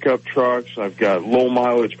got pickup trucks. I've got low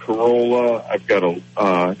mileage Corolla. I've got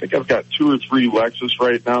I think I've got 2 or 3 Lexus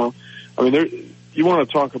right now. I mean, you want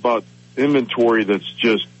to talk about inventory that's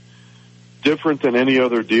just different than any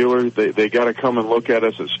other dealer. They got to come and look at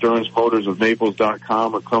us at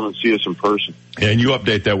StearnsMotorsofNaples.com or come and see us in person. And you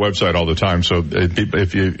update that website all the time, so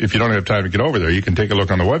if you don't have time to get over there, you can take a look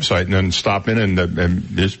on the website and then stop in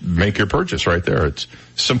and just make your purchase right there. It's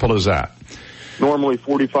simple as that. Normally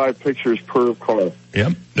 45 pictures per car.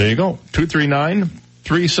 Yep, there you go.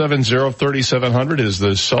 239-370-3700 is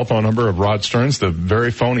the cell phone number of Rod Stearns, the very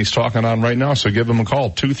phone he's talking on right now, so give him a call.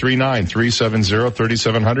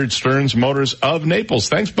 239-370-3700, Stearns Motors of Naples.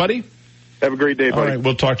 Thanks, buddy. Have a great day, buddy. All right,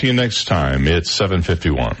 we'll talk to you next time. It's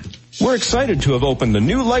 7:51. We're excited to have opened the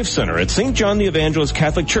new Life Center at St. John the Evangelist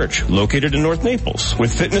Catholic Church, located in North Naples.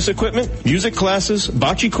 With fitness equipment, music classes,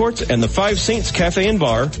 bocce courts, and the Five Saints Cafe and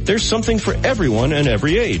Bar, there's something for everyone and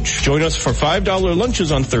every age. Join us for $5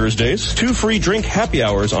 lunches on Thursdays, 2 free drink happy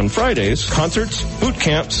hours on Fridays, concerts, boot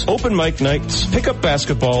camps, open mic nights, pickup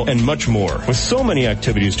basketball, and much more. With so many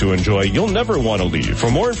activities to enjoy, you'll never want to leave. For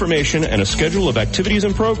more information and a schedule of activities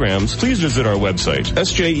and programs, please visit our website,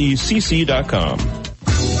 sjecc.com.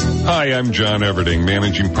 Hi, I'm John Everding,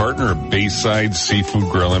 managing partner of Bayside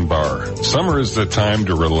Seafood Grill and Bar. Summer is the time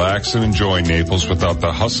to relax and enjoy Naples without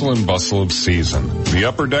the hustle and bustle of season. The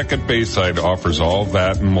Upper Deck at Bayside offers all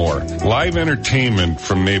that and more. Live entertainment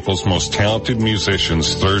from Naples' most talented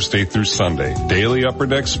musicians Thursday through Sunday. Daily Upper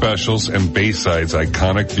Deck specials and Bayside's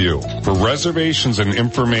iconic view. For reservations and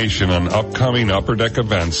information on upcoming Upper Deck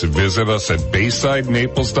events, visit us at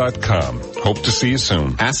BaysideNaples.com. Hope to see you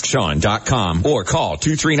soon. AskSean.com or call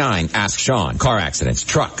 239-ASK-SEAN. Car accidents,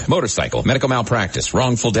 truck, motorcycle, medical malpractice,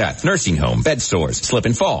 wrongful death, nursing home, bed sores, slip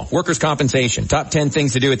and fall, workers' compensation. Top 10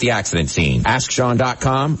 things to do at the accident scene.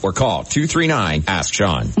 AskSean.com or call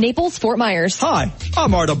 239-ASK-SEAN. Naples, Fort Myers. Hi,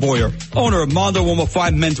 I'm Arda Boyer, owner of Mondo Woman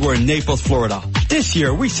 5 Menswear in Naples, Florida. This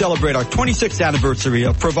year, we celebrate our 26th anniversary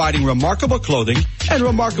of providing remarkable clothing and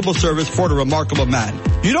remarkable service for the remarkable man.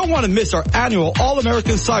 You don't want to miss our annual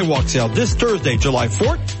All-American Sidewalk Sale this Thursday, July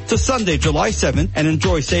 4th to Sunday, July 7th, and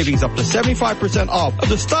enjoy savings up to 75% off of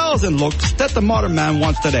the styles and looks that the modern man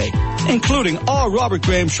wants today, including all Robert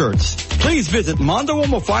Graham shirts. Please visit Mondo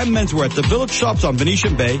Woman 5 Menswear at the Village Shops on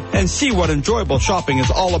Venetian Bay and see what enjoyable shopping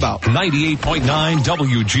is all about. 98.9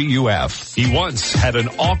 WGUF. He once had an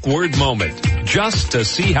awkward moment just to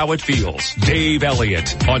see how it feels. Dave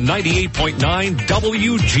Elliott on 98.9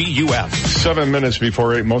 WGUF. 7 minutes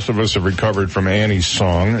before 8, most of us have recovered from Annie's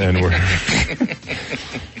song, and we're...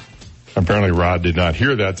 Apparently Rod did not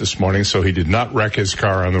hear that this morning, so he did not wreck his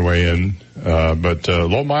car on the way in. But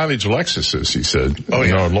low mileage Lexuses, he said. Oh,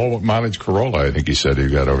 yeah. Low mileage Corolla, I think he said he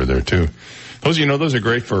got over there too. Those are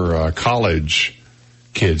great for college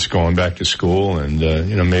kids going back to school, and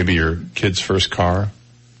maybe your kid's first car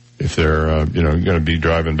if they're going to be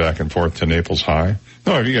driving back and forth to Naples High.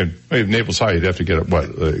 No, if you get Naples High, you'd have to get like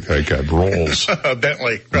Rolls. Bentley,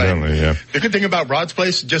 right. Bentley, yeah. The good thing about Rod's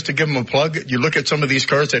place, just to give them a plug, you look at some of these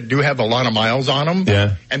cars that do have a lot of miles on them.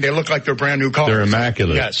 Yeah. And they look like they're brand new cars. They're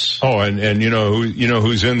immaculate. Yes. Oh, and you know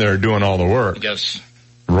who's in there doing all the work. Yes.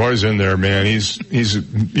 Roy's in there, man.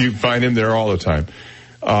 You find him there all the time.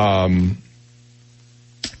 I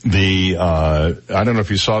don't know if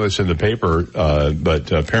you saw this in the paper,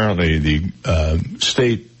 but apparently the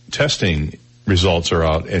state testing results are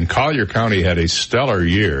out, and Collier County had a stellar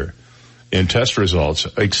year in test results,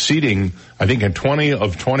 exceeding, I think, in 20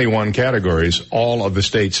 of 21 categories, all of the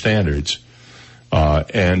state standards.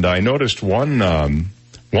 And I noticed one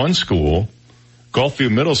school,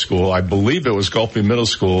 Gulfview Middle School, I believe it was Gulfview Middle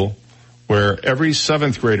School, where every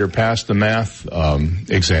 7th grader passed the math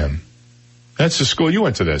exam. That's the school. You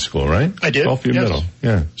went to that school, right? I did. Gulfview Middle.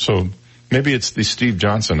 Yeah. So maybe it's the Steve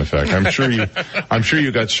Johnson effect. I'm sure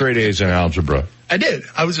you got straight A's in algebra. I did.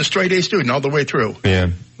 I was a straight A student all the way through.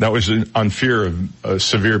 Yeah. That was on fear of a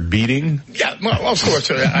severe beating? Yeah, well, of course.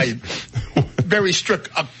 Very strict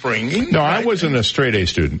upbringing. No, right? I wasn't a straight A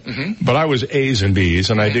student, but I was A's and B's,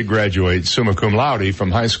 and I did graduate summa cum laude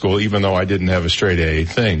from high school, even though I didn't have a straight A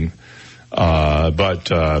thing.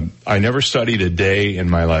 But I never studied a day in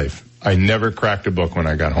my life. I never cracked a book when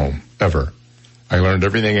I got home, ever. I learned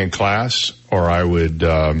everything in class, or I would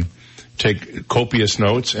take copious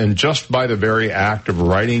notes, and just by the very act of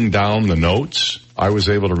writing down the notes, I was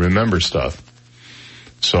able to remember stuff.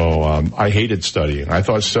 So I hated studying. I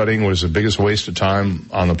thought studying was the biggest waste of time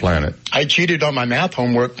on the planet. I cheated on my math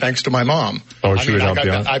homework thanks to my mom. Oh, she would help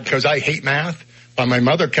you out? Because I hate math. My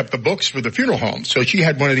mother kept the books for the funeral home. So she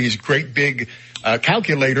had one of these great big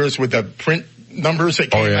calculators with the print numbers that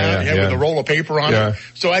came out with a roll of paper on it.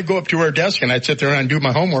 So I'd go up to her desk and I'd sit there and do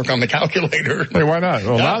my homework on the calculator. Hey, why not?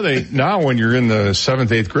 Well, now when you're in the 7th,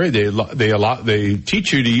 8th grade, they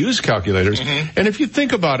teach you to use calculators. Mm-hmm. And if you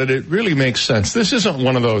think about it, it really makes sense. This isn't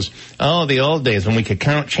one of those, the old days when we could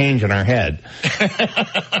count change in our head.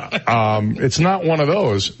 It's not one of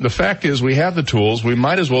those. The fact is we have the tools. We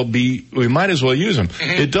might as well use them.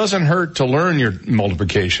 Mm-hmm. It doesn't hurt to learn your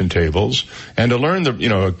multiplication tables and to learn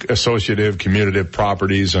the, associative, commutative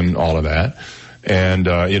properties and all of that. And,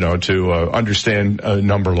 to understand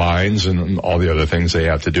number lines and all the other things they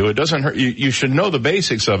have to do. It doesn't hurt. You should know the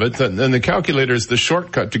basics of it, and the calculator is the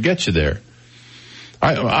shortcut to get you there.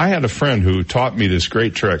 I had a friend who taught me this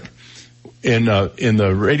great trick. In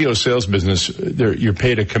the radio sales business, you're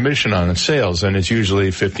paid a commission on sales, and it's usually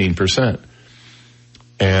 15%.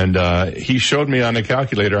 And he showed me on the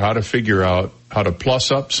calculator how to figure out how to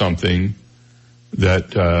plus up something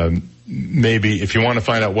that maybe if you want to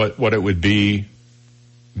find out what it would be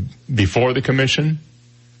before the commission,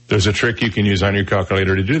 there's a trick you can use on your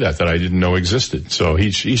calculator to do that I didn't know existed. So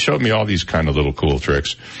he showed me all these kind of little cool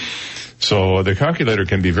tricks. So the calculator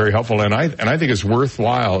can be very helpful, and I think it's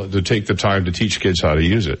worthwhile to take the time to teach kids how to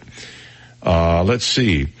use it. Let's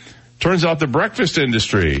see. Turns out the breakfast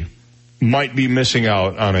industry might be missing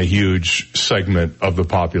out on a huge segment of the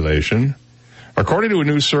population. According to a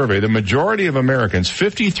new survey, the majority of Americans,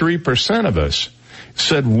 53% of us,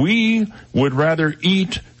 said we would rather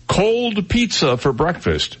eat cold pizza for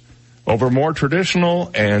breakfast over more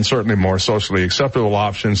traditional and certainly more socially acceptable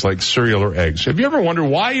options like cereal or eggs. Have you ever wondered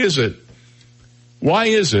why is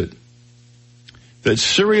it that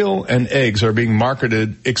cereal and eggs are being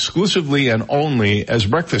marketed exclusively and only as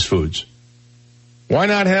breakfast foods? Why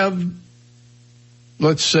not have,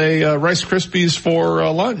 let's say, Rice Krispies for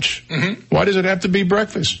lunch? Mm-hmm. Why does it have to be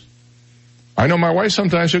breakfast? I know my wife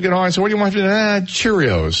sometimes, she'll get home and say, what do you want for dinner?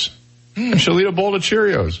 Cheerios. And she'll eat a bowl of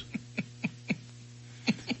Cheerios.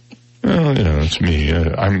 Well, it's me.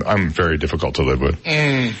 I'm very difficult to live with.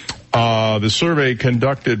 The survey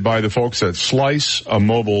conducted by the folks at Slice, a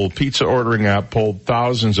mobile pizza ordering app, polled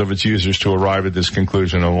thousands of its users to arrive at this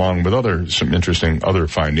conclusion, along with some interesting other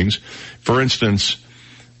findings. For instance,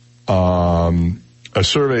 a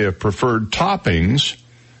survey of preferred toppings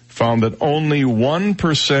found that only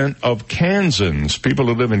 1% of Kansans, people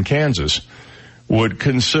who live in Kansas, would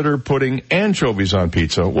consider putting anchovies on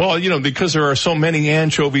pizza. Well, because there are so many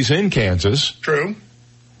anchovies in Kansas. True.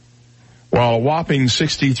 While a whopping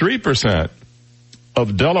 63%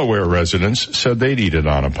 of Delaware residents said they'd eat it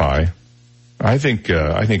on a pie. I think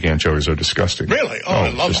anchovies are disgusting. Really? I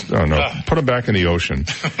love them. Oh, no. Put them back in the ocean.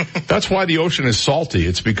 That's why the ocean is salty.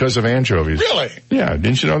 It's because of anchovies. Really? Yeah.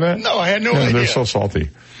 Didn't you know that? No, I had no idea. They're so salty.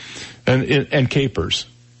 And capers.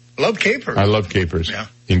 Love capers. I love capers. Yeah.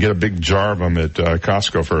 You can get a big jar of them at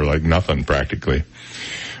Costco for like nothing practically.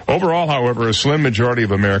 Overall, however, a slim majority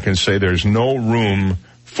of Americans say there's no room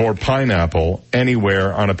for pineapple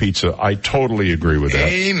anywhere on a pizza. I totally agree with that.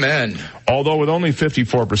 Amen. Although with only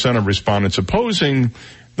 54% of respondents opposing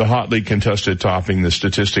the hotly contested topping, the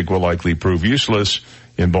statistic will likely prove useless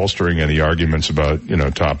in bolstering any arguments about,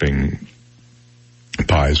 topping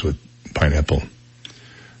pies with pineapple.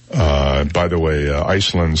 By the way,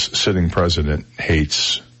 Iceland's sitting president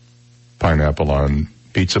hates pineapple on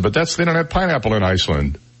pizza, but they don't have pineapple in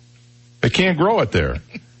Iceland. They can't grow it there.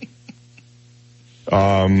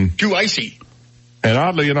 Too icy. And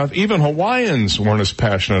oddly enough, even Hawaiians weren't as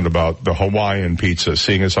passionate about the Hawaiian pizza,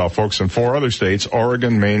 seeing as how folks in 4 other states,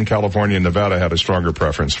 Oregon, Maine, California, and Nevada, had a stronger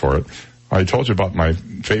preference for it. I told you about my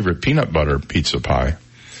favorite peanut butter pizza pie.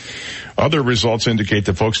 Other results indicate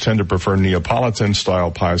that folks tend to prefer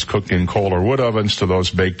Neapolitan-style pies cooked in coal or wood ovens to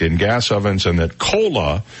those baked in gas ovens, and that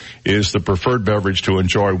cola is the preferred beverage to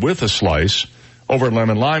enjoy with a slice over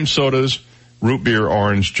lemon lime sodas, root beer,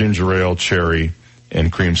 orange, ginger ale, cherry,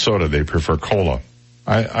 and cream soda. They prefer cola.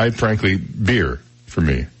 I frankly, beer for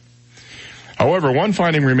me. However, one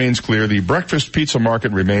finding remains clear. The breakfast pizza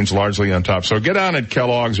market remains largely on top. So get on it,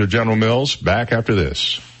 Kellogg's or General Mills. Back after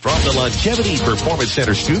this. From the Longevity Performance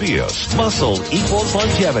Center studios, muscle equals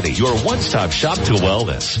longevity. Your one-stop shop to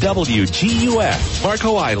wellness. WGUF,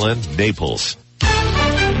 Marco Island, Naples.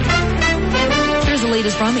 Here's the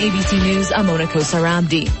latest from ABC News. I'm Mona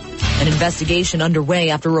Kosarabdi. An investigation underway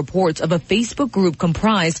after reports of a Facebook group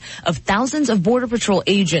comprised of thousands of Border Patrol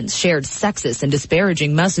agents shared sexist and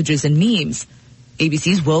disparaging messages and memes.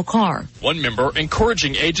 ABC's Will Carr. One member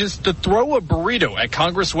encouraging agents to throw a burrito at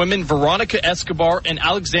Congresswomen Veronica Escobar and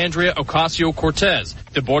Alexandria Ocasio-Cortez.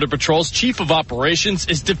 The Border Patrol's chief of operations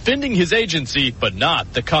is defending his agency, but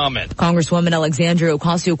not the comment. Congresswoman Alexandria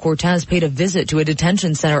Ocasio-Cortez paid a visit to a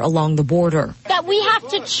detention center along the border. That we have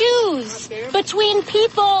to choose between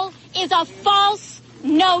people is a false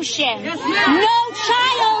notion. No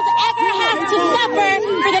child ever has to suffer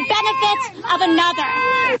for the benefits of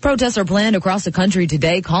another. Protests are planned across the country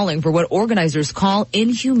today, calling for what organizers call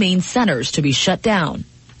inhumane centers to be shut down.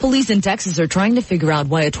 Police in Texas are trying to figure out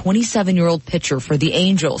why a 27-year-old pitcher for the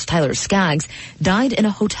Angels, Tyler Skaggs, died in a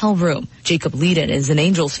hotel room. Jacob Leedon is an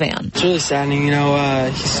Angels fan. It's really saddening.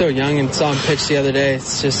 He's so young and saw him pitch the other day.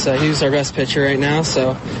 It's just he was our best pitcher right now,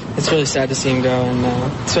 so it's really sad to see him go, and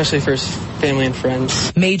especially for his family and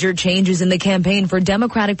friends. Major changes in the campaign for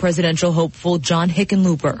Democratic presidential hopeful John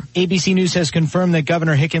Hickenlooper. ABC News has confirmed that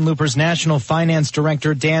Governor Hickenlooper's National Finance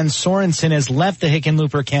Director Dan Sorensen has left the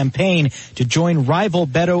Hickenlooper campaign to join rival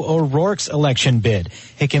Beto O'Rourke's election bid.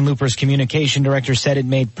 Hickenlooper's communication director said it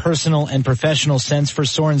made personal and professional sense for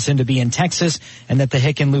Sorensen to be in Texas and that the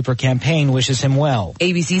Hickenlooper campaign wishes him well.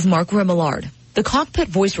 ABC's Mark Remillard. The cockpit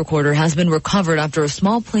voice recorder has been recovered after a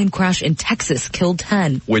small plane crash in Texas killed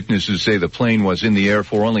 10. Witnesses say the plane was in the air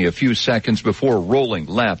for only a few seconds before rolling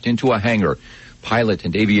left into a hangar. Pilot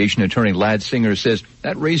and aviation attorney Ladd Singer says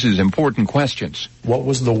that raises important questions. What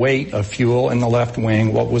was the weight of fuel in the left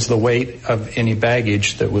wing? What was the weight of any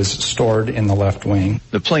baggage that was stored in the left wing?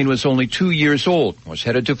 The plane was only 2 years old, was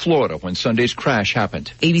headed to Florida when Sunday's crash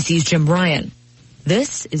happened. ABC's Jim Bryan.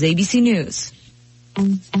 This is ABC News.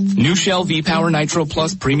 New Shell V-Power Nitro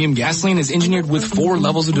Plus Premium Gasoline is engineered with 4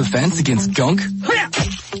 levels of defense against gunk,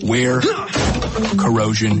 wear,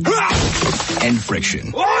 corrosion, and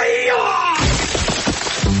friction.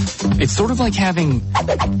 It's sort of like having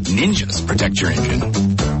ninjas protect your engine.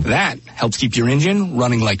 That helps keep your engine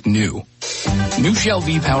running like new. New Shell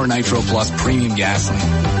V-Power Nitro Plus Premium Gasoline.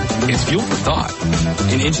 It's fuel for thought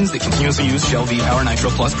in engines that continuously use Shell V-Power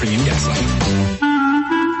Nitro Plus Premium Gasoline.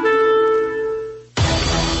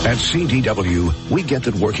 At CDW, we get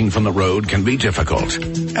that working from the road can be difficult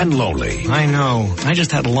and lonely. I know. I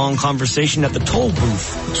just had a long conversation at the toll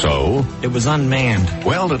booth. So? It was unmanned.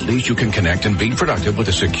 Well, at least you can connect and be productive with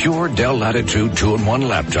a secure Dell Latitude 2-in-1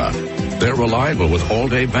 laptop. They're reliable with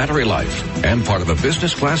all-day battery life and part of a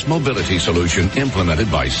business-class mobility solution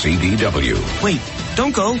implemented by CDW. Wait,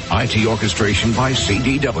 don't go. IT orchestration by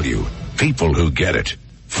CDW. People who get it.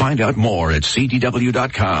 Find out more at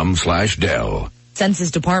cdw.com/Dell.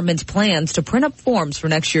 Census Department's plans to print up forms for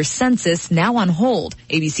next year's census now on hold.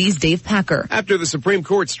 ABC's Dave Packer. After the Supreme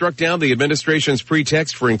Court struck down the administration's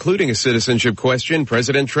pretext for including a citizenship question,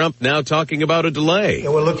 President Trump now talking about a delay. Yeah,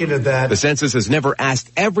 we're looking at that. The census has never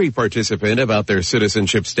asked every participant about their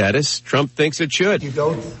citizenship status. Trump thinks it should. You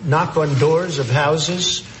go knock on doors of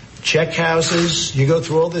houses, check houses, you go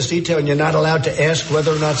through all this detail, and you're not allowed to ask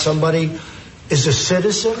whether or not somebody is a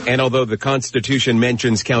citizen. And although the Constitution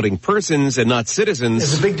mentions counting persons and not citizens,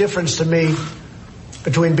 there's a big difference to me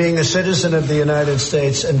between being a citizen of the United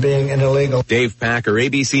States and being an illegal. Dave Packer,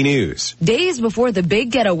 ABC News. Days before the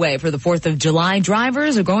big getaway for the 4th of July,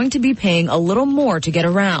 drivers are going to be paying a little more to get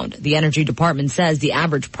around. The Energy Department says the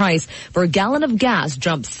average price for a gallon of gas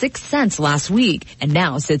jumped 6 cents last week and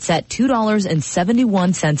now sits at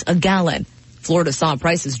 $2.71 a gallon. Florida saw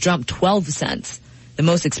prices jump 12 cents. The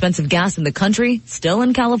most expensive gas in the country, still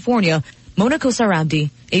in California. Mona Kosarabdi,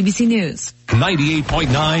 ABC News.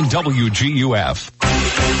 98.9 WGUF.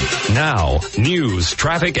 Now, news,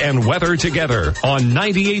 traffic, and weather together on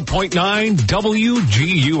 98.9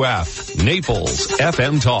 WGUF. Naples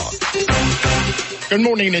FM Talk. Good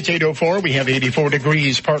morning, it's 8:04. We have 84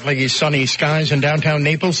 degrees, partly sunny skies in downtown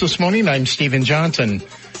Naples this morning. I'm Stephen Johnson.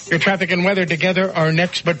 Your traffic and weather together are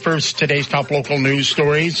next, but first, today's top local news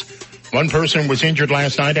stories. One person was injured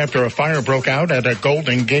last night after a fire broke out at a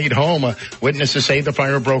Golden Gate home. Witnesses say the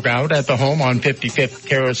fire broke out at the home on 55th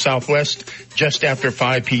Terrace Southwest just after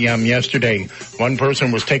 5 p.m. yesterday. One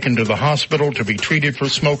person was taken to the hospital to be treated for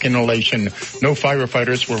smoke inhalation. No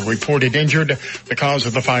firefighters were reported injured. The cause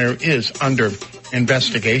of the fire is under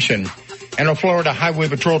investigation. And a Florida Highway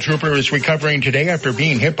Patrol trooper is recovering today after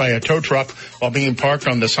being hit by a tow truck while being parked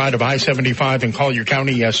on the side of I-75 in Collier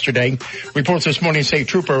County yesterday. Reports this morning say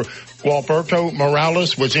Trooper Gualberto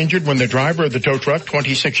Morales was injured when the driver of the tow truck,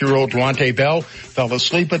 26-year-old Duante Bell, fell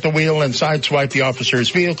asleep at the wheel and sideswiped the officer's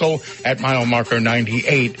vehicle at mile marker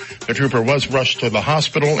 98. The trooper was rushed to the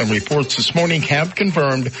hospital, and reports this morning have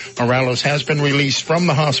confirmed Morales has been released from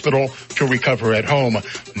the hospital to recover at home.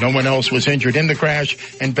 No one else was injured in the crash,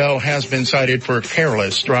 and Bell has been cited for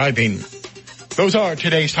careless driving. Those are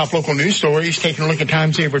today's top local news stories. Taking a look at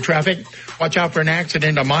time-saver traffic. Watch out for an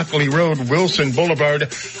accident on Immokalee Road, Wilson Boulevard.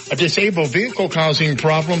 A disabled vehicle causing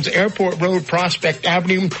problems. Airport Road, Prospect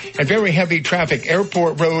Avenue, and very heavy traffic.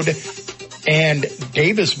 Airport Road and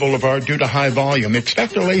Davis Boulevard due to high volume.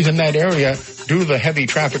 Expect delays in that area due to the heavy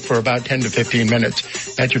traffic for about 10 to 15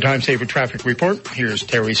 minutes. That's your time-saver traffic report. Here's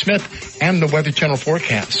Terry Smith and the Weather Channel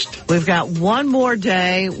forecast. We've got one more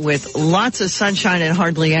day with lots of sunshine and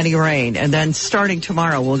hardly any rain. And then starting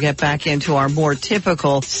tomorrow, we'll get back into our more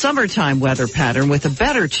typical summertime weather pattern with a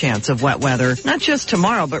better chance of wet weather, not just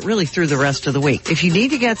tomorrow, but really through the rest of the week. If you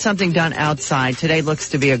need to get something done outside, today looks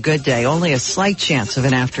to be a good day. Only a slight chance of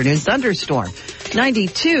an afternoon thunderstorm.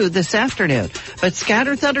 92 this afternoon, but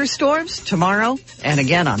scattered thunderstorms tomorrow and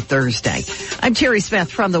again on Thursday. I'm Terry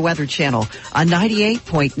Smith from the Weather Channel on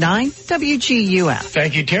 98.9 WGUF.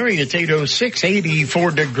 Thank you, Terry. It's 8:06,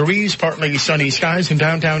 84 degrees, partly sunny skies in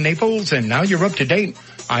downtown Naples, and now you're up to date.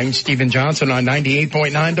 I'm Stephen Johnson on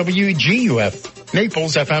 98.9 WGUF.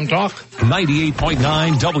 Naples FM Talk.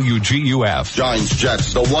 98.9 WGUF. Giants,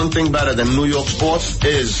 Jets. The one thing better than New York sports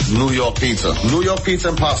is New York pizza. New York Pizza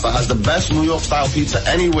and Pasta has the best New York style pizza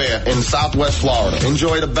anywhere in Southwest Florida.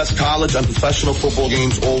 Enjoy the best college and professional football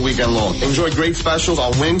games all weekend long. Enjoy great specials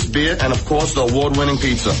on wings, beer, and of course the award-winning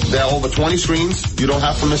pizza. There are over 20 screens. You don't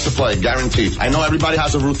have to miss a play, guaranteed. I know everybody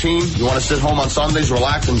has a routine. You want to sit home on Sundays,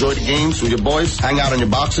 relax, enjoy the games with your boys, hang out in your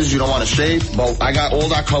boxes. You don't want to shave. Well, I got all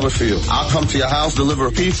that covered for you. I'll come to your house, deliver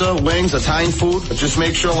a pizza, wings, Italian food. But just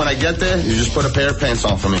make sure when I get there, you just put a pair of pants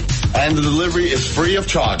on for me. And the delivery is free of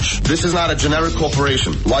charge. This is not a generic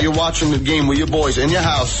corporation. While you're watching the game with your boys in your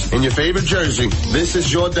house, in your favorite jersey, this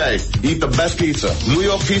is your day. Eat the best pizza. New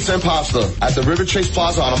York Pizza and Pasta at the River Chase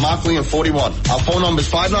Plaza on Immokalee and 41. Our phone number is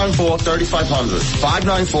 594-3500.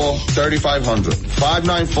 594-3500.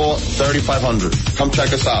 594-3500. Come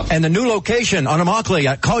check us out. And the new location on Immokalee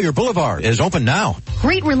at Collier Boulevard is open now.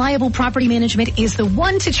 Great Reliable Property Management is the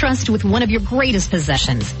one to trust with one of your greatest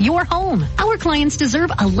possessions, your home. Our clients deserve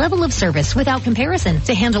a level of service without comparison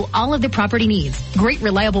to handle all of their property needs. Great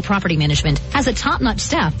Reliable Property Management has a top-notch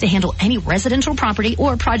staff to handle any residential property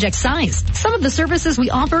or project size. Some of the services we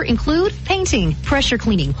offer include painting, pressure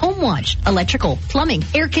cleaning, home wash, electrical, plumbing,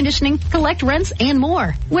 air conditioning, collect rents, and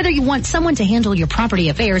more. Whether you want someone to handle your property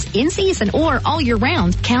affairs in season or all year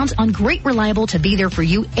round, count on Great Reliable to be there for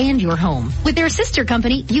you and your home. With their sister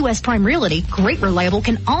company, U.S. Prime Realty, Great Reliable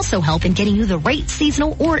can also help in getting you the right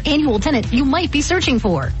seasonal or annual tenant you might be searching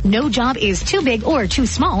for. No job is too big or too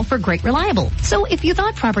small for Great Reliable. So if you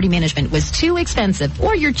thought property management was too expensive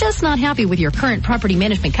or you're just not happy with your current property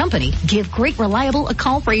management company, give Great Reliable a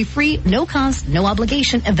call for a free, no-cost,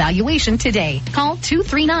 no-obligation evaluation today. Call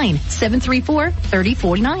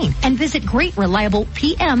 239-734-3049 and visit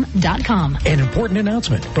GreatReliablePM.com. An important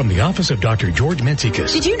announcement from the office of Dr. George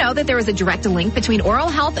Mentsikas. Did you know that there is a direct link between oral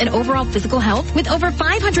health and overall physical health? With over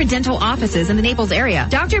 500 dental offices in the Naples area,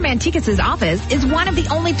 Dr. Mentsikas' office is one of the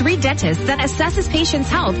only 3 dentists that assesses patients'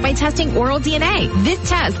 health by testing oral DNA. This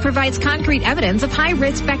test provides concrete evidence of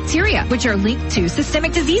high-risk bacteria, which are linked to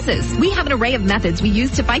systemic diseases. We have an array of methods we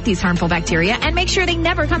use to fight these harmful bacteria and make sure they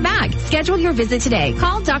never come back. Schedule your visit today.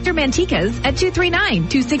 Call Dr. Mentsikas at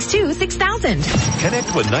 239-262-6000.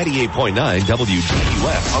 Connect with 98.9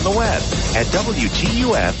 WGUF on the web at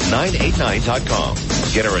WGUF989.com.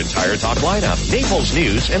 Get our entire talk lineup, Naples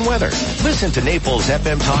news and weather. Listen to Naples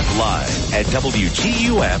FM Talk live at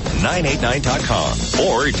WGUF989.com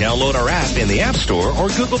or download our app in the App Store or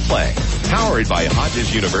Google Play. Powered by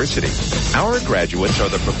Hodges University. Our graduates are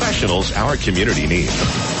the professionals our community needs.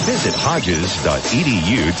 Visit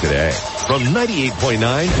Hodges.edu today. From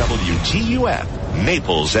 98.9 WGUF,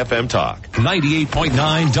 Naples FM Talk.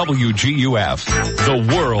 98.9 WGUF. The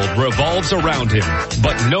world revolves around him,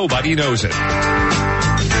 but nobody knows it.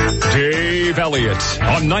 Dave Elliott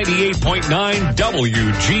on 98.9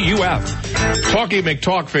 WGUF. Talkie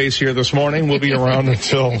McTalkface here this morning. We'll be around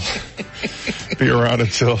until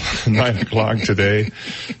 9 o'clock today,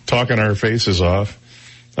 talking our faces off.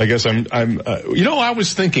 I guess I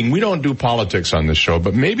was thinking we don't do politics on this show,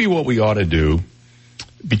 but maybe what we ought to do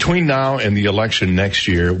between now and the election next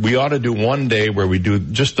year, we ought to do one day where we do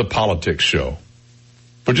just the politics show.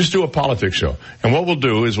 But just do a politics show. And what we'll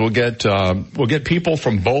do is we'll get people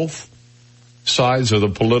from both sides of the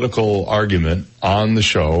political argument on the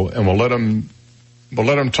show, and we'll let them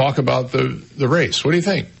talk about the race. What do you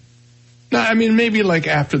think? Now, I mean, maybe like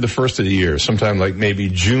after the first of the year, sometime like maybe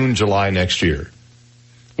June, July next year,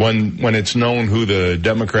 when it's known who the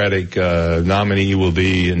Democratic nominee will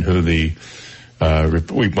be and who the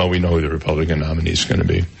We know who the Republican nominee is going to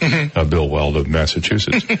be. Bill Weld of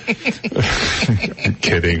Massachusetts. I'm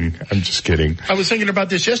kidding. I'm just kidding. I was thinking about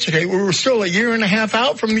this yesterday. We were still a year and a half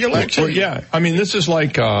out from the election. Well, yeah. I mean, this is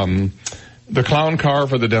like the clown car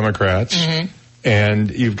for the Democrats. And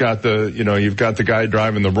you've got the guy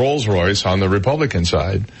driving the Rolls Royce on the Republican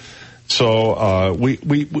side. So,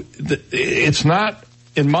 it's not,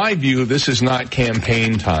 in my view, this is not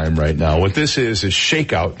campaign time right now. What this is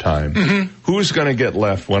shakeout time. Who's going to get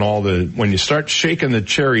left when you start shaking the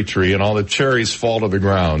cherry tree and all the cherries fall to the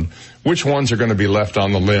ground? Which ones are going to be left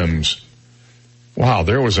on the limbs? Wow,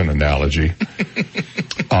 there was an analogy,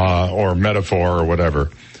 or metaphor or whatever.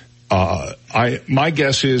 My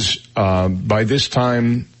guess is, by this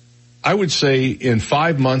time, I would say in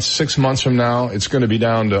 5 months, 6 months from now, it's going to be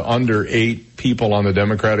down to under 8 people on the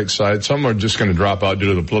Democratic side. Some are just going to drop out due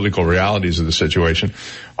to the political realities of the situation.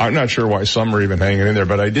 I'm not sure why some are even hanging in there,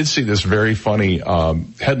 but I did see this very funny,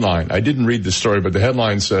 headline. I didn't read the story, but the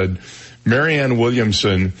headline said, Marianne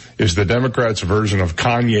Williamson is the Democrats' version of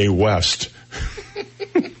Kanye West.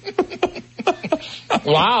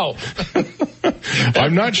 Wow.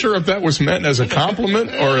 I'm not sure if that was meant as a compliment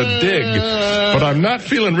or a dig, but I'm not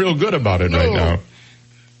feeling real good about it right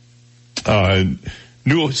now.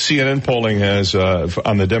 New CNN polling has,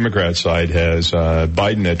 on the Democrat side, has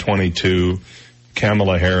Biden at 22,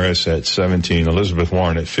 Kamala Harris at 17, Elizabeth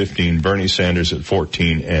Warren at 15, Bernie Sanders at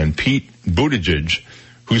 14, and Pete Buttigieg,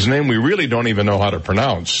 whose name we really don't even know how to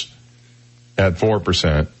pronounce, at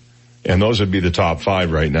 4%. And those would be the top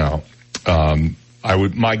 5 right now.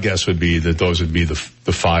 My guess would be that those would be the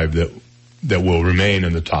 5 that will remain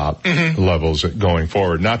in the top levels going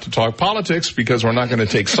forward. Not to talk politics, because we're not going to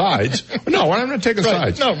take sides. No, we're not going to take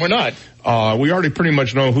sides. No, we're not. We already pretty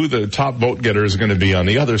much know who the top vote getter is going to be on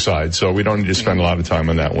the other side, so we don't need to spend a lot of time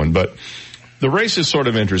on that one. But the race is sort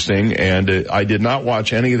of interesting, and I did not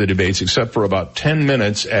watch any of the debates except for about 10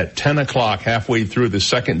 minutes at 10 o'clock, halfway through the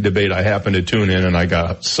second debate. I happened to tune in, and I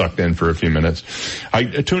got sucked in for a few minutes. I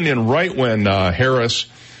tuned in right when Harris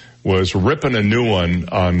was ripping a new one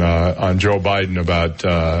on Joe Biden about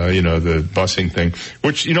the busing thing,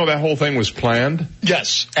 which that whole thing was planned.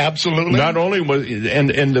 Yes, absolutely. Not only was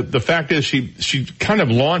and the fact is she kind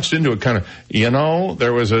of launched into it, kind of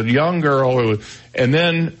there was a young girl and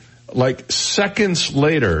then like seconds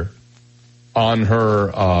later on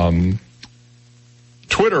her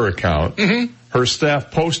Twitter account, her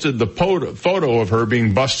staff posted the photo of her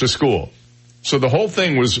being bused to school. So the whole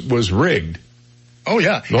thing was rigged. Oh,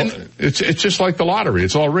 yeah. It's just like the lottery.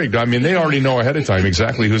 It's all rigged. I mean, they already know ahead of time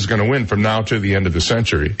exactly who's going to win from now to the end of the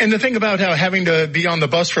century. And the thing about having to be on the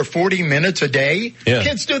bus for 40 minutes a day,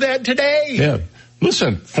 kids do that today. Yeah.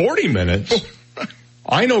 Listen, 40 minutes.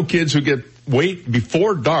 I know kids who wait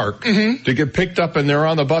before dark to get picked up, and they're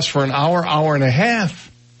on the bus for an hour, hour and a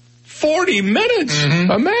half. 40 minutes.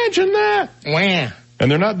 Imagine that. Wow.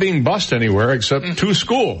 And they're not being bused anywhere except to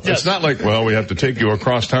school. Yes. It's not like, we have to take you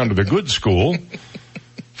across town to the good school.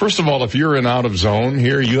 First of all, if you're in out of zone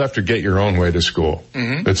here, you have to get your own way to school.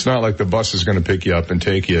 It's not like the bus is going to pick you up and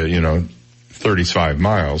take you, 35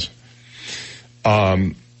 miles.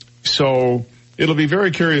 So it'll be very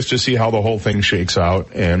curious to see how the whole thing shakes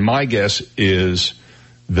out. And my guess is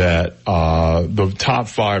that the top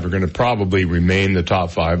 5 are going to probably remain the top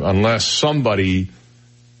 5 unless somebody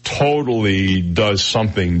totally does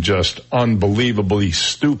something just unbelievably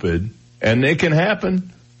stupid, and it can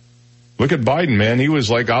happen. Look at Biden, man. He was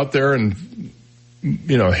like out there and,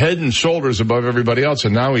 head and shoulders above everybody else,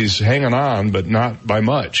 and now he's hanging on, but not by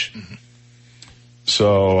much.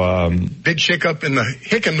 So, big shakeup in the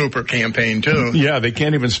Hickenlooper campaign, too. Yeah, they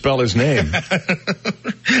can't even spell his name.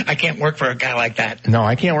 I can't work for a guy like that. No,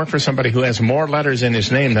 I can't work for somebody who has more letters in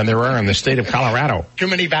his name than there are in the state of Colorado. Too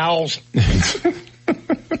many vowels.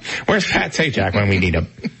 Where's Pat Sajak when we need him?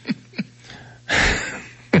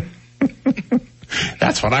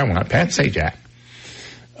 That's what I want, Pat Sajak.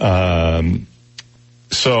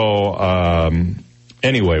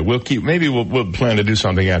 Anyway, we'll plan to do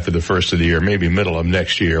something after the first of the year, maybe middle of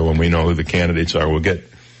next year when we know who the candidates are. We'll get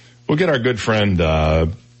our good friend,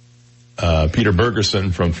 Peter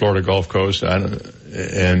Bergerson from Florida Gulf Coast, and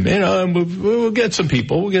we'll get some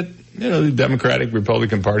people. We'll get, the Democratic,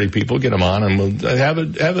 Republican Party people, get them on, and we'll have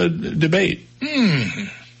a debate.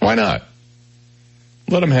 Why not?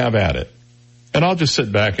 Let them have at it. And I'll just sit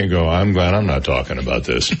back and go, I'm glad I'm not talking about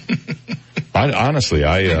this.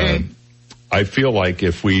 I feel like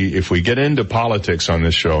if we get into politics on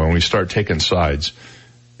this show and we start taking sides,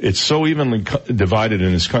 it's so evenly divided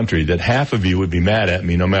in this country that half of you would be mad at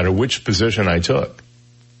me no matter which position I took.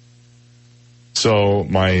 So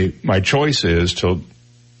my choice is to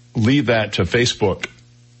leave that to Facebook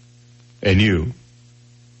and you.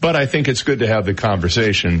 But I think it's good to have the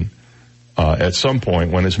conversation at some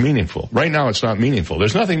point when it's meaningful. Right now it's not meaningful.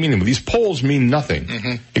 There's nothing meaningful. These polls mean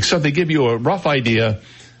nothing, except they give you a rough idea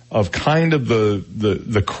of kind of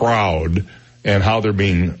the crowd and how they're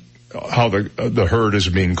being, how the herd is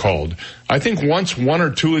being called. I think once one or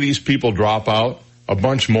two of these people drop out, a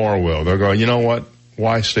bunch more will. They'll go, you know what?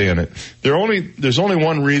 Why stay in it? There's only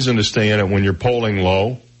one reason to stay in it when you're polling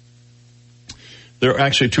low. There are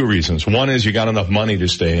actually two reasons. One is you got enough money to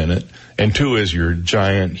stay in it, and two is your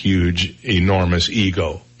giant, huge, enormous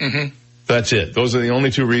ego. That's it. Those are the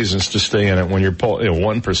only two reasons to stay in it when you're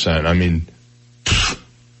 1%. I mean,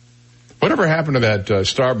 whatever happened to that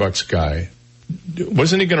Starbucks guy?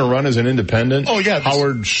 Wasn't he going to run as an independent? Oh, yeah.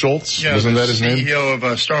 Howard Schultz? Yeah, wasn't that his name? CEO of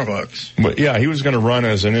Starbucks. But yeah, he was going to run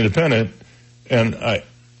as an independent, and I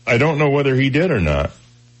don't know whether he did or not.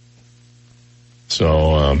 So,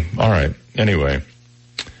 all right. Anyway,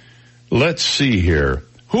 let's see here.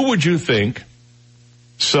 Who would you think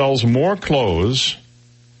sells more clothes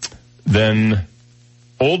than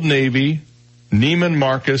Old Navy, Neiman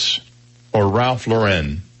Marcus, or Ralph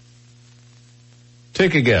Lauren?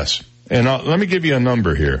 Take a guess. And let me give you a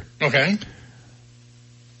number here. Okay.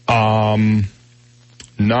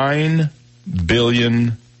 $9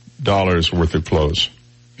 billion worth of clothes.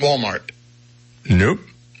 Walmart. Nope.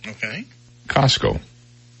 Okay. Costco.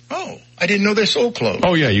 Oh, I didn't know they sold clothes.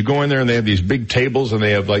 Oh yeah, you go in there and they have these big tables and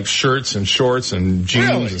they have like shirts and shorts and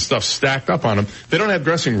jeans and stuff stacked up on them. They don't have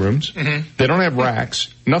dressing rooms. They don't have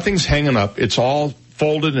racks. Nothing's hanging up. It's all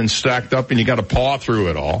folded and stacked up, and you got to paw through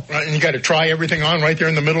it all. Right, and you got to try everything on right there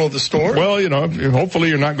in the middle of the store? Well, you know, hopefully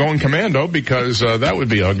you're not going commando, because that would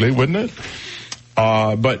be ugly, wouldn't it?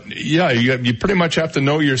 But yeah, you pretty much have to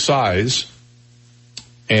know your size.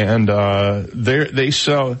 And they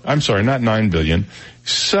sell, I'm sorry, not $9 billion,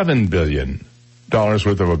 $7 billion worth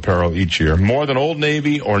of apparel each year, more than Old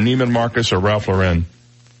Navy or Neiman Marcus or Ralph Lauren.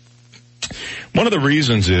 One of the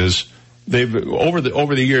reasons is they've over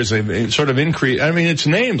the years they've sort of increased. I mean, it's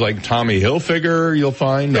names like Tommy Hilfiger, you'll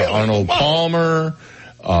find Arnold Palmer.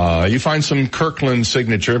 You find some Kirkland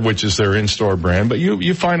Signature, which is their in-store brand, but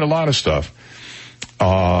you find a lot of stuff.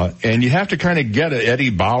 And you have to kind of get it.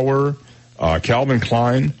 Eddie Bauer, Calvin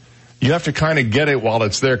Klein. You have to kind of get it while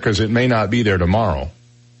it's there, because it may not be there tomorrow.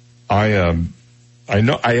 I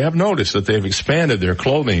have noticed that they've expanded their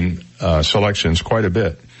clothing selections quite a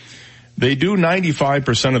bit. They do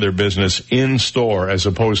 95% of their business in store as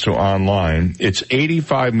opposed to online. It's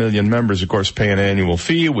 85 million members, of course, pay an annual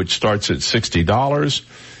fee, which starts at $60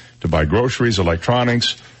 to buy groceries,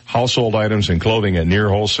 electronics, household items, and clothing at near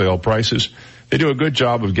wholesale prices. They do a good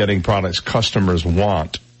job of getting products customers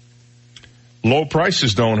want. Low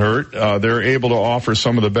prices don't hurt. They're able to offer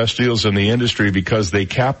some of the best deals in the industry because they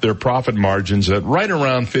cap their profit margins at right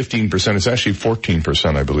around 15%. It's actually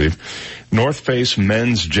 14%, I believe. North Face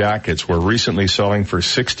men's jackets were recently selling for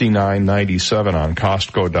 $69.97 on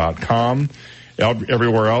Costco.com.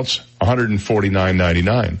 Everywhere else,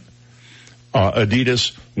 $149.99.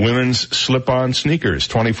 Adidas women's slip-on sneakers,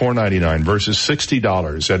 $24.99 versus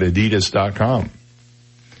 $60 at Adidas.com.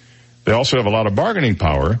 They also have a lot of bargaining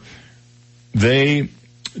power. They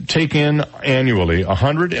take in annually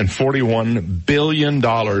 $141 billion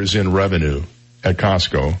in revenue at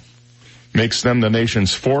Costco. Makes them the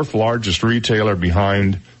nation's fourth largest retailer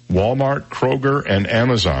behind Walmart, Kroger, and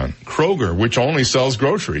Amazon. Kroger, which only sells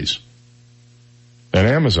groceries, and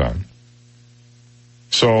Amazon.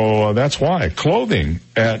 So that's why. Clothing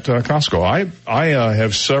at Costco. I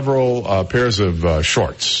have several pairs of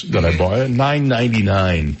shorts that I bought.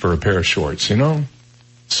 $9.99 for a pair of shorts, you know.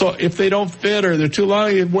 So if they don't fit or they're too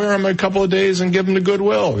long, you wear them a couple of days and give them to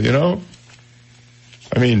Goodwill, you know.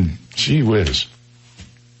 I mean, gee whiz.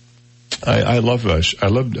 I love pawing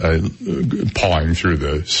through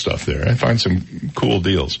the stuff there. I find some cool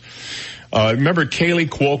deals. Remember Kaylee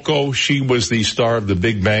Cuoco? She was the star of The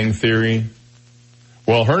Big Bang Theory.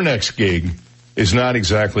 Well, her next gig is not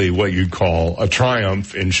exactly what you'd call a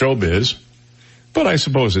triumph in showbiz, but I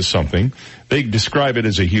suppose it's something. They describe it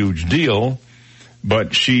as a huge deal,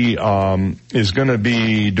 but she is going to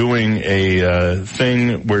be doing a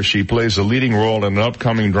thing where she plays a leading role in an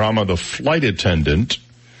upcoming drama, The Flight Attendant,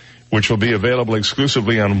 which will be available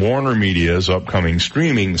exclusively on Warner Media's upcoming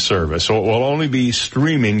streaming service. So it will only be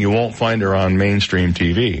streaming. You won't find her on mainstream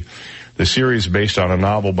TV. The series, based on a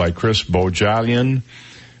novel by Chris Bojalian,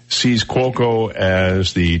 sees Cuoco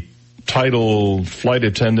as the title flight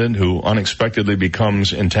attendant who unexpectedly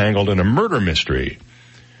becomes entangled in a murder mystery.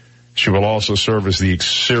 She will also serve as the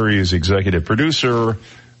series executive producer,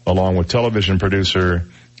 along with television producer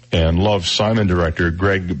and Love, Simon director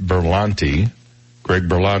Greg Berlanti. Greg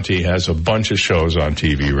Berlanti has a bunch of shows on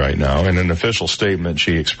TV right now. In an official statement,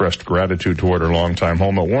 she expressed gratitude toward her longtime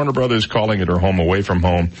home at Warner Brothers, calling it her home away from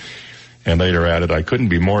home, and later added, I couldn't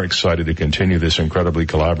be more excited to continue this incredibly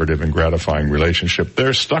collaborative and gratifying relationship.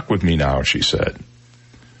 They're stuck with me now, she said.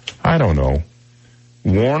 I don't know.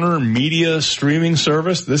 Warner Media streaming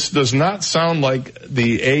service? This does not sound like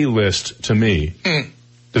the A-list to me.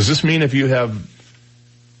 Does this mean if you have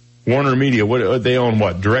Warner Media, what they own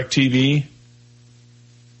what? DirecTV?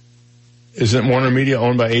 Isn't Warner Media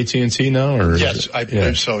owned by AT&T now? Or yes, I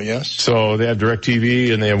believe so, yes. So they have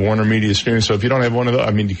DirecTV and they have Warner Media streaming. So if you don't have one of those,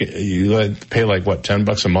 I mean, you pay like what,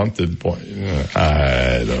 $10 a month?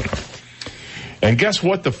 I don't know. And guess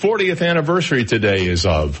what the 40th anniversary today is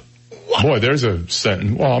of? What? Boy, there's a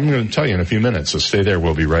sentence. Well, I'm going to tell you in a few minutes, so stay there.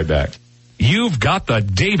 We'll be right back. You've got the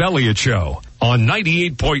Dave Elliott Show on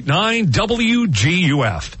 98.9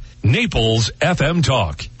 WGUF, Naples FM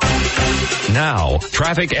Talk. Now,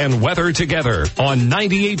 traffic and weather together on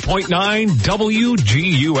 98.9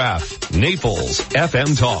 WGUF, Naples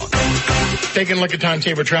FM Talk. Taking a look at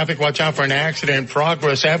timetable traffic, watch out for an accident.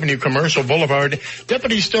 Progress Avenue, Commercial Boulevard.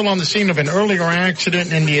 Deputies still on the scene of an earlier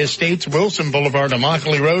accident in the Estates, Wilson Boulevard,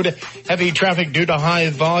 Immokalee Road. Heavy traffic due to high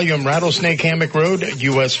volume, Rattlesnake Hammock Road,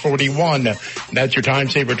 US 41. That's your time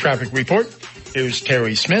saver traffic report. Here's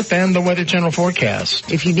Terry Smith and the Weather Channel forecast.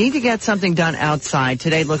 If you need to get something done outside,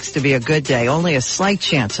 today looks to be a good day. Only a slight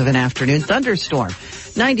chance of an afternoon thunderstorm.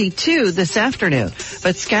 92 this afternoon,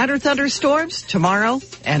 but scattered thunderstorms tomorrow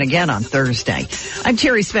and again on Thursday. I'm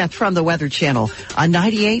Terry Smith from the Weather Channel on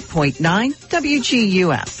 98.9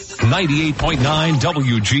 WGUF. 98.9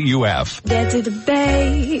 WGUF. Get to the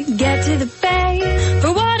bay,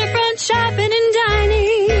 for waterfront shopping and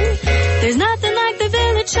dining. There's nothing like the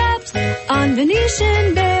Village Shops on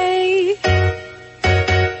Venetian Bay.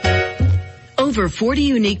 Over 40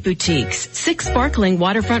 unique boutiques, 6 sparkling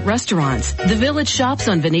waterfront restaurants. The Village Shops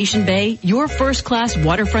on Venetian Bay, your first-class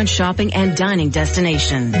waterfront shopping and dining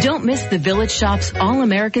destination. Don't miss the Village Shops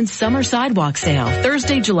All-American Summer Sidewalk Sale,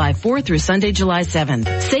 Thursday, July 4th through Sunday, July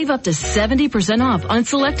 7th. Save up to 70% off on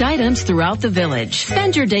select items throughout the Village.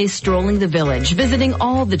 Spend your day strolling the Village, visiting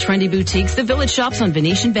all the trendy boutiques the Village Shops on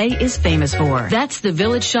Venetian Bay is famous for. That's the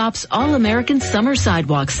Village Shops All-American Summer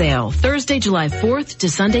Sidewalk Sale, Thursday, July 4th to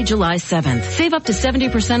Sunday, July 7th. Save up to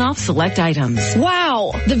 70% off select items.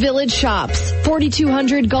 Wow! The Village Shops,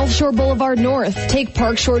 4200 Gulf Shore Boulevard North. Take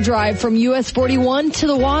Park Shore Drive from US 41 to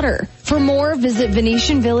the water. For more, visit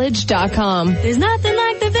VenetianVillage.com. There's nothing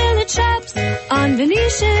like the Village Shops on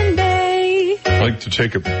Venetian Bay. I'd like to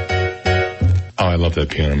take I love that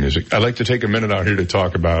piano music. I'd like to take a minute out here to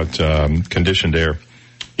talk about conditioned air.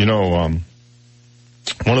 You know,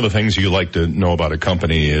 one of the things you like to know about a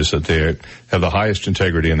company is that they have the highest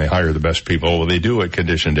integrity and they hire the best people. Well, they do at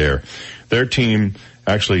Conditioned Air. Their team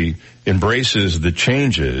actually embraces the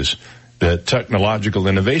changes that technological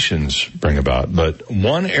innovations bring about. But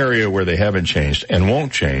one area where they haven't changed and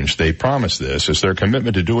won't change, they promise this, is their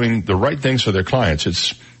commitment to doing the right things for their clients.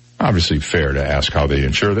 It's obviously fair to ask how they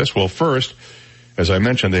ensure this. Well, first, as I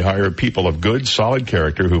mentioned, they hire people of good, solid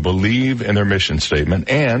character who believe in their mission statement,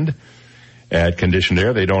 and at Conditioned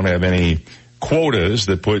Air, they don't have any quotas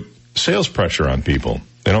that put sales pressure on people.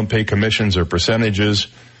 They don't pay commissions or percentages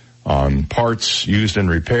on parts used in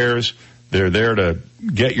repairs. They're there to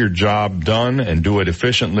get your job done and do it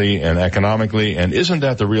efficiently and economically. And isn't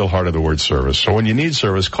that the real heart of the word service? So when you need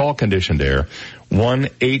service, call Conditioned Air,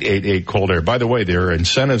 1-888-COLD-AIR. By the way, their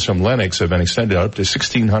incentives from Lennox have been extended up to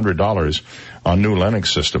 $1,600 on new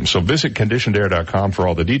Lennox systems. So visit conditionedair.com for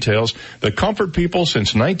all the details. The Comfort People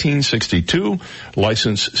since 1962,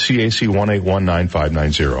 license CAC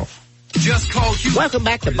 1819590. Just call Hewlett. Welcome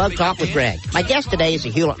back to Bug Talk with Greg. My guest today is a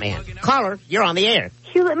Hewlett man. Caller, you're on the air.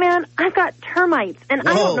 Hewlett man, I've got termites, and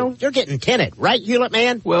I don't know. You're getting tinted, right, Hewlett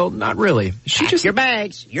man? Well, not really. Pack your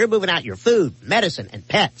bags. You're moving out your food, medicine, and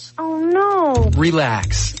pets. Oh, no.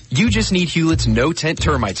 Relax. You just need Hewlett's no-tent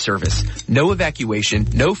termite service. No evacuation,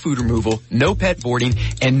 no food removal, no pet boarding,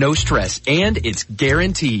 and no stress. And it's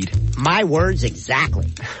guaranteed. My words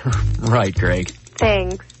exactly. Right, Greg.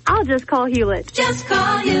 Thanks. I'll just call Hewlett. Just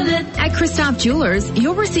call Hewlett. At Christoph Jewelers,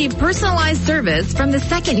 you'll receive personalized service from the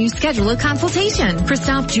second you schedule a consultation.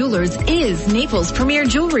 Christoph Jewelers is Naples' premier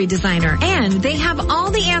jewelry designer, and they have all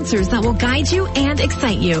the answers that will guide you and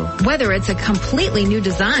excite you. Whether it's a completely new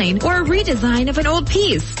design or a redesign of an old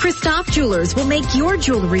piece, Christoph Jewelers will make your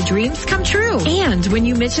jewelry dreams come true. And when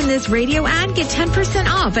you mention this radio ad, get 10%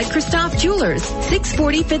 off at Christoph Jewelers,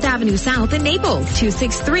 640 5th Avenue South in Naples,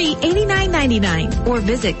 263-8999, or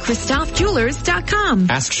visit visit ChristophJewelers.com.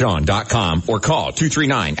 AskSean.com or call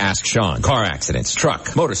 239-ASK-SEAN. Car accidents,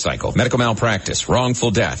 truck, motorcycle, medical malpractice,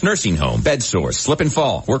 wrongful death, nursing home, bed sores, slip and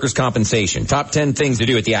fall, workers' compensation. Top 10 things to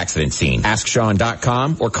do at the accident scene.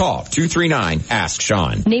 AskSean.com or call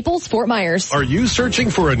 239-ASK-SEAN. Naples, Fort Myers. Are you searching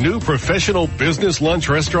for a new professional business lunch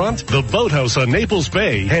restaurant? The Boathouse on Naples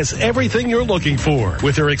Bay has everything you're looking for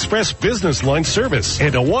with their express business lunch service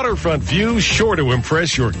and a waterfront view sure to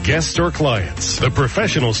impress your guests or clients. The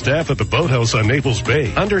professional staff at the Boathouse on Naples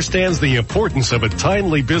Bay understands the importance of a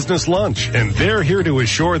timely business lunch, and they're here to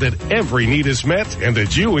assure that every need is met and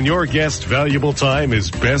that you and your guests' valuable time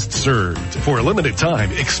is best served. For a limited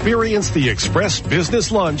time, experience the Express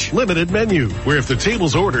Business Lunch limited menu, where if the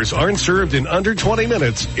table's orders aren't served in under 20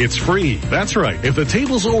 minutes, it's free. That's right. If the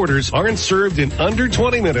table's orders aren't served in under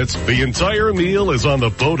 20 minutes, the entire meal is on the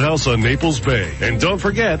Boathouse on Naples Bay. And don't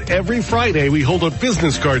forget, every Friday we hold a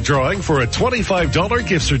business card drawing for a $25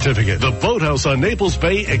 gift certificate. The Boathouse on Naples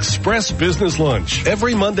Bay Express Business Lunch.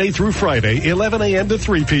 Every Monday through Friday, 11 a.m. to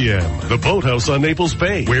 3 p.m. The Boathouse on Naples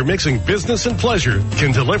Bay, where mixing business and pleasure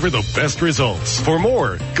can deliver the best results. For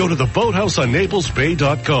more, go to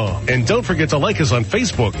theboathouseonnaplesbay.com. And don't forget to like us on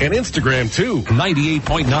Facebook and Instagram too.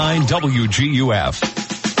 98.9 WGUF.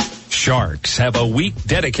 Sharks have a week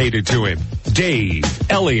dedicated to him. Dave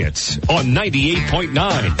Elliott's on 98.9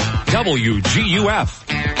 WGUF.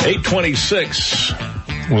 826.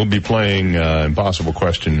 We'll be playing Impossible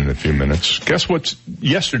Question in a few minutes. Guess what's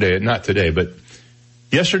yesterday, not today, but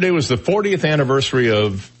yesterday was the 40th anniversary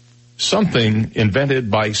of something invented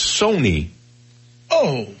by Sony.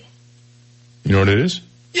 Oh. You know what it is?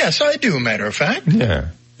 Yes, I do, matter of fact. Yeah.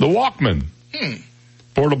 The Walkman.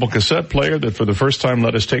 Portable cassette player that for the first time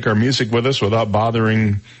let us take our music with us without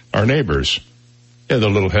bothering our neighbors. Yeah, the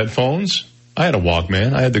little headphones. I had a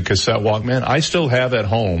Walkman. I had the cassette Walkman. I still have at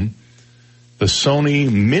home the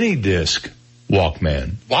Sony mini disc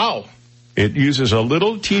Walkman. Wow. It uses a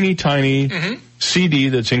little teeny tiny CD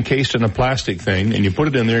that's encased in a plastic thing, and you put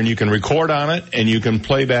it in there and you can record on it and you can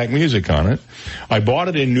play back music on it. I bought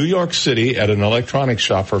it in New York City at an electronics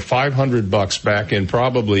shop for $500 back in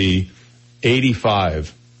probably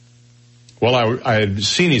 85. Well, I had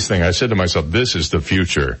seen these things. I said to myself, this is the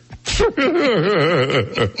future.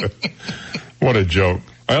 What a joke.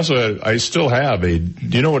 I still have do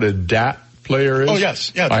you know what a DAT player is? Oh,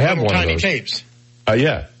 yes. Yeah, I have one tiny of those. tapes.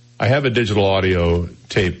 Yeah. I have a digital audio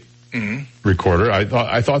tape recorder.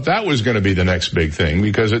 I thought that was going to be the next big thing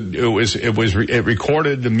because it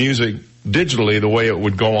recorded the music digitally the way it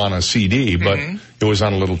would go on a CD, but it was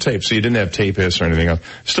on a little tape, so you didn't have tape hiss or anything else.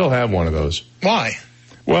 Still have one of those. Why?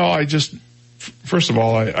 Well, first of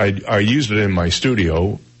all, I used it in my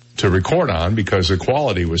studio to record on because the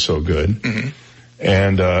quality was so good,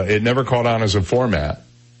 and it never caught on as a format.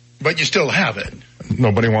 But you still have it.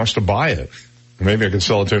 Nobody wants to buy it. Maybe I can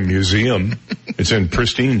sell it to a museum. It's in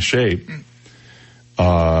pristine shape. You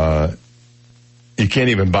can't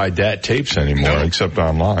even buy DAT tapes anymore except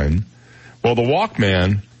online. Well, the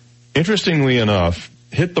Walkman, interestingly enough,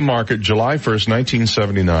 hit the market July 1st,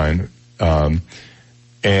 1979.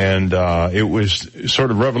 And it was sort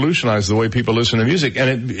of revolutionized the way people listen to music.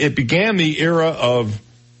 And it began the era of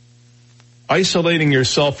isolating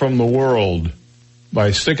yourself from the world by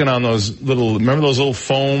sticking on those remember those little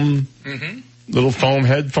foam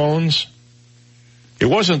headphones? It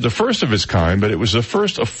wasn't the first of its kind, but it was the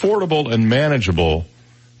first affordable and manageable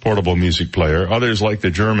portable music player. Others, like the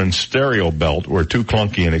German Stereo Belt, were too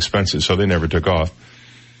clunky and expensive, so they never took off.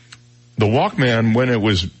 The Walkman, when it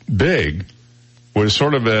was big, was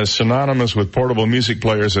sort of as synonymous with portable music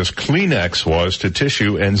players as Kleenex was to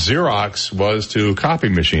tissue and Xerox was to copy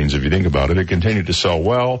machines, if you think about it. It continued to sell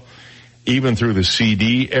well, even through the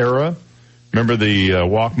CD era. Remember the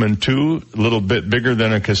Walkman 2, a little bit bigger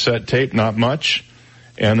than a cassette tape, not much.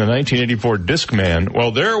 And the 1984 Discman,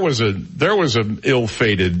 well, there was a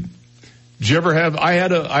ill-fated. Did you ever have? I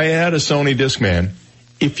had a Sony Discman.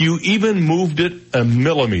 If you even moved it a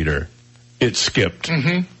millimeter, it skipped.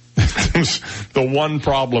 It was the one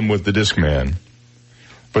problem with the Discman.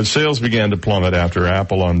 But sales began to plummet after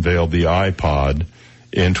Apple unveiled the iPod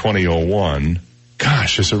in 2001.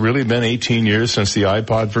 Gosh, has it really been 18 years since the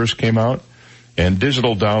iPod first came out? And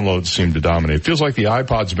digital downloads seem to dominate. It feels like the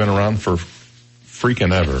iPod's been around for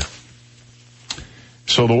freaking ever.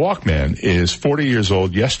 So the Walkman is 40 years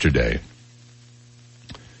old yesterday.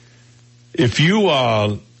 If you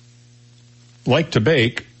like to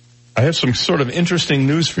bake, I have some sort of interesting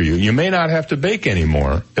news for you. You may not have to bake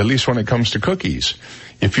anymore, at least when it comes to cookies.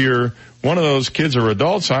 If you're one of those kids or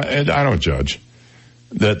adults, I don't judge,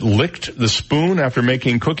 that licked the spoon after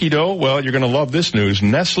making cookie dough, well, you're going to love this news.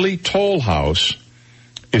 Nestle Toll House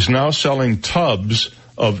is now selling tubs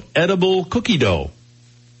of edible cookie dough.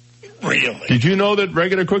 Really? Did you know that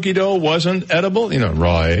regular cookie dough wasn't edible? You know,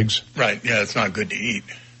 raw eggs. Right, yeah, it's not good to eat.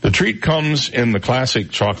 The treat comes in the classic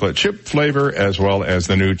chocolate chip flavor as well as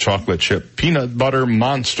the new chocolate chip peanut butter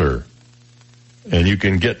monster. And you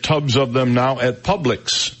can get tubs of them now at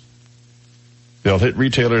Publix. They'll hit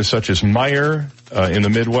retailers such as Meijer in the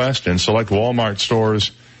Midwest and select Walmart stores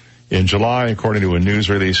in July. According to a news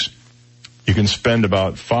release, you can spend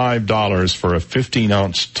about $5 for a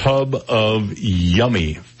 15-ounce tub of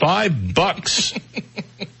yummy. $5.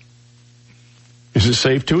 Is it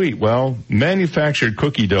safe to eat? Well, manufactured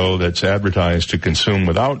cookie dough that's advertised to consume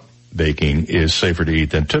without baking is safer to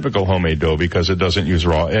eat than typical homemade dough because it doesn't use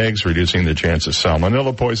raw eggs, reducing the chance of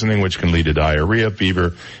salmonella poisoning, which can lead to diarrhea,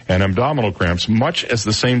 fever, and abdominal cramps, much as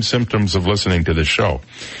the same symptoms of listening to this show.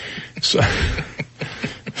 So,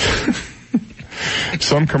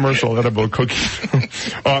 some commercial edible cookies.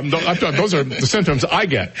 Those are the symptoms I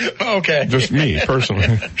get. Okay. Just me, personally.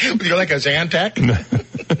 Would you like a Zantac?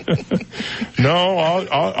 No,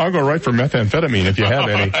 I'll go right for methamphetamine if you have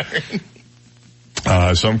any.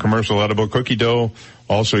 Some commercial edible cookie dough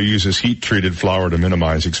also uses heat-treated flour to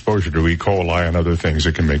minimize exposure to E. coli and other things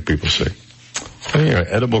that can make people sick. Anyway,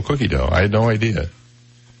 edible cookie dough. I had no idea.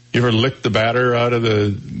 You ever licked the batter out of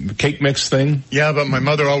the cake mix thing? Yeah, but my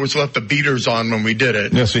mother always left the beaters on when we did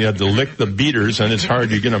it. Yeah, so you had to lick the beaters, and it's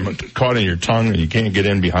hard. You get them caught in your tongue, and you can't get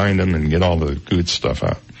in behind them and get all the good stuff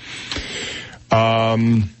out.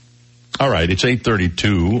 All right, it's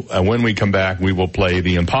 8:32. When we come back, we will play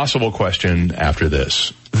the impossible question after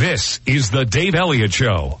this. This is the Dave Elliott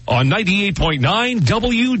Show on 98.9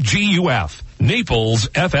 WGUF, Naples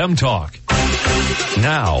FM Talk.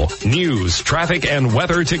 Now, news, traffic, and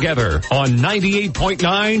weather together on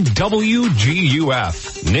 98.9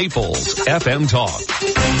 WGUF, Naples FM Talk.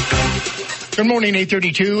 Good morning,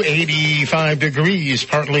 8:32, 85 degrees,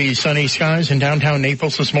 partly sunny skies in downtown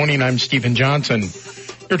Naples this morning. I'm Stephen Johnson.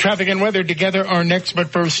 Your traffic and weather together are next, but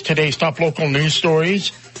first, today's top local news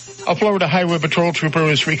stories. A Florida Highway Patrol trooper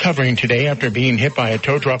is recovering today after being hit by a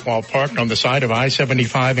tow truck while parked on the side of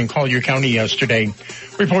I-75 in Collier County yesterday.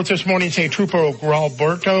 Reports this morning say Trooper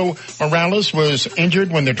Roberto Morales was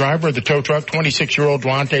injured when the driver of the tow truck, 26-year-old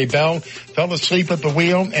Duante Bell, fell asleep at the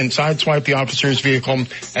wheel and sideswiped the officer's vehicle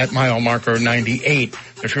at mile marker 98.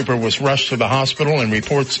 The trooper was rushed to the hospital, and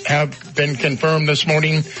reports have been confirmed this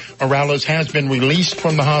morning. Morales has been released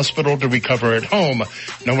from the hospital to recover at home.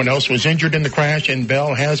 No one else was injured in the crash, and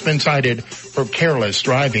Bell has been cited for careless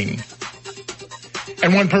driving.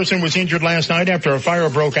 And one person was injured last night after a fire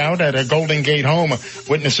broke out at a Golden Gate home.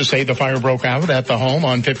 Witnesses say the fire broke out at the home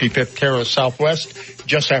on 55th Terrace Southwest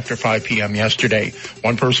just after 5 p.m. yesterday.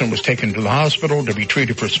 One person was taken to the hospital to be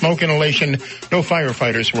treated for smoke inhalation. No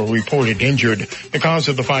firefighters were reported injured. The cause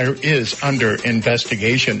of the fire is under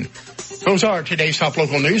investigation. Those are today's top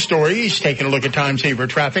local news stories. Taking a look at time-saver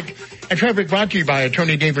traffic. And traffic brought to you by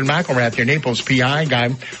Attorney David McElrath, your Naples PI guy.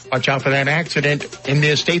 Watch out for that accident in the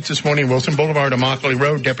Estates this morning, Wilson Boulevard and Immokalee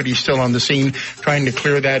Road. Deputies still on the scene trying to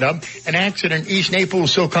clear that up. An accident East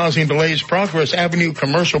Naples still causing delays. Progress Avenue,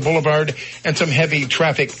 Commercial Boulevard, and some heavy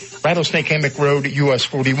traffic. Rattlesnake Hammock Road, US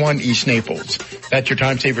 41, East Naples. That's your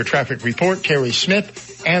time-saver traffic report. Terry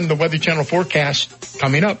Smith and the Weather Channel forecast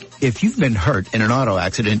coming up. If you've been hurt in an auto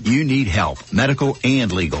accident, you need help, medical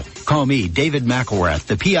and legal. Call me, David McElrath,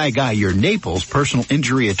 the PI guy, your Naples personal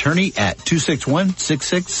injury attorney at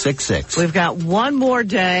 261-6666. We've got one more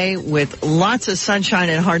day with lots of sunshine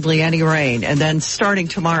and hardly any rain. And then starting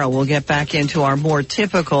tomorrow, we'll get back into our more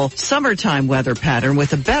typical summertime weather pattern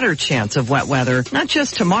with a better chance of wet weather, not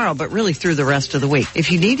just tomorrow, but really through the rest of the week.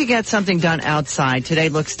 If you need to get something done outside, today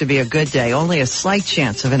looks to be a good day. Only a slight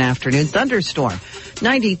chance of an afternoon thunderstorm.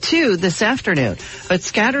 92 this afternoon, but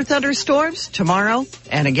scattered thunderstorms tomorrow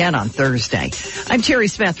and again on Thursday. I'm Terry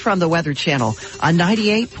Smith from the Weather Channel on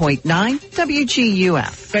 98.9 WGUF.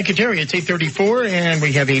 Thank you, Terry. It's 8:34 and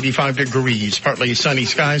we have 85 degrees, partly sunny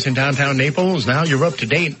skies in downtown Naples. Now you're up to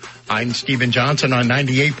date. I'm Stephen Johnson on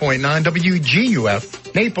 98.9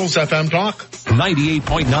 WGUF, Naples FM Talk.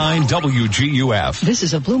 98.9 WGUF. This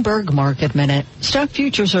is a Bloomberg Market Minute. Stock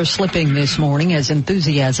futures are slipping this morning as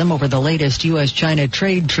enthusiasm over the latest U.S.-China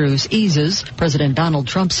trade truce eases. President Donald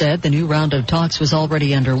Trump said the new round of talks was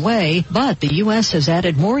already underway, but the U.S. has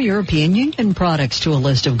added more European Union products to a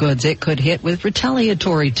list of goods it could hit with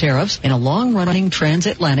retaliatory tariffs in a long-running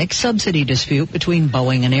transatlantic subsidy dispute between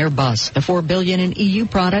Boeing and Airbus. The $4 billion in EU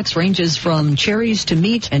products ranges from cherries to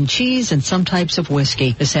meat and cheese and some types of whiskey.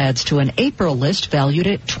 50. This adds to an April list valued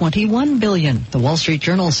at $21 billion. The Wall Street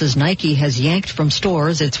Journal says Nike has yanked from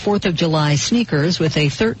stores its 4th of July sneakers with a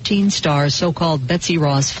 13-star so-called Betsy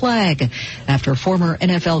Ross flag after former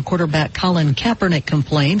NFL quarterback Colin Kaepernick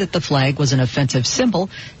complained that the flag was an offensive symbol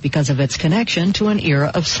because of its connection to an era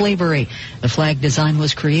of slavery. The flag design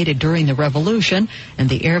was created during the Revolution, and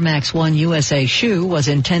the Air Max 1 USA shoe was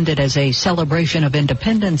intended as a celebration of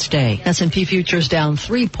Independence Day. S&P futures down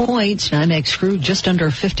 3 points. NYMEX crude just under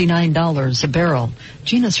 $59 a barrel.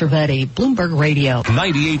 Gina Cervetti, Bloomberg Radio.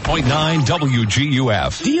 98.9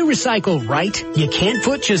 WGUF. Do you recycle right? You can't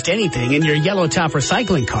put just anything in your Yellow Top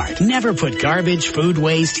recycling cart. Never put garbage, food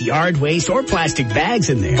waste, yard waste, or plastic bags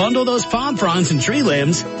in there. Bundle those palm fronds and tree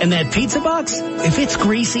limbs, and that pizza box, if it's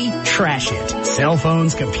greasy, trash it. Cell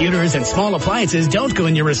phones, computers, and small appliances don't go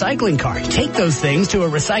in your recycling cart. Take those things to a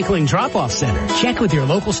recycling drop-off center. Check with your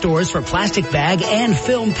local stores for plastic bag and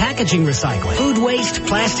film packaging recycling. Food waste,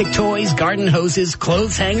 plastic toys, garden hoses,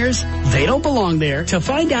 clothes hangers, they don't belong there. To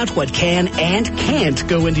find out what can and can't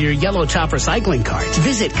go into your Yellow Top recycling cart,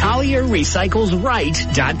 visit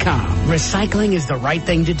CollierRecyclesRight.com. Recycling is the right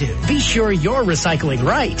thing to do. Be sure you're recycling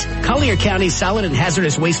right. Collier County's Solid and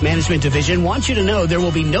Hazardous Waste Management Division wants you to know there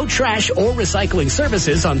will be no trash or recycling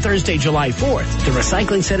services on Thursday, July 4th. The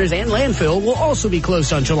recycling centers and landfill will also be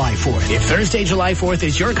closed on July 4th. If Thursday, July 4th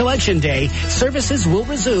is your collection day, services will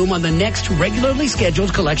resume on the next regularly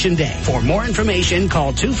scheduled collection day. For more information,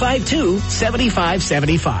 call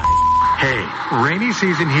 252-7575. Hey, rainy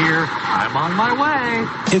season here. I'm on my way.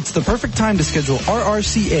 It's the perfect time to schedule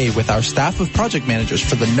RRCA with our staff of project managers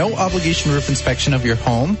for the no-obligation roof inspection of your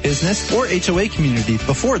home, business, or HOA community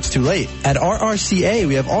before it's too late. At RRCA,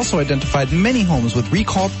 we have also identified many homes with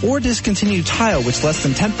recalled or discontinued tile, which less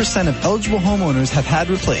than 10% of eligible homeowners have had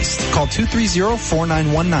replaced. Call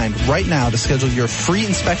 230-4919 right now to schedule your free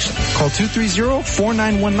inspection. Call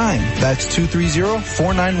 230-4919. That's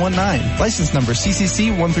 230-4919. License number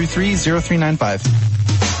CCC 1330395.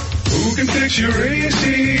 Who can fix your AC?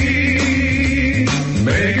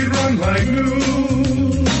 Make it run like new.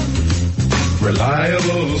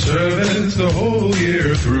 Reliable service the whole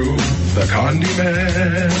year through. The Condi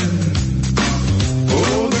Man.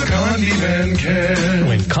 Oh, the Condi Man can.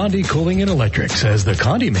 When Condi Cooling and Electric says the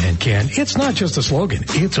Condi Man can, it's not just a slogan,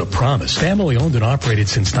 it's a promise. Family owned and operated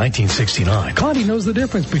since 1969. Condi knows the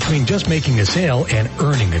difference between just making a sale and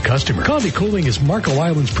earning a customer. Condi Cooling is Marco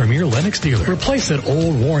Island's premier Lennox dealer. Replace that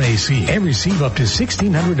old worn AC and receive up to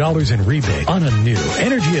 $1,600 in rebate on a new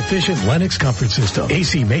energy efficient Lennox comfort system.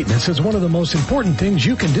 AC maintenance is one of the most important things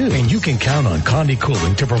you can do, and you can count on Condi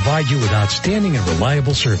Cooling to provide you with outstanding and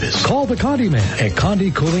reliable service. Call the Condi Man at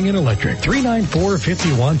Condi Cooling and Electric,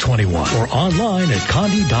 394-5121, or online at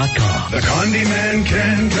Condi.com. The Condi Man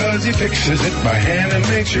can, 'cause he fixes it by hand and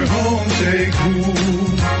makes your home stay cool.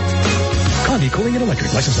 Condi Cooling and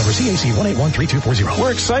Electric, license number CAC 1813240.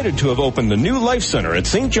 We're excited to have opened the new Life Center at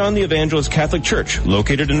St. John the Evangelist Catholic Church,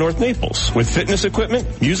 located in North Naples. With fitness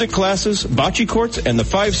equipment, music classes, bocce courts, and the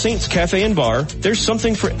Five Saints Cafe and Bar, there's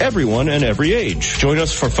something for everyone and every age. Join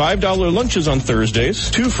us for $5 lunches on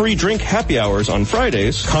Thursdays, 2 free drink happy hours on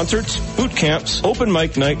Fridays, concerts, boot camps, open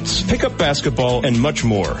mic nights, pickup basketball, and much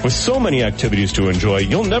more. With so many activities to enjoy,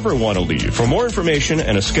 you'll never want to leave. For more information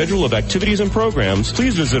and a schedule of activities and programs,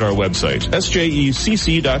 please visit our website,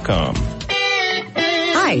 sjecc.com.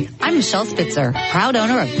 Hi, I'm Michelle Spitzer, proud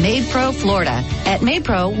owner of Made Pro Florida. At Made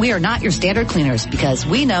Pro, we are not your standard cleaners because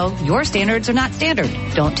we know your standards are not standard.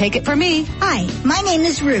 Don't take it from me. Hi, my name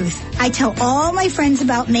is Ruth. I tell all my friends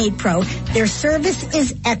about Made Pro. Their service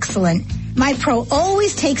is excellent. My pro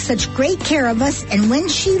always takes such great care of us, and when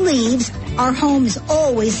she leaves, our home is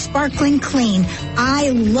always sparkling clean.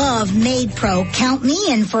 I love Made Pro. Count me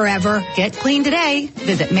in forever. Get clean today.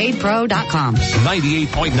 Visit MadePro.com.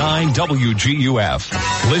 98.9 WGUF.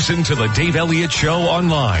 Listen to the Dave Elliott Show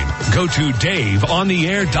online. Go to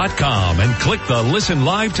DaveOnTheAir.com and click the Listen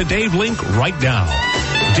Live to Dave link right now.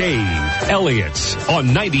 Dave Elliott's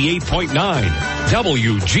on 98.9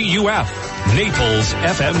 WGUF. Naples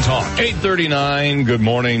FM Talk. 8:39. Good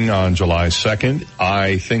morning on July 2nd.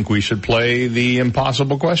 I think we should play the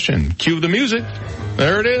impossible question. Cue the music.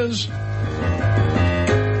 There it is.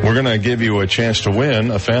 We're going to give you a chance to win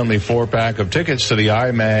a family 4-pack of tickets to the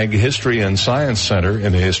IMAG History and Science Center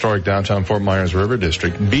in the historic downtown Fort Myers River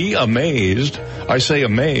District. Be amazed. I say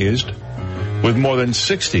amazed. With more than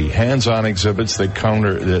 60 hands-on exhibits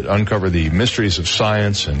that uncover the mysteries of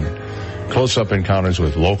science and close-up encounters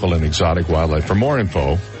with local and exotic wildlife. For more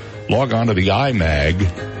info, log on to the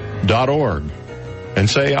imag.org and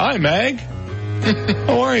say, IMAG,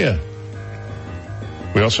 how are you?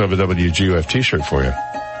 We also have a WGUF t-shirt for you.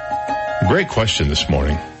 Great question this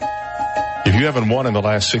morning. If you haven't won in the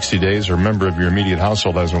last 60 days, or a member of your immediate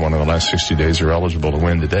household hasn't won in the last 60 days, you're eligible to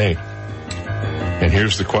win today. And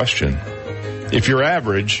here's the question. If you're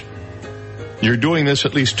average, you're doing this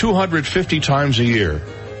at least 250 times a year.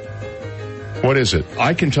 What is it?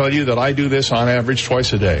 I can tell you that I do this on average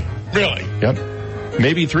twice a day. Really? Yep.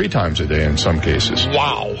 Maybe 3 times a day in some cases.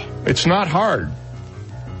 Wow. It's not hard.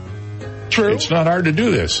 True. It's not hard to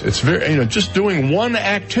do this. It's very, just doing one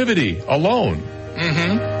activity alone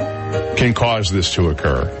can cause this to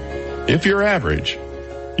occur. If you're average,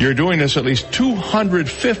 you're doing this at least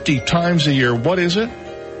 250 times a year. What is it?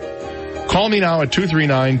 Call me now at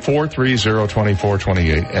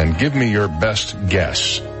 239-430-2428 and give me your best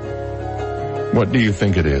guess. What do you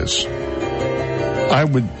think it is? I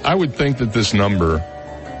would think that this number,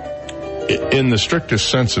 in the strictest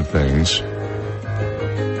sense of things,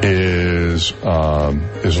 is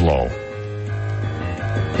low.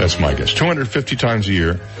 That's my guess. 250 times a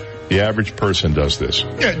year, the average person does this.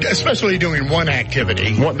 Yeah, especially doing one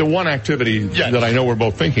activity. The one activity that I know we're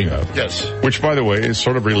both thinking of. Yes. Which, by the way,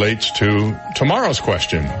 sort of relates to tomorrow's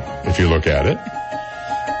question, if you look at it.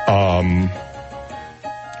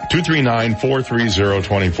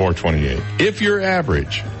 239-430-2428. If you're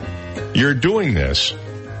average, you're doing this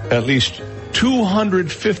at least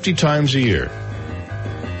 250 times a year.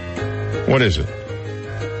 What is it?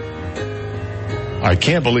 I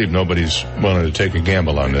can't believe nobody's willing to take a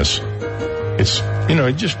gamble on this. It's,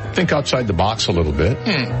 just think outside the box a little bit.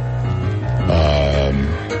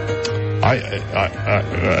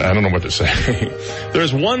 I don't know what to say.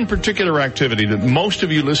 There's one particular activity that most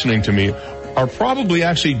of you listening to me are probably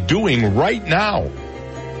actually doing right now.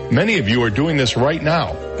 Many of you are doing this right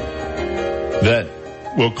now. That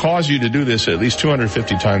will cause you to do this at least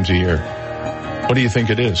 250 times a year. What do you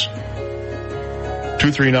think it is?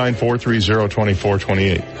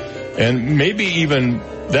 239-430-2428. And maybe even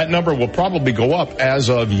that number will probably go up as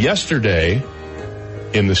of yesterday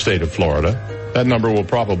in the state of Florida. That number will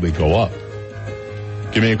probably go up.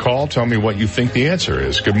 Give me a call. Tell me what you think the answer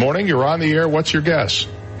is. Good morning. You're on the air. What's your guess?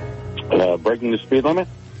 Breaking the speed limit?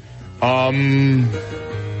 Come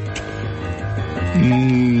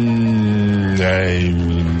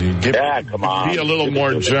on. Be a little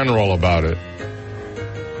more general about it.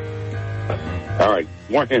 All right.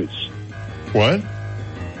 More hints. What?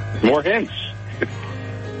 More hints.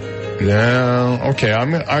 No. Okay.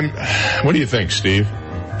 What do you think, Steve?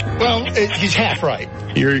 Well, he's half right.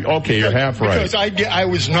 You're half right. Because I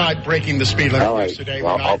was not breaking the speed limit yesterday.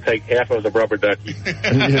 Well, I'll take half of the rubber ducky.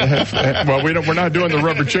 Well, we're not doing the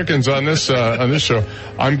rubber chickens on this show.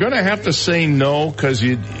 I'm going to have to say no because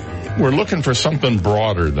we're looking for something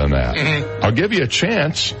broader than that. Mm-hmm. I'll give you a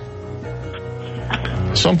chance.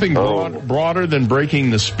 Something broader than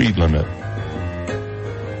breaking the speed limit.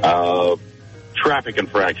 Traffic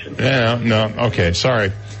infraction. Yeah, no, okay,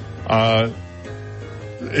 sorry.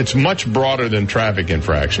 It's much broader than traffic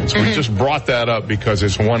infractions. We just brought that up because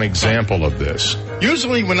it's one example of this.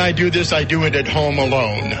 Usually when I do this, I do it at home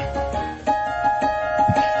alone.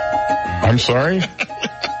 I'm sorry?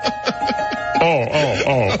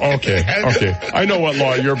 Okay. I know what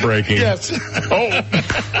law you're breaking. Yes. Oh,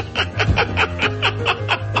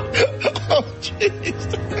 jeez.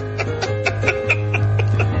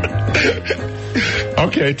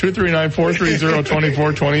 Okay,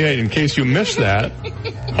 239-430-2428. In case you missed that,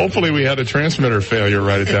 hopefully we had a transmitter failure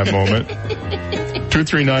right at that moment.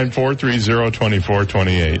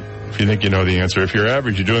 239-430-2428. If you think you know the answer. If you're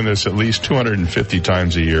average, you're doing this at least 250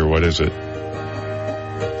 times a year. What is it?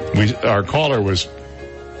 Our caller was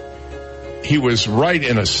right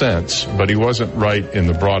in a sense, but he wasn't right in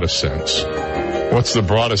the broadest sense. What's the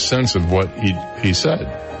broadest sense of what he said?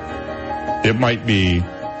 It might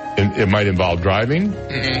involve driving.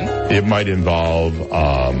 Mm-hmm. It might involve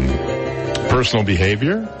personal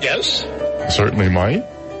behavior. Yes. Certainly might.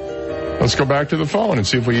 Let's go back to the phone and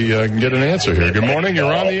see if we can get an answer here. Good morning.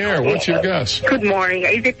 You're on the air. What's your guess? Good morning.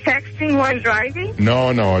 Is it texting while driving?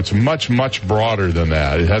 No. It's much, much broader than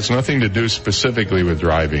that. It has nothing to do specifically with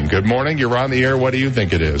driving. Good morning. You're on the air. What do you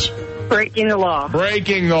think it is? Breaking the law.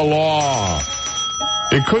 Breaking the law.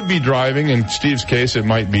 It could be driving. In Steve's case, it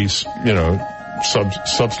might be,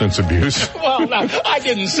 substance abuse. Well, no, I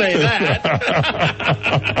didn't say that.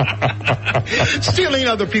 Stealing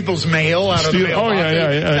other people's mail out of the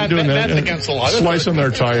mailbox. Doing that. That's against the law. Slicing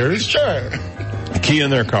their tires. Sure. Key in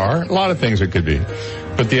their car. A lot of things it could be.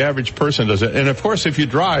 But the average person does it. And of course, if you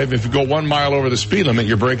go 1 mile over the speed limit,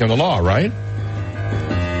 you're breaking the law, right?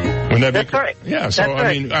 That's right. Yeah. So,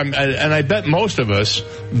 right. I bet most of us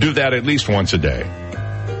do that at least once a day.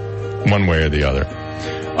 One way or the other.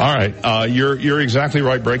 All right. You're exactly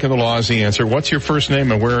right. Breaking the law is the answer. What's your first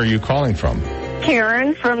name and where are you calling from?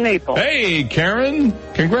 Karen from Naples. Hey, Karen.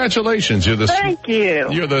 Congratulations. Thank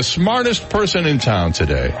you. You're the smartest person in town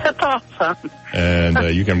today. That's awesome.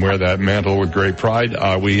 And you can wear that mantle with great pride.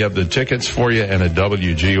 We have the tickets for you and a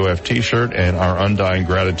WGUF t-shirt and our undying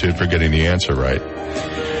gratitude for getting the answer right.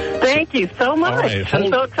 Thank you so much. Right, I'm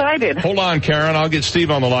so excited. Hold on, Karen. I'll get Steve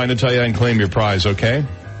on the line to tell you I can claim your prize, okay?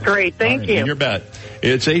 Great. Thank you. You bet.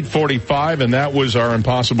 It's 8:45, and that was our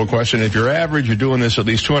impossible question. If you're average, you're doing this at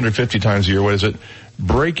least 250 times a year. What is it?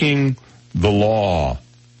 Breaking the law.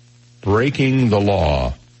 Breaking the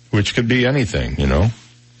law, which could be anything, you know.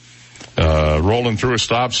 Rolling through a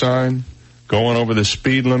stop sign, going over the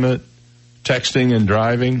speed limit, texting and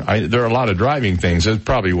driving. There are a lot of driving things. That's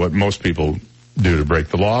probably what most people do to break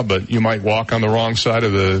the law, but you might walk on the wrong side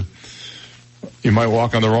of the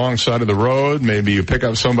road. Maybe you pick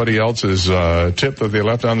up somebody else's tip that they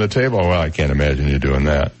left on the table. Well, I can't imagine you doing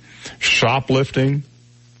that. Shoplifting.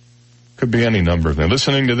 Could be any number of them.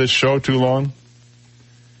 Listening to this show too long.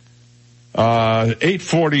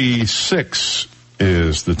 8:46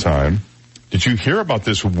 is the time. Did you hear about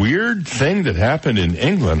this weird thing that happened in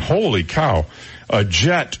England? Holy cow. A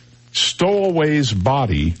jet stowaway's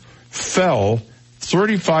body fell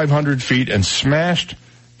 3,500 feet and smashed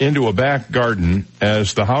into a back garden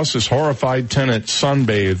as the house's horrified tenant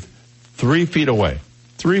sunbathed 3 feet away.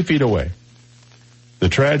 3 feet away. The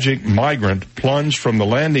tragic migrant plunged from the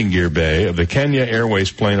landing gear bay of the Kenya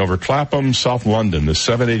Airways plane over Clapham, South London. The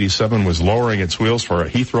 787 was lowering its wheels for a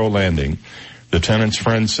Heathrow landing. The tenant's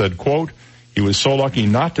friend said, quote, he was so lucky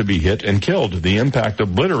not to be hit and killed. The impact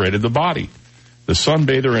obliterated the body. The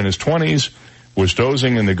sunbather in his 20s was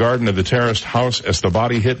dozing in the garden of the terraced house as the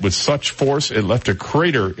body hit with such force it left a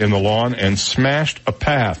crater in the lawn and smashed a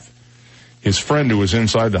path. His friend who was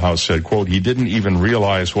inside the house said, quote, he didn't even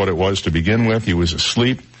realize what it was to begin with. He was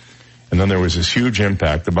asleep, and then there was this huge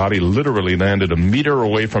impact. The body literally landed a meter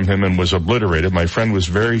away from him and was obliterated. My friend was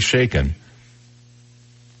very shaken.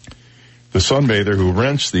 The sunbather who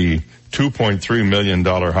rents the $2.3 million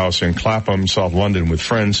house in Clapham, South London with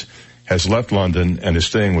friends has left London and is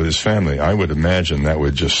staying with his family. I would imagine that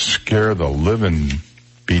would just scare the living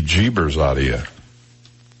bejeebers out of you.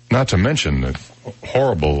 Not to mention the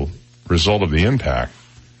horrible result of the impact.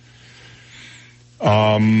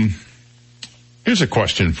 Here's a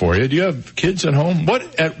question for you. Do you have kids at home?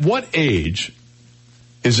 At what age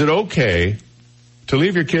is it okay to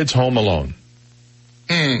leave your kids home alone?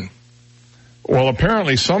 Well,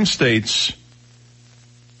 apparently some states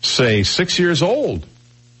say 6 years old.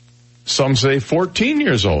 Some say 14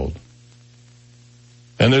 years old.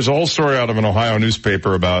 And there's a whole story out of an Ohio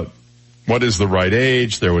newspaper about what is the right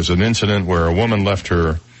age. There was an incident where a woman left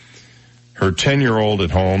her 10-year-old at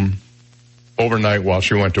home overnight while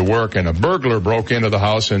she went to work, and a burglar broke into the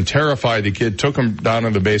house and terrified the kid, took him down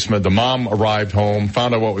in the basement. The mom arrived home,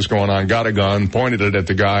 found out what was going on, got a gun, pointed it at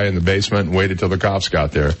the guy in the basement, and waited till the cops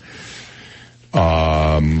got there.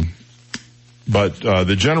 But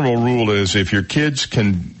the general rule is if your kids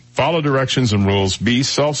can follow directions and rules, be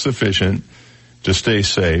self-sufficient to stay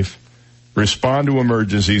safe, respond to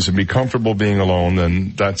emergencies, and be comfortable being alone,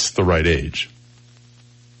 then that's the right age.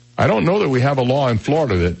 I don't know that we have a law in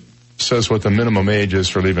Florida that says what the minimum age is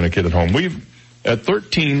for leaving a kid at home. At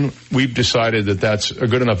 13, we've decided that that's a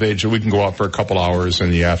good enough age that we can go out for a couple hours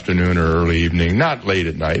in the afternoon or early evening, not late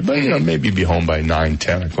at night, but, maybe be home by 9,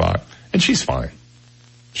 10 o'clock. And she's fine.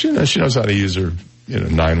 She knows how to use her,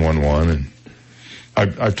 911, and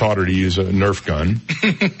I've taught her to use a Nerf gun.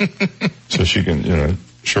 So she can,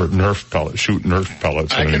 shoot Nerf pellets.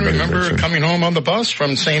 I can remember coming home on the bus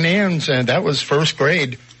from St. Anne's, and that was first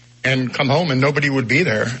grade, and come home and nobody would be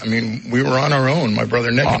there. I mean, we were on our own, my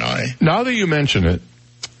brother Nick and I. Now that you mention it,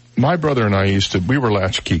 my brother and I we were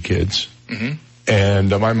latchkey kids. Mm-hmm.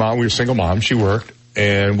 And my mom, we were single moms, she worked,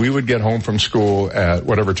 and we would get home from school at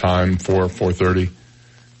whatever time, 4:30,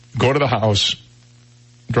 go to the house,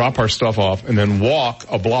 drop our stuff off, and then walk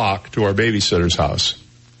a block to our babysitter's house,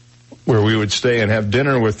 where we would stay and have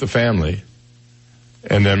dinner with the family.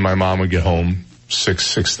 And then my mom would get home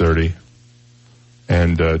 6:30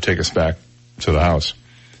 and take us back to the house.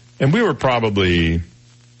 And we were probably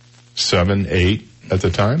 7, 8 at the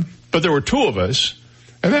time. But there were two of us,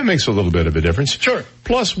 and that makes a little bit of a difference. Sure.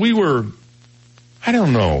 Plus, we were, I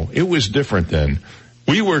don't know, it was different then.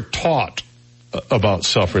 We were taught about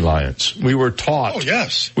self-reliance. We were taught. Oh,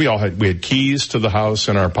 yes. We had keys to the house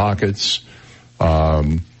in our pockets.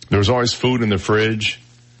 There was always food in the fridge,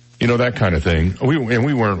 that kind of thing.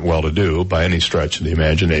 We weren't well-to-do by any stretch of the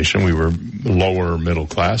imagination. We were lower middle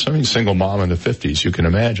class. I mean, single mom in the 50s, you can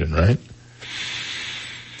imagine, right?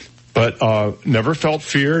 But never felt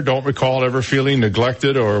fear. Don't recall ever feeling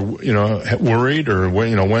neglected or, worried or,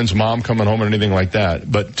 when's mom coming home or anything like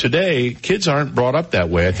that. But today, kids aren't brought up that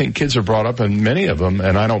way. I think kids are brought up, and many of them,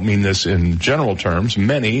 and I don't mean this in general terms,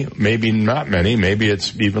 many, maybe not many, maybe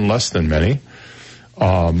it's even less than many,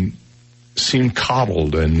 seem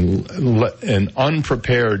coddled and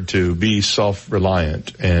unprepared to be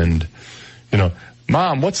self-reliant. And,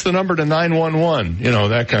 Mom, what's the number to 911?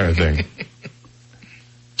 That kind of thing.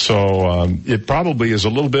 So it probably is a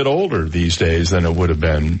little bit older these days than it would have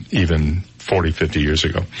been even 40, 50 years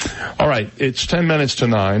ago. All right, it's 10 minutes to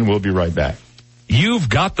 9. We'll be right back. You've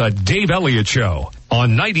got the Dave Elliott Show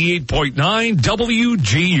on 98.9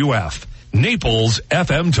 WGUF, Naples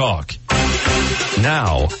FM Talk.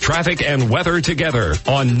 Now, traffic and weather together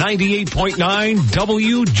on 98.9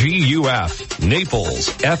 WGUF, Naples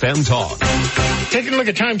FM Talk. Taking a look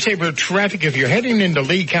at time saver traffic. If you're heading into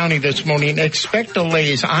Lee County this morning, expect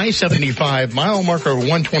delays. I-75, mile marker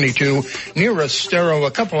 122, near Estero.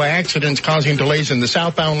 A couple of accidents causing delays in the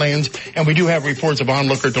southbound lanes, and we do have reports of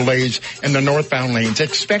onlooker delays in the northbound lanes.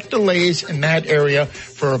 Expect delays in that area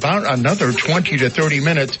for about another 20 to 30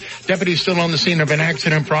 minutes. Deputies still on the scene of an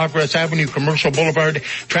accident. Progress Avenue, Commercial Boulevard.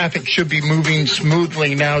 Traffic should be moving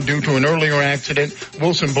smoothly now due to an earlier accident.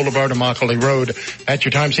 Wilson Boulevard, Immokalee Road. That's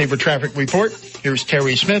your time saver traffic report. Here's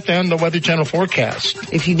Terry Smith and the Weather Channel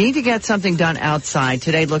forecast. If you need to get something done outside,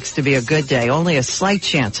 today looks to be a good day. Only a slight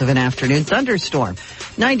chance of an afternoon thunderstorm.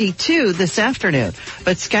 92 this afternoon.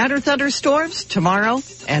 But scattered thunderstorms tomorrow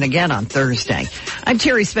and again on Thursday. I'm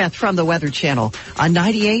Terry Smith from the Weather Channel on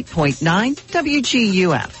 98.9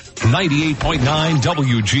 WGUF. 98.9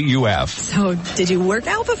 WGUF. So, did you work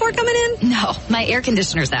out before coming in? No, my air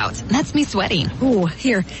conditioner's out. That's me sweating. Ooh,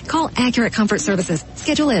 here, call Accurate Comfort Services.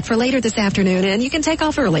 Schedule it for later this afternoon and you can take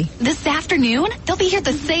off early. This afternoon? They'll be here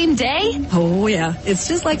the same day? Oh, yeah. It's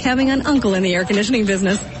just like having an uncle in the air conditioning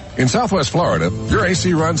business. In Southwest Florida, your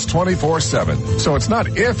AC runs 24/7. So it's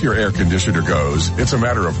not if your air conditioner goes, it's a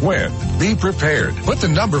matter of when. Be prepared. Put the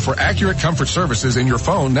number for Accurate Comfort Services in your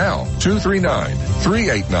phone now.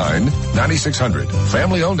 239-389-9600.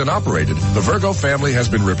 Family owned and operated, the Virgo family has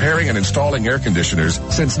been repairing and installing air conditioners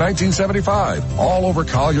since 1975, all over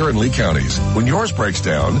Collier and Lee counties. When yours breaks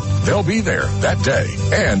down, they'll be there that day.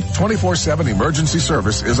 And 24/7 emergency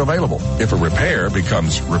service is available. If a repair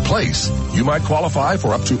becomes replace, you might qualify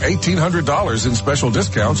for up to $1,800 in special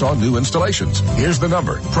discounts on new installations. Here's the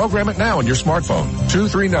number. Program it now on your smartphone.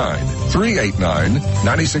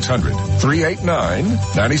 239-389-9600.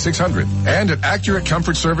 389-9600. And at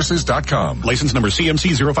AccurateComfortServices.com. License number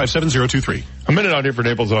CMC 057023. A minute out here for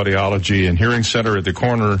Naples Audiology and Hearing Center at the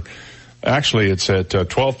corner. Actually, it's at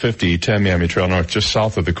 1250 Tamiami Trail North, just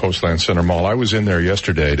south of the Coastland Center Mall. I was in there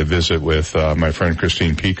yesterday to visit with my friend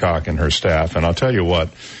Christine Peacock and her staff, and I'll tell you what,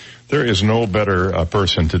 there is no better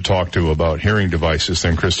person to talk to about hearing devices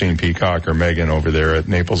than Christine Peacock or Megan over there at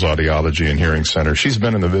Naples Audiology and Hearing Center. She's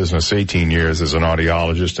been in the business 18 years as an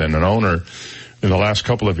audiologist and an owner in the last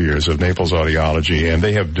couple of years of Naples Audiology, and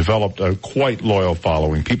they have developed a quite loyal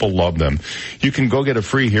following. People love them. You can go get a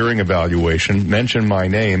free hearing evaluation, mention my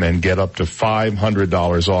name, and get up to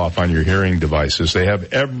 $500 off on your hearing devices. They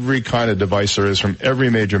have every kind of device there is from every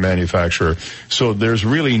major manufacturer, so there's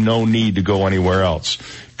really no need to go anywhere else.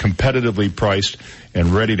 Competitively priced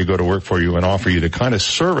and ready to go to work for you and offer you the kind of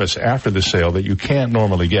service after the sale that you can't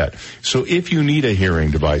normally get. So if you need a hearing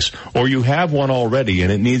device or you have one already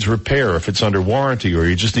and it needs repair, if it's under warranty, or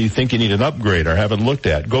you just think you need an upgrade or haven't looked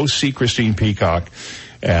at, go see Christine Peacock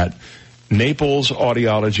at Naples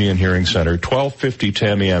Audiology and Hearing Center, 1250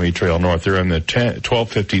 Tamiami Trail North. They're in the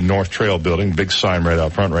 1250 North Trail building, big sign right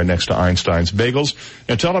out front, right next to Einstein's Bagels.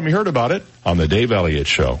 And tell them you heard about it on the Dave Elliott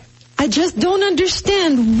Show. I just don't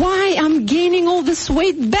understand why I'm gaining all this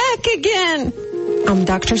weight back again. I'm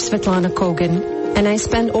Dr. Svetlana Kogan, and I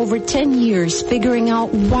spent over 10 years figuring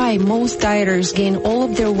out why most dieters gain all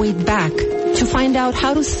of their weight back. To find out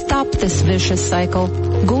how to stop this vicious cycle,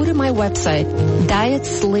 go to my website,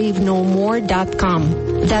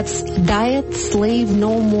 dietslavenomore.com. That's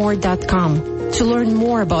dietslavenomore.com to learn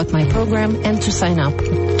more about my program and to sign up.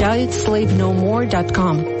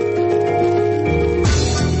 dietslavenomore.com.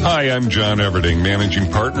 Hi, I'm John Everding, managing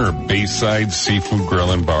partner of Bayside Seafood Grill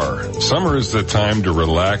and Bar. Summer is the time to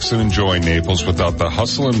relax and enjoy Naples without the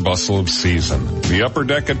hustle and bustle of season. The Upper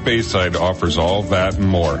Deck at Bayside offers all that and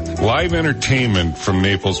more. Live entertainment from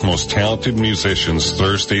Naples' most talented musicians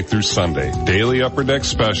Thursday through Sunday. Daily Upper Deck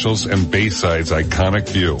specials and Bayside's iconic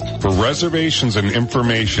view. For reservations and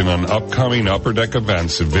information on upcoming Upper Deck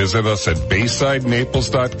events, visit us at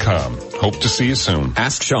BaysideNaples.com. Hope to see you soon.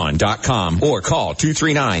 AskSean.com or call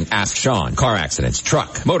 239-ASK-SEAN. Car accidents,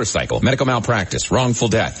 truck, motorcycle, medical malpractice, wrongful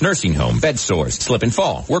death, nursing home, bed sores, slip and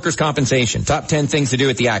fall, workers' compensation. Top 10 things to do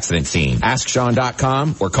at the accident scene.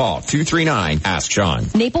 AskSean.com or call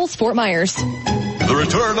 239-ASK-SEAN. Naples, Fort Myers. The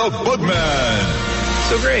return of Bugman.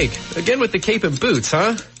 So, Greg, again with the cape and boots,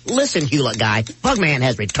 huh? Listen, Hewlett guy, Bugman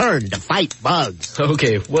has returned to fight bugs.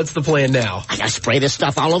 Okay, what's the plan now? I gotta spray this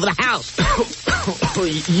stuff all over the house.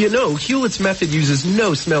 You know, Hewlett's method uses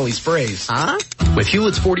no smelly sprays. Huh? With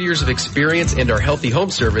Hewlett's 40 years of experience and our healthy home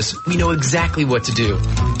service, we know exactly what to do.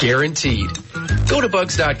 Guaranteed. Go to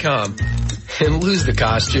Bugs.com and lose the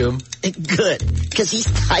costume. Good, because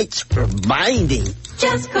these tights are binding.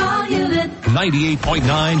 Just call Hewlett.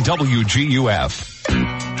 98.9 WGUF.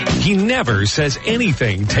 He never says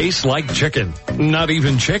anything tastes like chicken. Not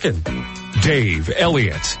even chicken. Dave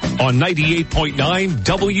Elliott on 98.9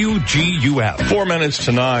 WGUF. 4 minutes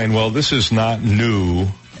to 9. Well, this is not new,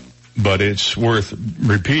 but it's worth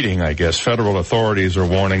repeating, I guess. Federal authorities are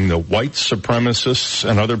warning that white supremacists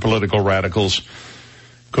and other political radicals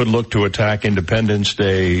could look to attack Independence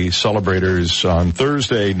Day celebrators on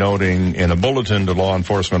Thursday, noting in a bulletin to law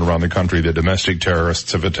enforcement around the country that domestic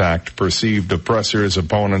terrorists have attacked perceived oppressors,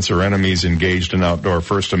 opponents, or enemies engaged in outdoor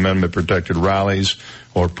First Amendment protected rallies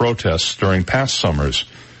or protests during past summers.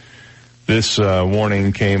 This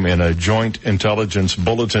warning came in a joint intelligence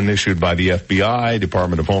bulletin issued by the FBI,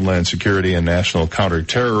 Department of Homeland Security, and National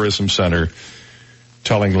Counterterrorism Center,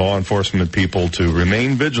 telling law enforcement people to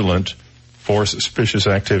remain vigilant for suspicious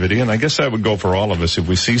activity. And I guess that would go for all of us. If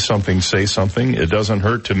we see something, say something. It doesn't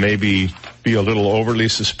hurt to maybe be a little overly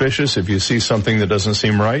suspicious if you see something that doesn't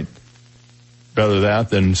seem right. Better that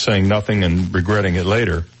than saying nothing and regretting it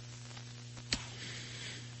later.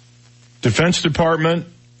 Defense Department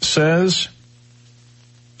says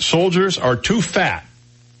soldiers are too fat.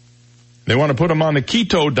 They want to put them on the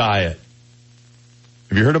keto diet.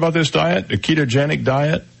 Have you heard about this diet, the ketogenic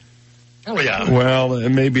diet? Oh, yeah. Well, it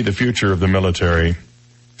may be the future of the military.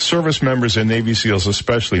 Service members and Navy SEALs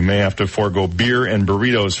especially may have to forego beer and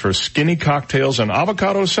burritos for skinny cocktails and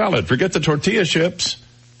avocado salad. Forget the tortilla chips.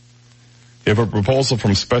 If a proposal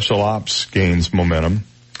from Special Ops gains momentum,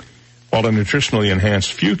 while a nutritionally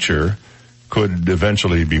enhanced future could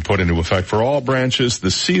eventually be put into effect for all branches,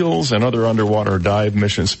 the SEALs and other underwater dive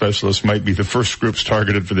mission specialists might be the first groups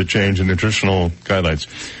targeted for the change in nutritional guidelines.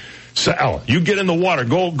 Sal, you get in the water.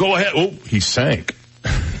 Go ahead. Oh, he sank.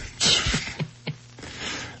 All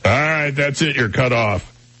right, that's it. You're cut off.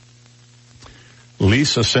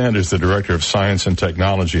 Lisa Sanders, the Director of Science and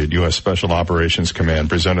Technology at U.S. Special Operations Command,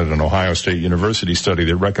 presented an Ohio State University study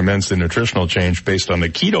that recommends the nutritional change based on the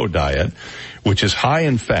keto diet, which is high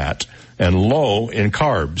in fat and low in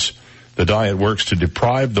carbs. The diet works to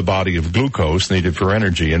deprive the body of glucose needed for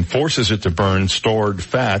energy and forces it to burn stored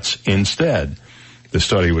fats instead. The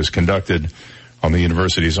study was conducted on the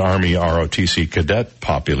university's Army ROTC cadet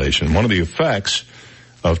population. One of the effects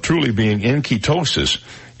of truly being in ketosis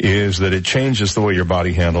is that it changes the way your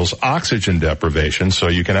body handles oxygen deprivation, so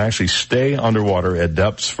you can actually stay underwater at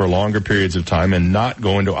depths for longer periods of time and not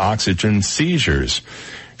go into oxygen seizures,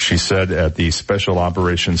 she said at the Special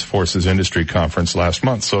Operations Forces Industry Conference last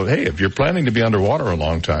month. So, hey, if you're planning to be underwater a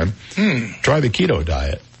long time, try the keto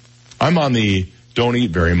diet. I'm on the don't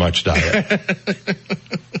eat very much diet.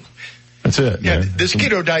 That's it. Yeah, man. this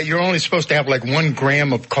keto diet, you're only supposed to have like 1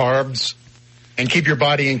 gram of carbs and keep your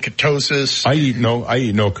body in ketosis. I eat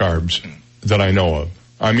no carbs that I know of.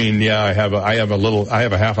 I mean, yeah, I have a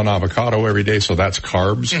half an avocado every day, so that's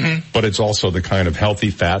carbs, but it's also the kind of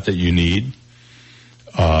healthy fat that you need.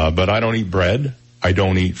 But I don't eat bread. I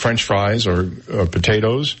don't eat French fries or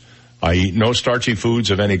potatoes. I eat no starchy foods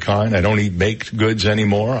of any kind. I don't eat baked goods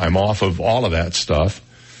anymore. I'm off of all of that stuff.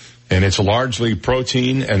 And it's largely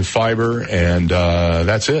protein and fiber, and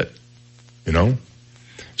that's it, you know.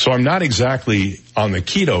 So I'm not exactly on the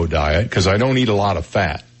keto diet because I don't eat a lot of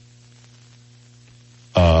fat.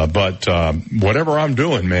 But whatever I'm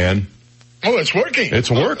doing, man. Oh, it's working. It's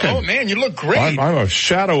working. Oh man, you look great. I'm a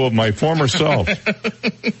shadow of my former self.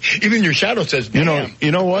 Even your shadow says, damn. You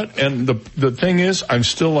know what? And the thing is, I'm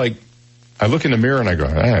still like, I look in the mirror and I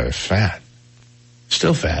go, fat.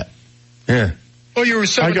 Still fat. Yeah. Oh, you were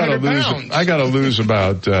 700 pounds. I gotta lose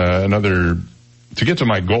about, to get to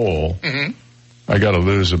my goal, I gotta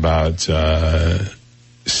lose about,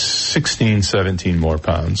 16, 17 more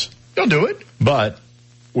pounds. You'll do it. But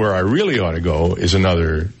where I really ought to go is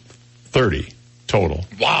another 30 total.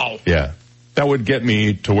 Wow. Yeah. That would get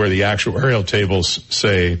me to where the actuarial tables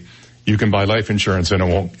say you can buy life insurance and it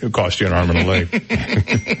won't cost you an arm and a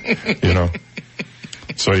leg. You know.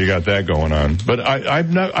 So you got that going on. But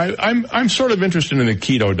I'm sort of interested in the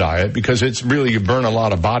keto diet because it's really, you burn a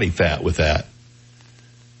lot of body fat with that.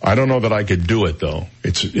 I don't know that I could do it though.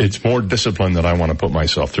 It's more discipline that I want to put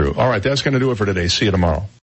myself through. All right, that's going to do it for today. See you tomorrow.